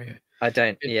scenario. I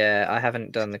don't. Yeah, I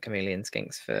haven't done the chameleon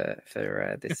skinks for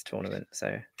this tournament.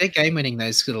 So they're game winning,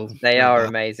 those little. They are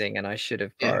amazing, and I should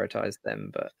have prioritized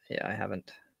them, but I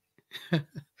haven't.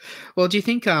 Well, do you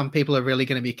think people are really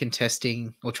going to be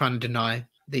contesting or trying to deny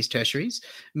these tertiaries?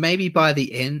 Maybe by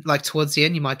the end, like towards the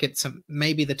end, you might get some.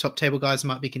 Maybe the top table guys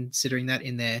might be considering that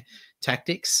in their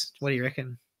tactics. What do you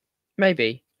reckon?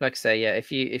 Maybe, like I say, yeah.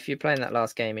 If you're playing that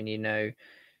last game and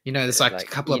there's like a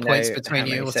couple of points between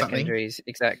you or something.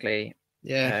 Exactly.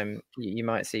 Yeah. You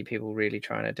might see people really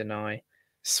trying to deny.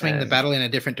 Swing the battle in a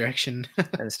different direction.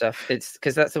 And stuff. It's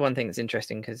because that's the one thing that's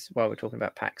interesting, because while we're talking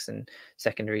about packs and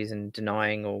secondaries and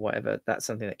denying or whatever, that's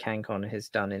something that CanCon has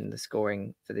done in the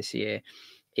scoring for this year,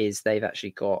 is they've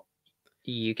actually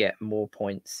you get more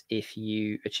points if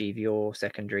you achieve your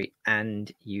secondary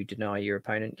and you deny your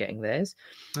opponent getting theirs.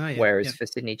 Whereas for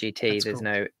Sydney GT,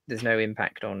 there's no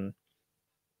impact on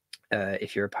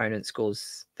if your opponent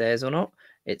scores theirs or not.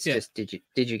 It's just did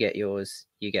you get yours,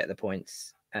 you get the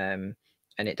points,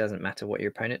 and it doesn't matter what your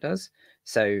opponent does.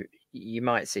 So you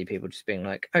might see people just being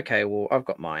like, okay, well, I've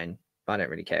got mine, I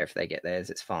don't really care if they get theirs,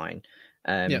 it's fine.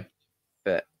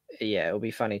 But yeah, it'll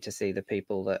be funny to see the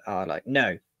people that are like,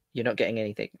 no, you're not getting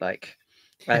anything. Like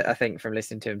I think from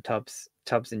listening to him, Tubbs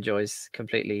enjoys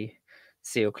completely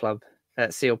seal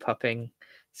pupping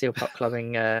seal puck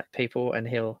clubbing people, and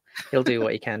he'll do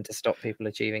what he can to stop people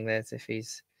achieving theirs if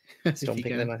he's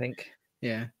stomping them, I think.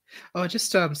 Yeah. Oh,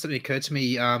 just something occurred to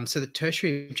me. So the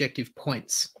tertiary objective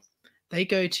points, they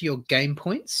go to your game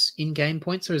points, in-game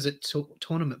points, or is it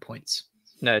tournament points?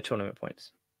 No, tournament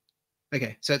points.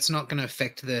 Okay, so it's not going to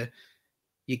affect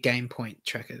your game point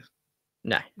tracker.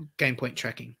 No. Game point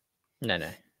tracking. No.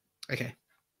 Okay.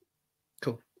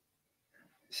 Cool.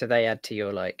 So they add to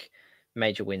your like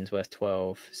major wins worth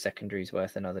 12, secondaries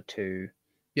worth another 2,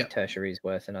 tertiaries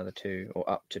worth another 2, or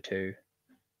up to 2.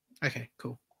 Okay,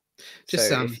 cool.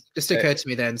 Just occurred to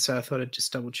me then, so I thought I'd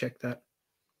just double check that.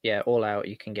 Yeah, all out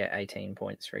you can get 18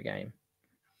 points for a game.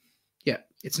 Yeah,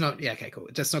 it's not. Yeah, okay, cool.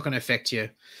 That's not going to affect your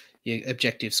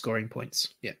objective scoring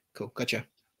points. Yeah, cool. Gotcha.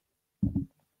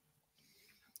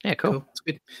 Yeah, cool. That's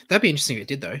good. That'd be interesting if it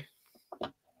did, though.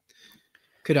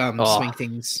 Could swing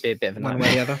things be a bit of one way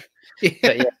or the other. Yeah.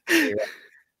 But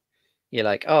you're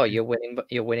like, oh, you're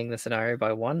winning the scenario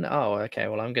by 1. Oh, okay.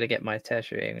 Well, I'm going to get my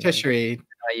tertiary.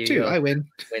 2, I win.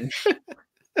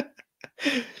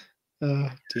 Oh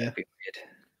dear.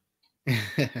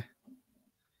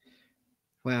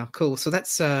 Wow, cool. So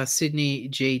that's Sydney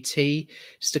GT.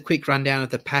 Just a quick rundown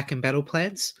of the pack and battle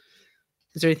plans.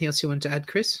 Is there anything else you want to add,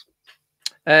 Chris?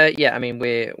 Yeah, I mean,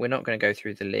 we're not going to go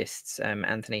through the lists.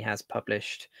 Anthony has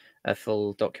published a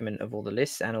full document of all the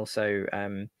lists, and also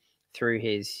through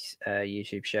his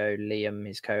YouTube show, Liam,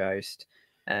 his co-host,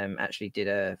 actually did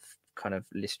a kind of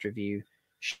list review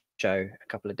show a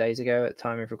couple of days ago at the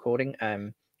time of recording,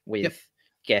 with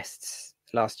guests,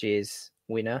 last year's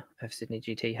winner of Sydney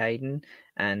GT, Hayden,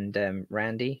 and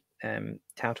Randy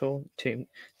Tautor,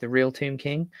 the real Tomb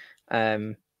King.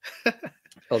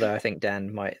 Although I think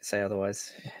Dan might say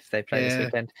otherwise if they play this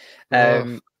weekend.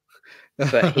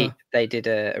 But they did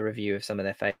a review of some of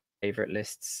their favorite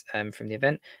lists from the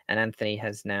event, and Anthony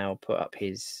has now put up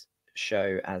his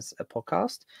show as a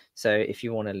podcast. So if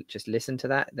you want to just listen to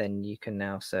that, then you can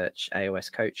now search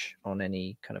AOS Coach on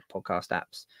any kind of podcast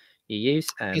apps you use.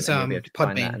 It's and you'll be able to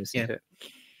find that and listen to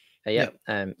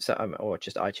it. Or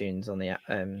just iTunes on the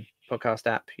podcast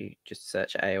app. You just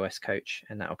search AOS Coach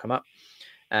and that'll come up.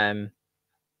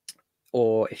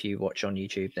 Or if you watch on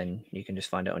YouTube, then you can just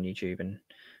find it on YouTube and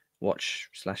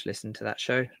watch/listen to that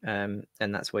show. And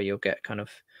that's where you'll get kind of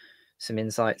some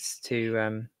insights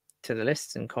to the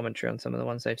lists and commentary on some of the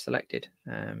ones they've selected.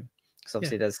 Because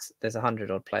obviously there's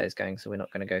 100 odd players going, so we're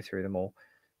not going to go through them all.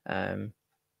 But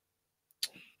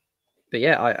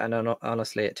yeah,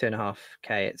 honestly, at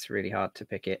 2.5K, it's really hard to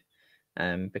pick it,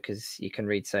 because you can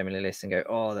read so many lists and go,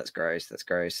 oh, that's gross,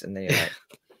 and then you're like,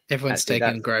 everyone's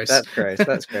taking gross. That's gross.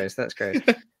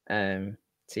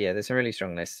 So yeah, there's some really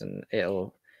strong lists, and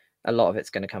a lot of it's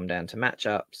going to come down to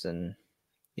matchups and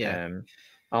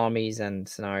armies and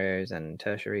scenarios and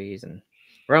tertiaries and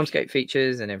Realmscape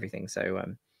features and everything. So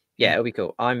it'll be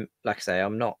cool. I'm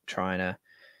not trying to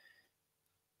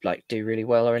like do really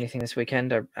well or anything this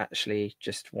weekend. I actually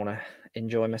just want to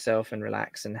enjoy myself and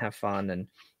relax and have fun, and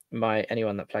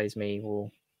anyone that plays me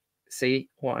will see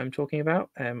what I'm talking about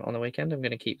on the weekend. I'm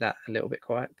going to keep that a little bit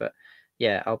quiet, but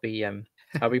yeah, I'll be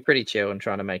pretty chill and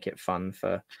trying to make it fun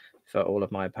for all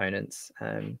of my opponents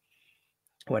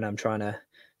when I'm trying to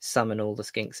summon all the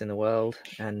skinks in the world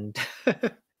and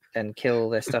kill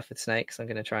their stuff with snakes. I'm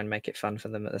going to try and make it fun for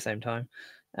them at the same time.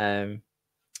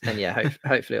 And yeah,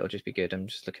 hopefully it'll just be good. I'm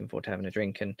just looking forward to having a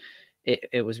drink, and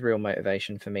it was real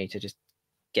motivation for me to just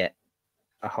get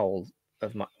a hold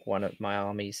of one of my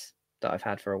armies that I've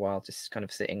had for a while, just kind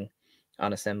of sitting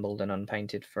unassembled and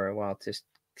unpainted for a while, to just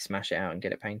smash it out and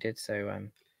get it painted. So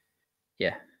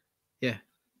yeah.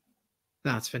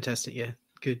 No, it's fantastic. Yeah,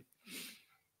 good.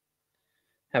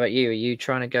 How about you? Are you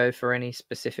trying to go for any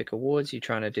specific awards? Are you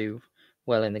trying to do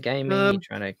well in the gaming? Are you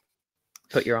trying to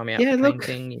put your army out for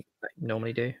painting, you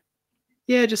normally do?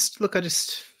 Yeah, I just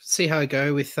see how I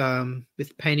go with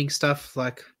painting stuff.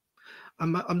 Like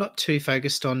I'm not too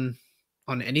focused on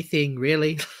anything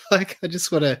really. Like I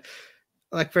just want to,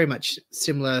 like, very much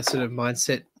similar sort of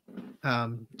mindset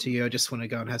to you. I just want to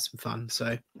go and have some fun.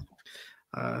 So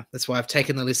that's why I've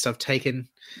taken the list I've taken.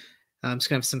 I'm just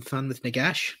gonna have some fun with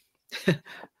Nagash.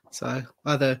 So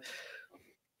either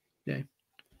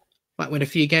might win a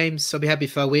few games. I'll be happy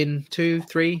if I win 2,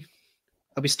 3.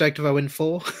 I'll be stoked if I win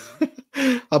 4.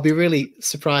 I'll be really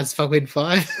surprised if I win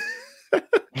 5.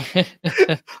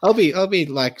 I'll be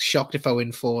like shocked if I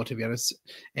win 4, to be honest,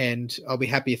 and I'll be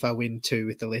happy if I win 2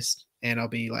 with the list, and I'll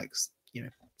be like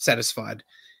satisfied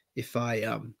if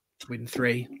I win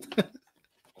 3.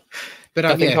 But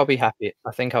I think I'll be happy.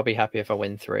 I think I'll be happy if I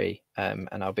win 3, and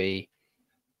I'll be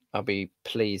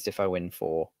pleased if I win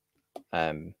 4.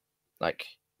 Like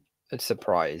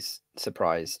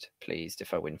surprised, pleased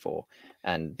if I win 4,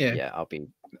 and Yeah.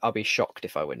 I'll be shocked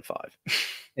if I win 5.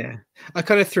 Yeah, I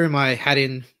kind of threw my hat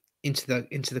into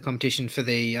the competition for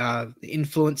the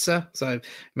influencer. So I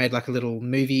made like a little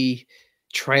movie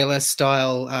trailer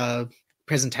style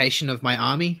presentation of my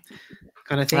army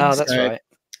kind of thing. Oh, that's right.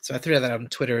 So I threw that on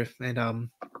Twitter and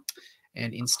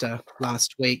Insta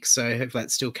last week. So hopefully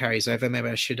that still carries over. Maybe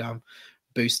I should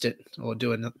boost it or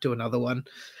do another one.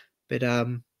 But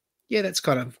yeah, that's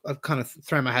I've kind of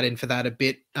thrown my hat in for that a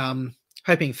bit.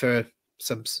 Hoping for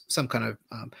some kind of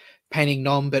painting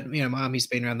nom, but you know my army's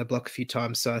been around the block a few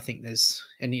times, so I think there's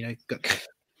got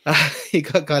you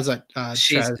got guys like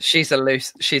she's a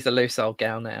loose old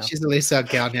gal now. She's a loose old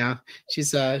gal now.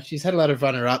 She's had a lot of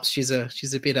runner ups. She's a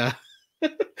bit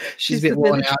she's a bit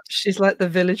worn out. She's like the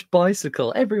village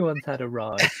bicycle. Everyone's had a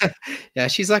ride. Yeah,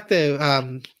 she's like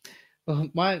the well,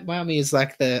 my army is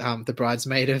like the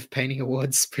bridesmaid of painting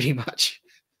awards, pretty much.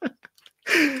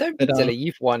 Don't be silly.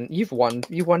 You've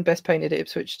won best painted at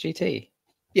Ipswich GT.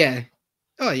 Yeah.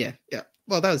 Oh yeah. Yeah.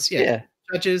 Well, that was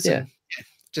judges and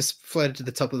just floated to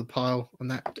the top of the pile on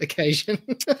that occasion.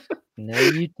 No,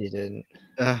 you didn't.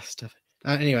 Stuff.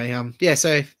 Anyway, yeah.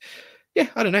 So yeah,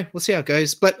 I don't know. We'll see how it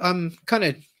goes. But I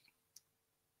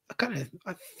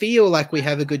feel like we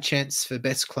have a good chance for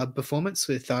best club performance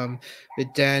with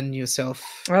Dan, yourself.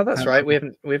 Oh, that's right. We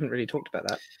haven't really talked about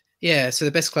that. Yeah. So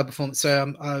the best club performance.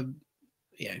 So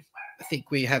I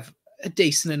think we have a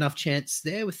decent enough chance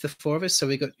there with the 4 of us. So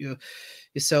we got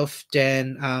yourself,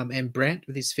 Dan, and Brent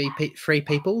with his Free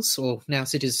Peoples, or now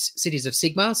Cities of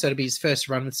Sigmar. So it'll be his first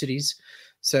run with Cities.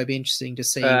 So it'd be interesting to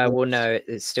see. Well, no,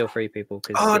 it's still Free People.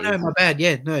 Oh no, my bad.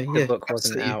 Yeah, no, the book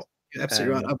wasn't out. You're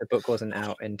absolutely right. The book wasn't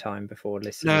out in time before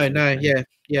listening. No,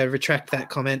 yeah. Retract that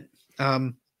comment.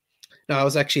 No, I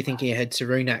was actually thinking ahead to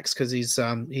Runax because he's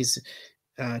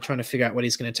trying to figure out what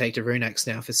he's going to take to Runax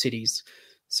now for Cities.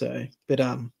 So, but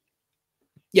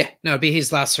yeah, no, it'd be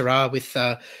his last hurrah with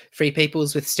Free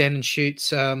Peoples with stand and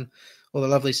shoots, all the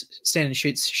lovely stand and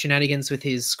shoots shenanigans with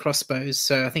his crossbows.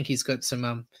 So I think he's got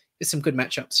some good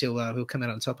matchups. He'll come out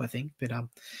on top, I think. But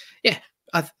yeah,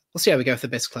 we'll see how we go with the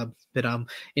best club. But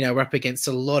we're up against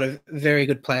a lot of very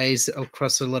good players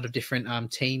across a lot of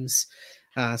different teams.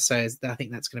 So I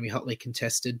think that's going to be hotly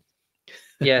contested.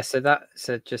 Yeah, so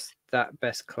just that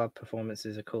best club performance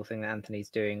is a cool thing that Anthony's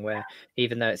doing, where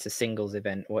even though it's a singles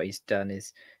event, what he's done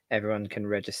is everyone can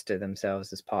register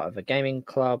themselves as part of a gaming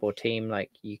club or team like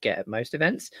you get at most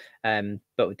events.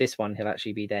 But with this one, he'll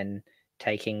actually be then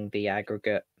taking the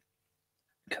aggregate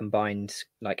combined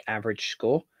like average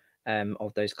score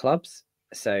of those clubs.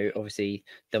 So obviously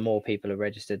the more people are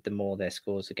registered, the more their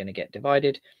scores are going to get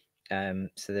divided.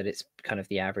 So that it's kind of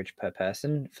the average per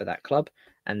person for that club,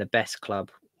 and the best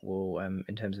club will,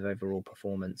 in terms of overall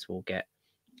performance, will get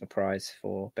a prize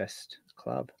for best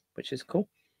club, which is cool.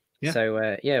 Yeah.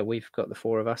 So we've got the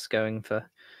 4 of us going for.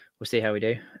 We'll see how we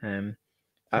do.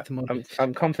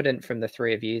 I'm confident from the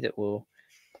 3 of you that we'll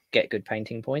get good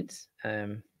painting points.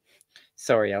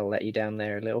 Sorry, I'll let you down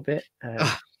there a little bit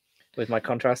with my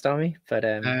contrast army, but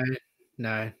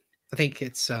no, I think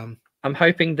it's. I'm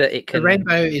hoping that it can. The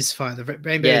rainbow is fine. The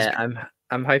rainbow. Yeah,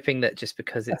 I'm hoping that just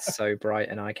because it's so bright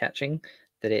and eye catching,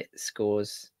 that it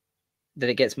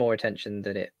gets more attention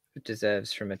that it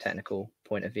deserves from a technical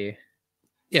point of view.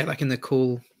 Yeah, like in the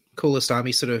coolest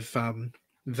army sort of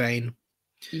vein.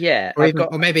 Yeah,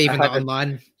 or maybe even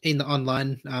in the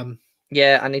online.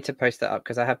 Yeah, I need to post that up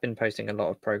because I have been posting a lot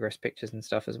of progress pictures and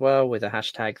stuff as well with a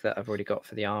hashtag that I've already got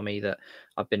for the army that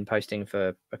I've been posting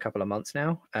for a couple of months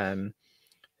now.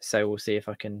 So we'll see if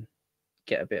I can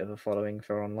get a bit of a following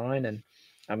for online, and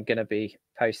I'm going to be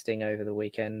posting over the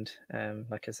weekend.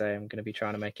 Like I say, I'm going to be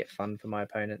trying to make it fun for my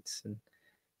opponents and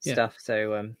stuff.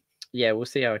 So we'll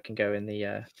see how I can go in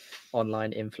the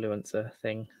online influencer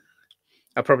thing.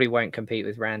 I probably won't compete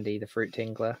with Randy, the Fruit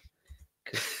Tingler,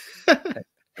 because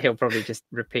he'll probably just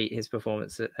repeat his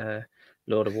performance at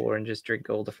Lord of War and just drink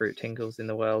all the Fruit Tingles in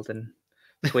the world and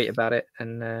tweet about it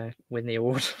and win the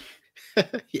award.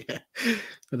 Yeah,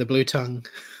 with the blue tongue.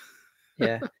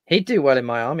 Yeah, he'd do well in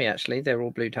my army, actually. They're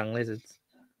all blue tongue lizards.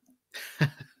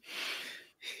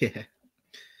 Yeah.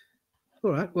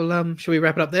 All right. Well, should we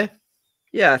wrap it up there?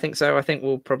 Yeah, I think so. I think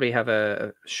we'll probably have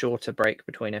a shorter break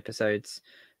between episodes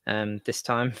this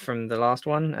time from the last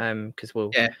one because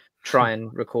we'll try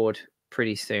and record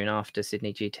pretty soon after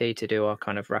Sydney GT to do our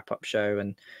kind of wrap-up show.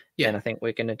 And then I think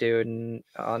we're going to do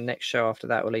our next show after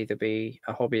that will either be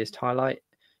a hobbyist highlight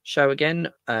show again,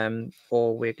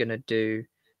 or we're going to do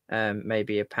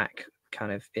maybe a pack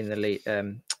kind of in the lead,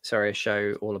 a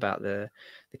show all about the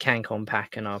CanCon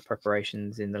pack and our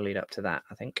preparations in the lead up to that,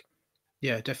 I think.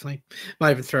 Yeah, definitely.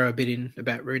 Might even throw a bit in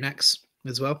about Runax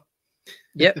as well.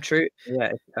 Yep, true.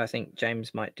 Yeah, I think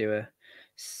James might do a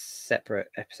separate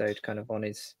episode kind of on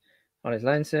his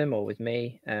lonesome or with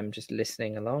me, just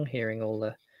listening along, hearing all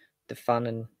the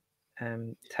fun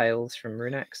and tales from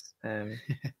Runax.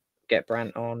 Get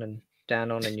Brant on and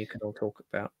Dan on, and you can all talk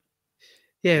about.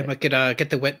 Yeah, might get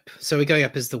the wet. So we're going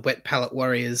up as the Wet Palette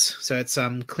Warriors. So it's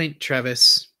Clint,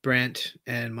 Travis, Brant,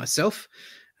 and myself,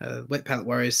 Wet Palette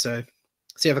Warriors. So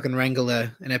see if I can wrangle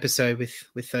an episode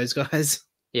with those guys.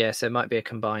 Yeah, so it might be a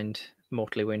combined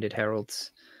Mortally Wounded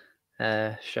Heralds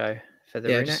show for the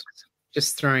Runax.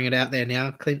 Just throwing it out there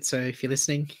now, Clint. So if you're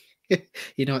listening,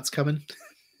 you know it's coming.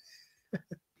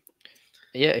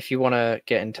 Yeah, if you want to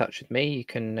get in touch with me, you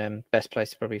can best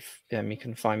place probably you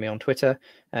can find me on Twitter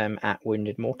at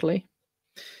Wounded Mortally.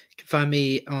 You can find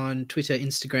me on Twitter,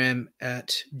 Instagram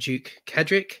at Duke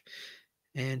Cadrick,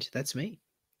 and that's me.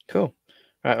 Cool.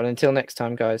 All right. Well, until next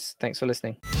time, guys. Thanks for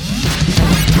listening.